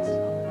happenings.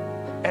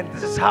 And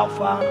this is how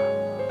far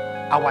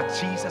our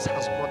Jesus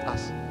has brought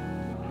us.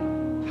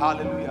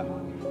 Hallelujah.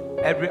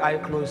 Every eye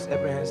closed,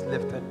 every hand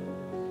lifted.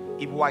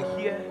 If you are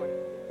here,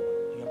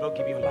 you have not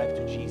given your life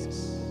to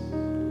Jesus.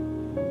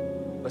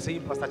 But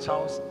saying, Pastor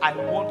Charles, I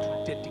want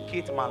to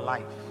dedicate my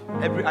life.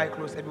 Every eye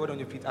closed, everybody on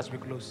your feet as we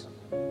close.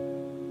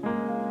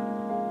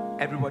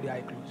 Everybody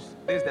eye closed.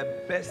 This is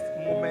the best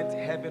moment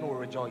heaven will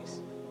rejoice.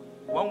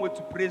 One way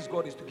to praise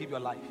God is to give your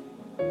life.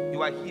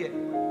 You are here.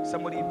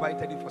 Somebody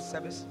invited you for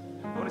service.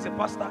 You want to say,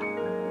 Pastor,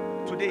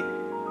 today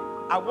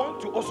I want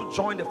to also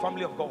join the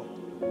family of God.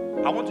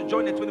 I want to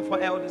join the 24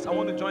 elders. I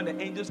want to join the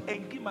angels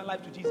and give my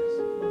life to Jesus.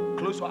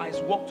 Close your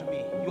eyes. Walk to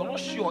me. You are not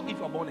sure if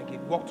you are born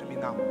again. Walk to me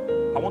now.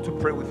 I want to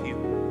pray with you.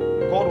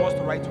 God wants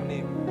to write your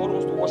name. God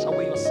wants to wash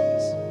away your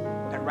sins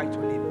and write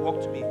your name. Walk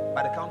to me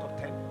by the count of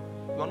 10.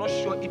 You are not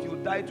sure if you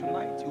die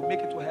tonight, you make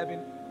it to heaven.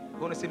 You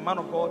want to say, man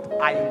of God,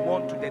 I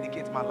want to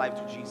dedicate my life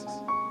to Jesus.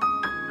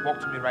 Walk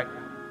to me right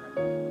now.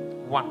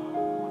 1,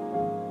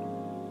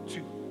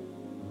 2.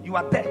 You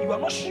are there. You are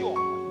not sure.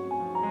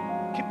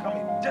 Keep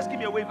coming. Just give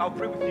me a wave. I'll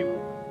pray with you.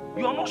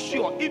 You are not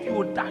sure if you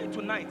will die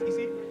tonight. You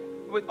see,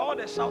 with all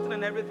the shouting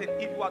and everything,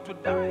 if you are to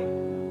die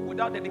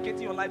without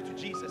dedicating your life to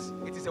Jesus,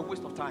 it is a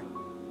waste of time.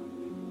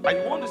 But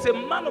you want to say,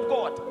 man of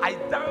God, I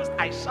danced,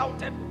 I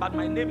shouted, but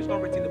my name is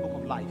not written in the book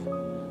of life.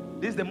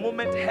 This is the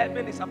moment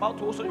heaven is about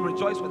to also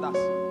rejoice with us.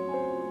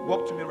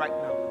 Walk to me right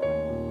now.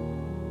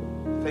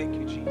 Thank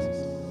you, Jesus.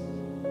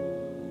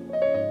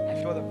 I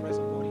feel the presence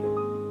of God here.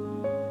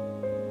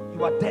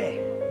 You are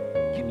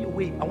there. Give me a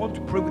way. I want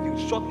to pray with you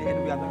shortly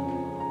and we are done.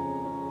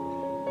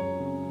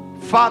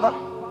 Father,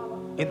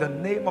 in the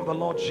name of the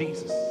Lord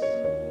Jesus,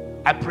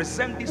 I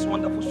present these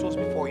wonderful souls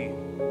before you.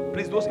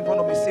 Please, those in front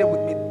of me, say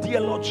with me,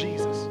 dear Lord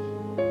Jesus,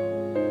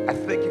 I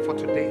thank you for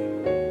today.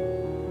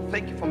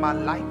 Thank you for my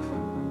life.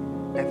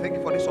 And thank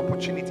you for this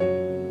opportunity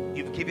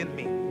you've given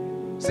me.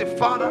 Say,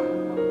 Father,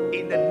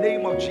 in the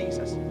name of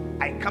Jesus,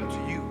 I come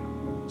to you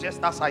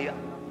just as I am.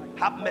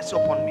 Have mercy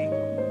upon me.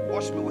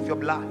 Wash me with your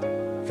blood.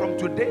 From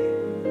today,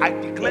 I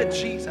declare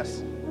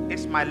Jesus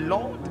is my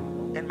Lord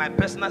and my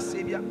personal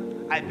Savior.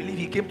 I believe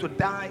He came to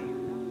die.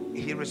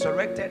 He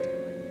resurrected.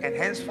 And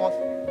henceforth,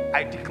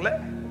 I declare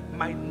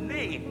my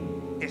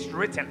name is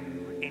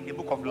written in the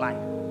book of life.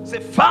 Say,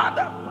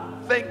 Father,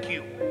 thank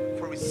you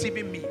for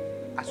receiving me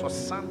as your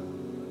son.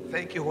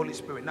 Thank you, Holy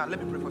Spirit. Now,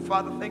 let me pray for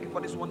Father. Thank you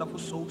for these wonderful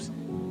souls,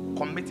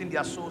 committing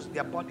their souls,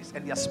 their bodies,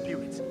 and their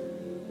spirits.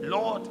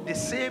 Lord, the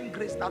same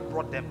grace that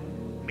brought them,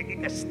 make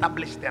it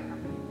establish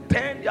them.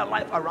 Turn their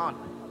life around.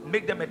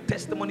 Make them a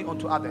testimony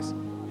unto others.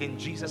 In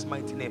Jesus'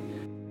 mighty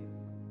name.